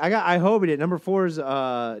no, wait! I hope it. Number 4 is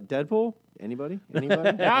Deadpool. Anybody?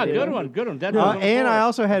 Yeah, good one. Deadpool. And I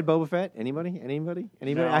also had Boba Fett. Anybody?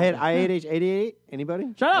 No. I had IH-88. Anybody?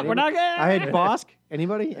 Shut up, we're not Anybody? gonna- I had Bosk.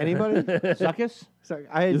 Anybody? Zuckus? Sorry,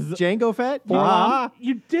 I had Django Fett.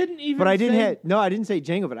 You didn't even But I didn't say have. No, I didn't say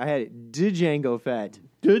Django Fett. I had Django Fett.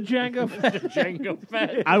 Good Django. Django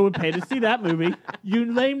Fett. I would pay to see that movie. You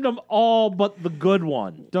named them all but the good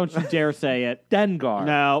one. Don't you dare say it. Dengar.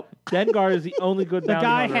 No. Dengar is the only good The bounty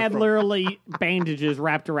guy hunter had from- literally bandages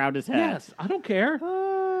wrapped around his head. Yes, I don't care.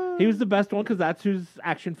 He was the best one because that's whose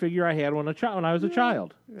action figure I had when I was a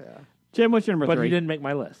child. Jim, what's your number But 3? he didn't make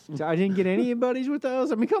my list. So I didn't get any buddies with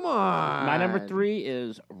those. I mean, come on. My number 3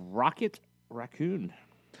 is Rocket Raccoon.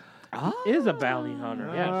 He is a bounty hunter.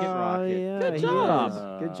 Yeah, Kid Rocket. Yeah, Good he job.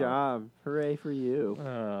 is. Good job. Hooray for you.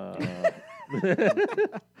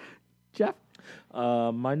 Jeff?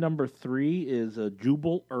 My number 3 is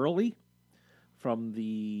Jubal Early from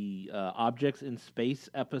the Objects in Space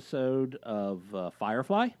episode of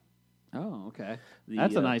Firefly. Oh, okay. The,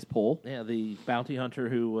 That's a nice pull. Yeah, the bounty hunter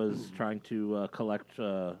who was trying to collect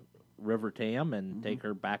River Tam and take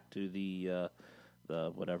her back to the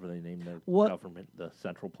whatever they named their government, the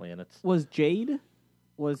Central Planets. Was Jane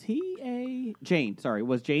a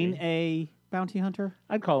bounty hunter?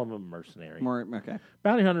 I'd call him a mercenary. Okay.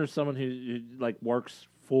 Bounty hunter is someone who like works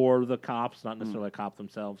for the cops, not necessarily a cop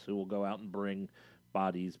themselves, who will go out and bring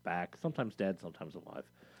bodies back, sometimes dead, sometimes alive.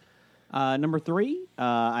 Number 3,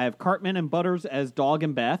 I have Cartman and Butters as Dog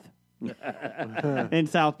and Beth in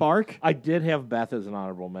South Park. I did have Beth as an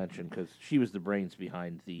honorable mention because she was the brains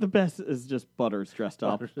behind the. The best is just Butters dressed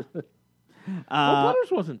up.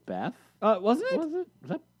 Butters wasn't Beth. Wasn't it? Was it? Was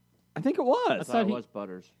that? I think it was. I thought it was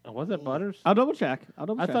Butters. Was it Butters? I'll double check.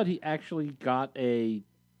 I thought he actually got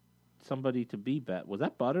somebody to be Beth. Was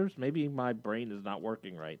that Butters? Maybe my brain is not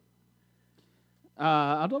working right.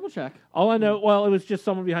 I'll double check. All I know, well, it was just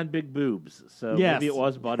someone behind big boobs. So Yes. maybe it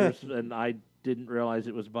was Butters, and I didn't realize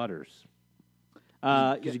it was Butters.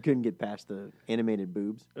 Because you couldn't get past the animated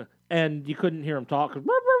boobs. And you couldn't hear him talk.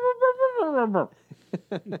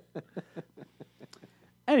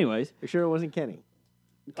 Anyways, You sure it wasn't Kenny?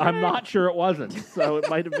 I'm not sure it wasn't, so it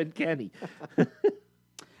might have been Kenny.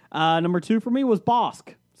 number 2 for me was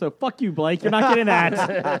Bosk. So fuck you, Blake. You're not getting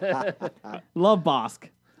that. Love Bosk.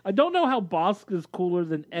 I don't know how Bosk is cooler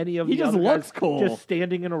than any of He the just other looks guys cool. just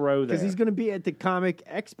standing in a row there. Because he's going to be at the Comic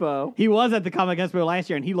Expo. He was at the Comic Expo last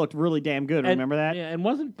year, and he looked really damn good. And- Remember that? Yeah, and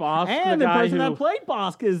wasn't Bosk And the the guy person who, that played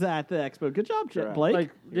Bosk is at the expo. Good job, Blake. like,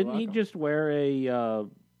 didn't he just wear a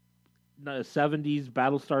 70s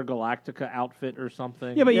Battlestar Galactica outfit or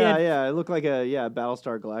something? Yeah, but Yeah, had- yeah. It looked like a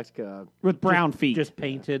Battlestar Galactica. with brown feet. just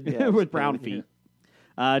painted. with brown feet.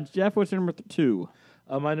 Jeff, what's your number 2?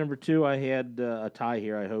 My number 2, I had a tie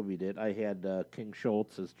here. I hope he did. I had King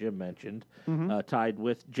Schultz, as Jim mentioned, tied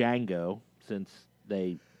with Django since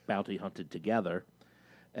they bounty hunted together.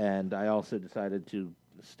 And I also decided to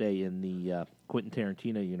stay in the Quentin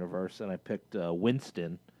Tarantino universe, and I picked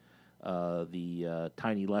Winston, the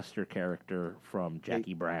Tiny Lester character from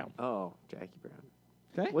Jackie Brown. Oh, Jackie Brown.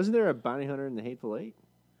 Okay. Wasn't there a bounty hunter in the Hateful Eight?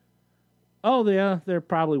 Oh, yeah, there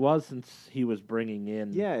probably was since he was bringing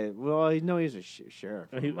in. Yeah, well, I know he's a sheriff.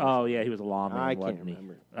 He was a lawman, I wasn't can't he?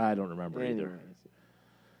 remember. I don't remember Anyway.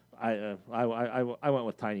 either. I went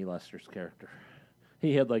with Tiny Lester's character.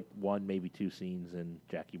 He had like 1, maybe 2 scenes in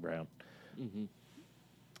Jackie Brown.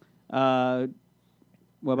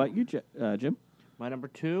 What about you, Jim? My number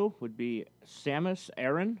 2 would be Samus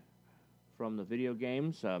Aran from the video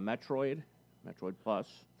games Metroid Plus.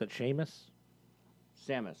 Is that Seamus?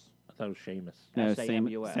 Samus. I thought it was Seamus. No,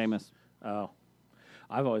 S-A-M-U-S. Samus. Oh,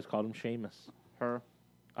 I've always called him Seamus. Her.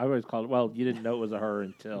 I've always called. Well, you didn't know it was a her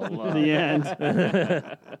until The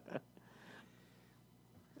end.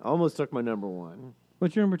 Almost took my number 1.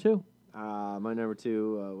 What's your number 2? My number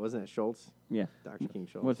 2, wasn't it Schultz? Yeah. Dr. King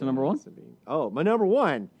Schultz. What's the number 1? Oh, my number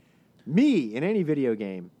 1. Me in any video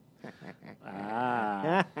game.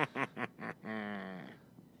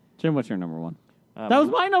 Jim, what's your number 1? That was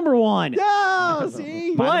my number 1. No,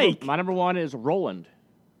 see? Blake. My number 1 is Roland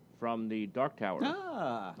from the Dark Tower.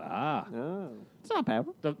 Oh. It's not bad.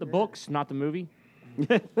 The books, not the movie.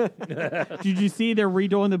 Did you see they're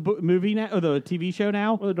redoing the movie now, or the TV show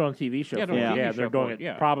now? Well, they're doing a TV show. Yeah, for they're it. doing a Yeah, TV they're show doing for it it,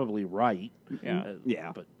 yeah. probably right. Yeah.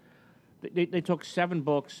 Yeah. But They took 7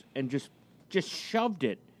 books and just shoved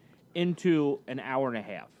it into an hour and a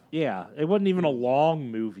half. yeah, it wasn't even a long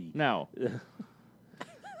movie. No.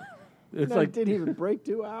 It's No, like it didn't even break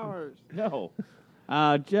 2 hours. No.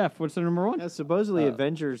 Jeff, what's the number 1? Supposedly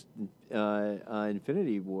Avengers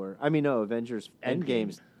Infinity War. I mean, no, Avengers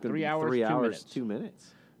Endgame's gonna 3 be hours, 3 2 hours, minutes. 2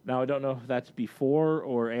 minutes. now I don't know if that's before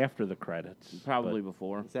or after the credits. Probably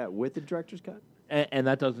before. Is that with the director's cut? And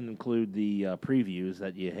that doesn't include the previews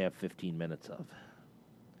that you have 15 minutes of.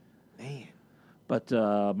 Man. But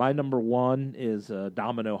my number 1 is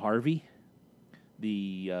Domino Harvey,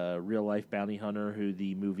 the real-life bounty hunter who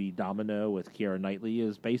the movie Domino with Keira Knightley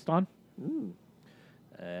is based on.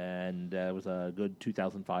 And it was a good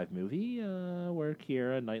 2005 movie where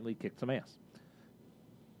Keira Knightley kicked some ass.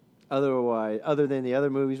 Other than the other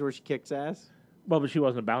movies where she kicks ass? Well, but she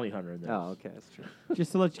wasn't a bounty hunter in this. Oh, okay, that's true.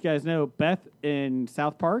 Just to let you guys know, Beth in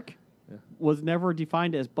South Park was never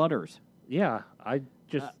defined as Butters. Yeah, I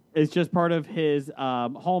just It's just part of his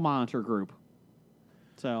hall monitor group.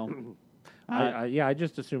 So, I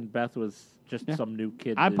just assumed Beth was just some new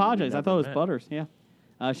kid. I that we apologize. I never thought it was met. Butters.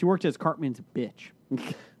 Yeah, she worked as Cartman's bitch.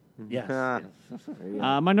 Yes. Ah. yes. There you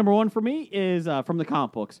go. My number one for me is from the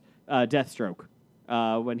comic books, Deathstroke.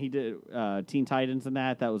 When he did Teen Titans and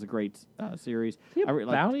that was a great series. Is he a I really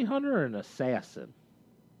liked bounty hunter or an assassin?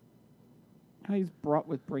 how he's brought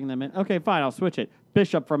with bringing them in. Okay, fine, I'll switch it.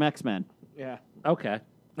 Bishop from X-Men. Yeah. Okay,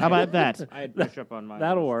 How about that? I had Bishop on my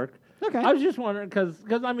that'll list. work. Okay. I was just wondering because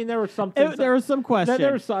I mean there was something. There was some question.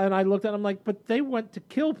 There was, and I looked at them like, but they went to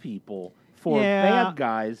kill people for Yeah. bad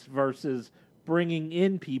guys versus bringing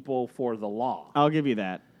in people for the law. I'll give you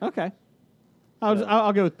that. Okay.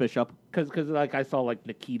 I'll go with Bishop. Because like I saw like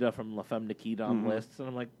Nikita from La Femme Nikita Mm-hmm. on lists, and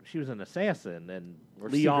I'm like, she was an assassin, and Or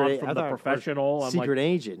Leon secret- I from The thought- or Professional. I'm Secret like,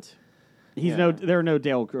 agent. He's Yeah. there are no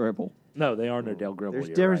Dale Gribble. no, they are no Dale Gribble. There's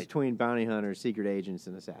You're difference right. between bounty hunters, secret agents,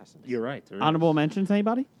 and assassins. You're right. there is. Honorable mentions,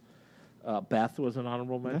 anybody? Beth was an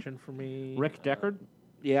honorable mention for me. Rick Deckard.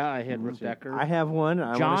 Yeah, I had Rick Deckard. I have one.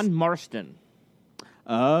 John Marston.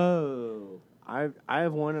 Oh. I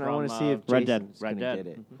have one, and I From, want to see if Red Jason's Dead. going to Red get Dead.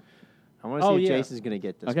 it. I want to see Oh, if yeah. Jason's going to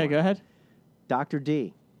get this. Okay, one. go ahead. Dr.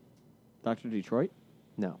 D. Dr. Detroit?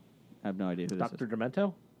 No. I have no idea who this Dr. is.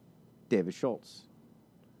 Demento. David Schultz.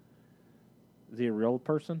 Is he a real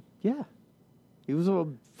person? Yeah. He was a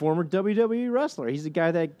former WWE wrestler. He's the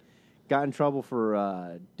guy that got in trouble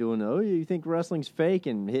for doing, you think wrestling's fake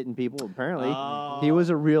and hitting people. Apparently, he was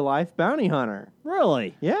a real-life bounty hunter.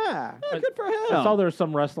 Really? Yeah. Oh, good for him. I saw there was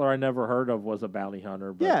some wrestler I never heard of was a bounty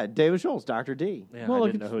hunter. But Yeah, David Schultz, Dr. D. yeah, Well, I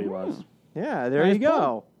look didn't know at who he you. was. Yeah, there Nice you go.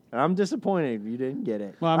 pull. And I'm disappointed you didn't get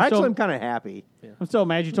it. Well, Actually, I'm kind of happy. I'm still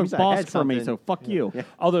mad you took least I had Bosk from me, something. so fuck you. Yeah.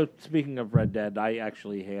 Although speaking of Red Dead, I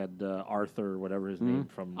actually had Arthur, whatever his name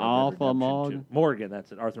from Red Dead Arthur Redemption Morgan. 2. Morgan,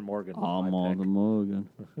 that's it. Arthur Morgan. Was my pick. Morgan.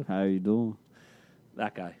 How you doing?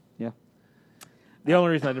 That guy. Yeah. The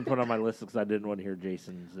only reason I didn't put it on my list is because I didn't want to hear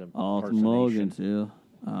Jason's Arthur impersonation. Morgan's here.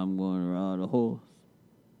 I'm going to ride a horse.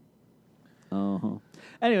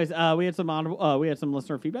 Anyways, we had some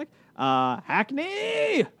listener feedback.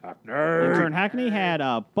 Hackney! Intern Hackney had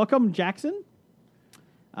Buckham Jackson,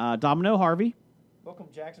 Domino Harvey. Welcome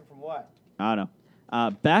Jackson from what? I don't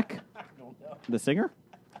know. Beck, the singer.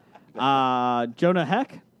 Jonah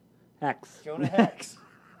Heck. Hex. Jonah Hex.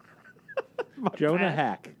 Jonah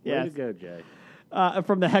Hack. Way Yes. to go, Jay.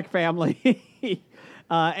 From the Heck family.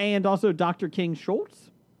 And also Dr. King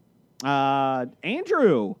Schultz.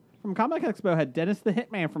 Andrew from Comic Expo had Dennis the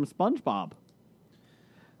Hitman from SpongeBob.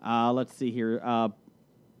 Let's see here.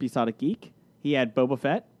 Besotted Geek. He had Boba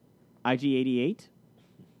Fett, IG-88,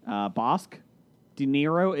 Bosk, De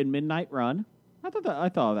Niro in Midnight Run. I thought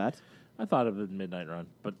of that. I thought of the Midnight Run,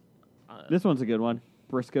 but This one's a good one.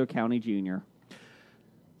 Briscoe County Jr.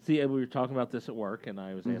 see, we were talking about this at work, and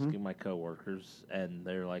I was asking my coworkers, and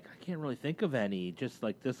they're like, I can't really think of any, just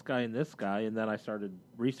like this guy and this guy. And then I started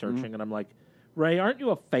researching, and I'm like, Ray, aren't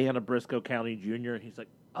you a fan of Briscoe County Jr.? And he's like,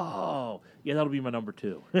 oh, yeah, that'll be my number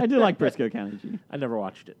 2. I do like Briscoe County Jr. I never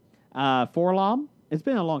watched it. Forlom. It's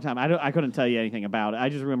been a long time. I couldn't tell you anything about it. I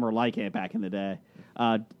just remember liking it back in the day.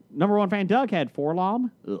 Number one fan Doug had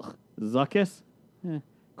Forlom, Zuckus,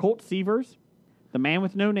 Colt Seavers, The Man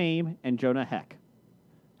with No Name, and Jonah Heck.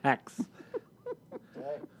 Hex.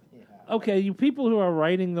 Okay, you people who are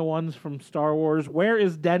writing the ones from Star Wars, where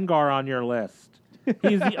is Dengar on your list?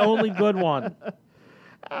 He's the only good one.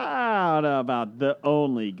 I don't know about the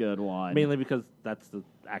only good one. Mainly because that's the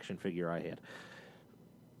action figure I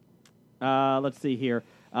had. Let's see here.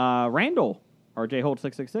 Randall, RJ Holt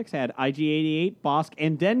 666 had IG-88, Bosk,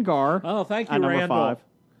 and Dengar. Oh, thank you, at number Randall.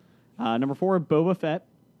 5. Number 4, Boba Fett.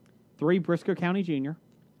 3, Briscoe County Jr.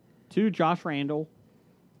 2, Josh Randall.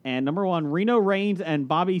 And number 1, Reno Reigns and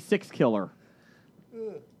Bobby Sixkiller.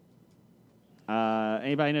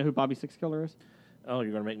 Anybody know who Bobby Sixkiller is? Oh,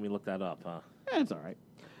 you're going to make me look that up, huh? That's all right.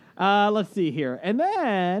 Let's see here. And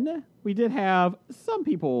then we did have some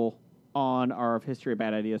people on our History of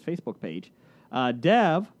Bad Ideas Facebook page.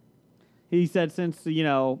 Dev, he said since,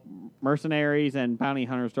 mercenaries and bounty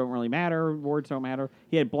hunters don't really matter, rewards don't matter,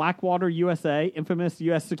 he had Blackwater USA, infamous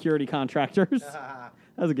U.S. security contractors. That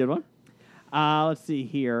was a good one. Let's see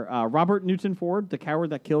here. Robert Newton Ford, the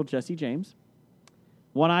coward that killed Jesse James.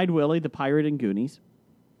 One-Eyed Willie, the pirate in Goonies.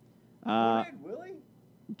 Willie?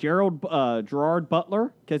 Gerard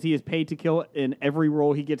Butler, because he is paid to kill in every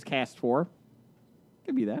role he gets cast for.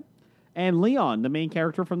 Could be that. And Leon, the main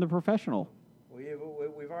character from The Professional.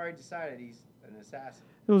 We've already decided he's an assassin.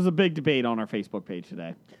 It was a big debate on our Facebook page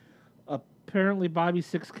today. Apparently, Bobby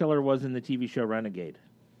Sixkiller was in the TV show Renegade,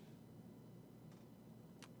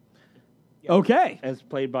 Okay. as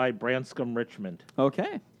played by Branscombe Richmond.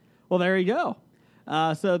 Okay. Well, there you go.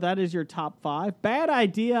 So that is your top 5. Bad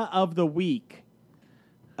idea of the week.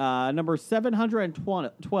 Number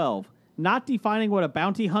 712. Not defining what a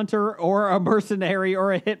bounty hunter or a mercenary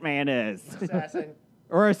or a hitman is. Assassin.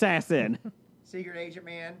 Or assassin. Secret Agent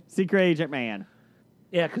Man. Secret agent man.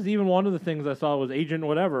 Yeah, because even one of the things I saw was Agent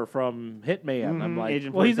whatever from Hitman. I'm like,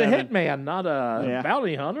 Agent well, he's a 47. hitman, not a Yeah.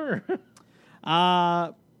 bounty hunter.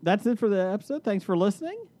 That's it for the episode. Thanks for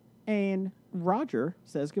listening. And Roger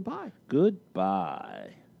says goodbye. Goodbye.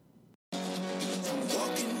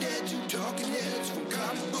 Walking Dead to Talking Heads, from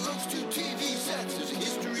comic books to TV sets. There's a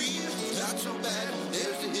history, it's not so bad.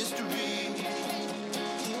 There's the history.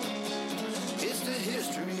 It's the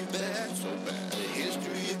history of bad, so bad. The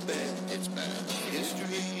history of bad, it's bad. The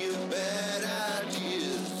history of bad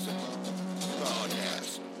ideas.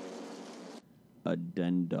 Podcast.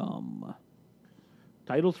 Addendum.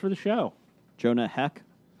 Titles for the show. Jonah Heck.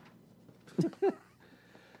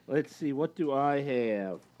 Let's see. What do I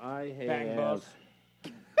have? I have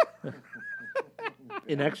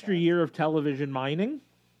an extra year of television mining.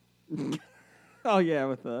 Oh, yeah,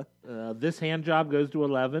 with the... This hand job goes to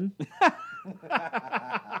 11.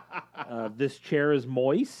 This chair is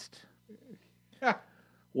moist.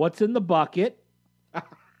 What's in the bucket? I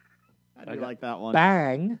do like that one.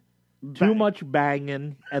 Bang. Too much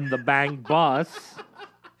banging and the bang bus.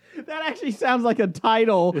 That actually sounds like a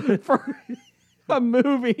title for a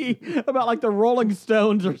movie about like the Rolling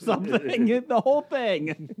Stones or something. The whole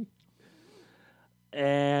thing.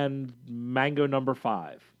 And mango number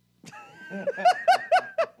 5.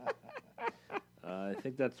 I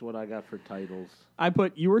think that's what I got for titles. I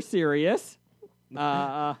put You Were Serious.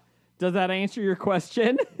 Does that answer your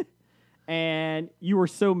question? And You Were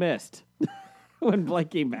So Missed when Blake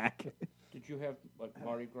came back. Did you have like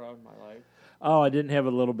Mardi Gras in my life? Oh, I didn't have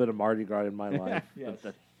a little bit of Mardi Gras in my life. Yes.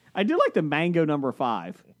 But I do like the mango number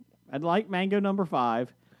 5. I'd like mango number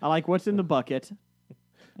 5. I like What's in the Bucket.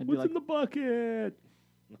 what's in the bucket?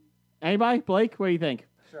 Anybody? Blake, what do you think?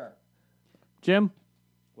 Sure. Jim?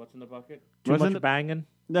 What's in the bucket? Too What's in much the- banging?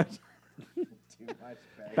 No. Too much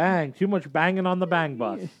bang. Bang. Too much banging on the bang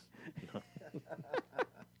bus.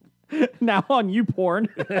 Now on you porn.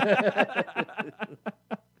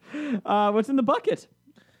 What's in the bucket?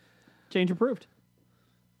 Change approved.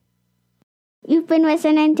 You've been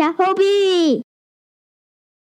listening to Hobie.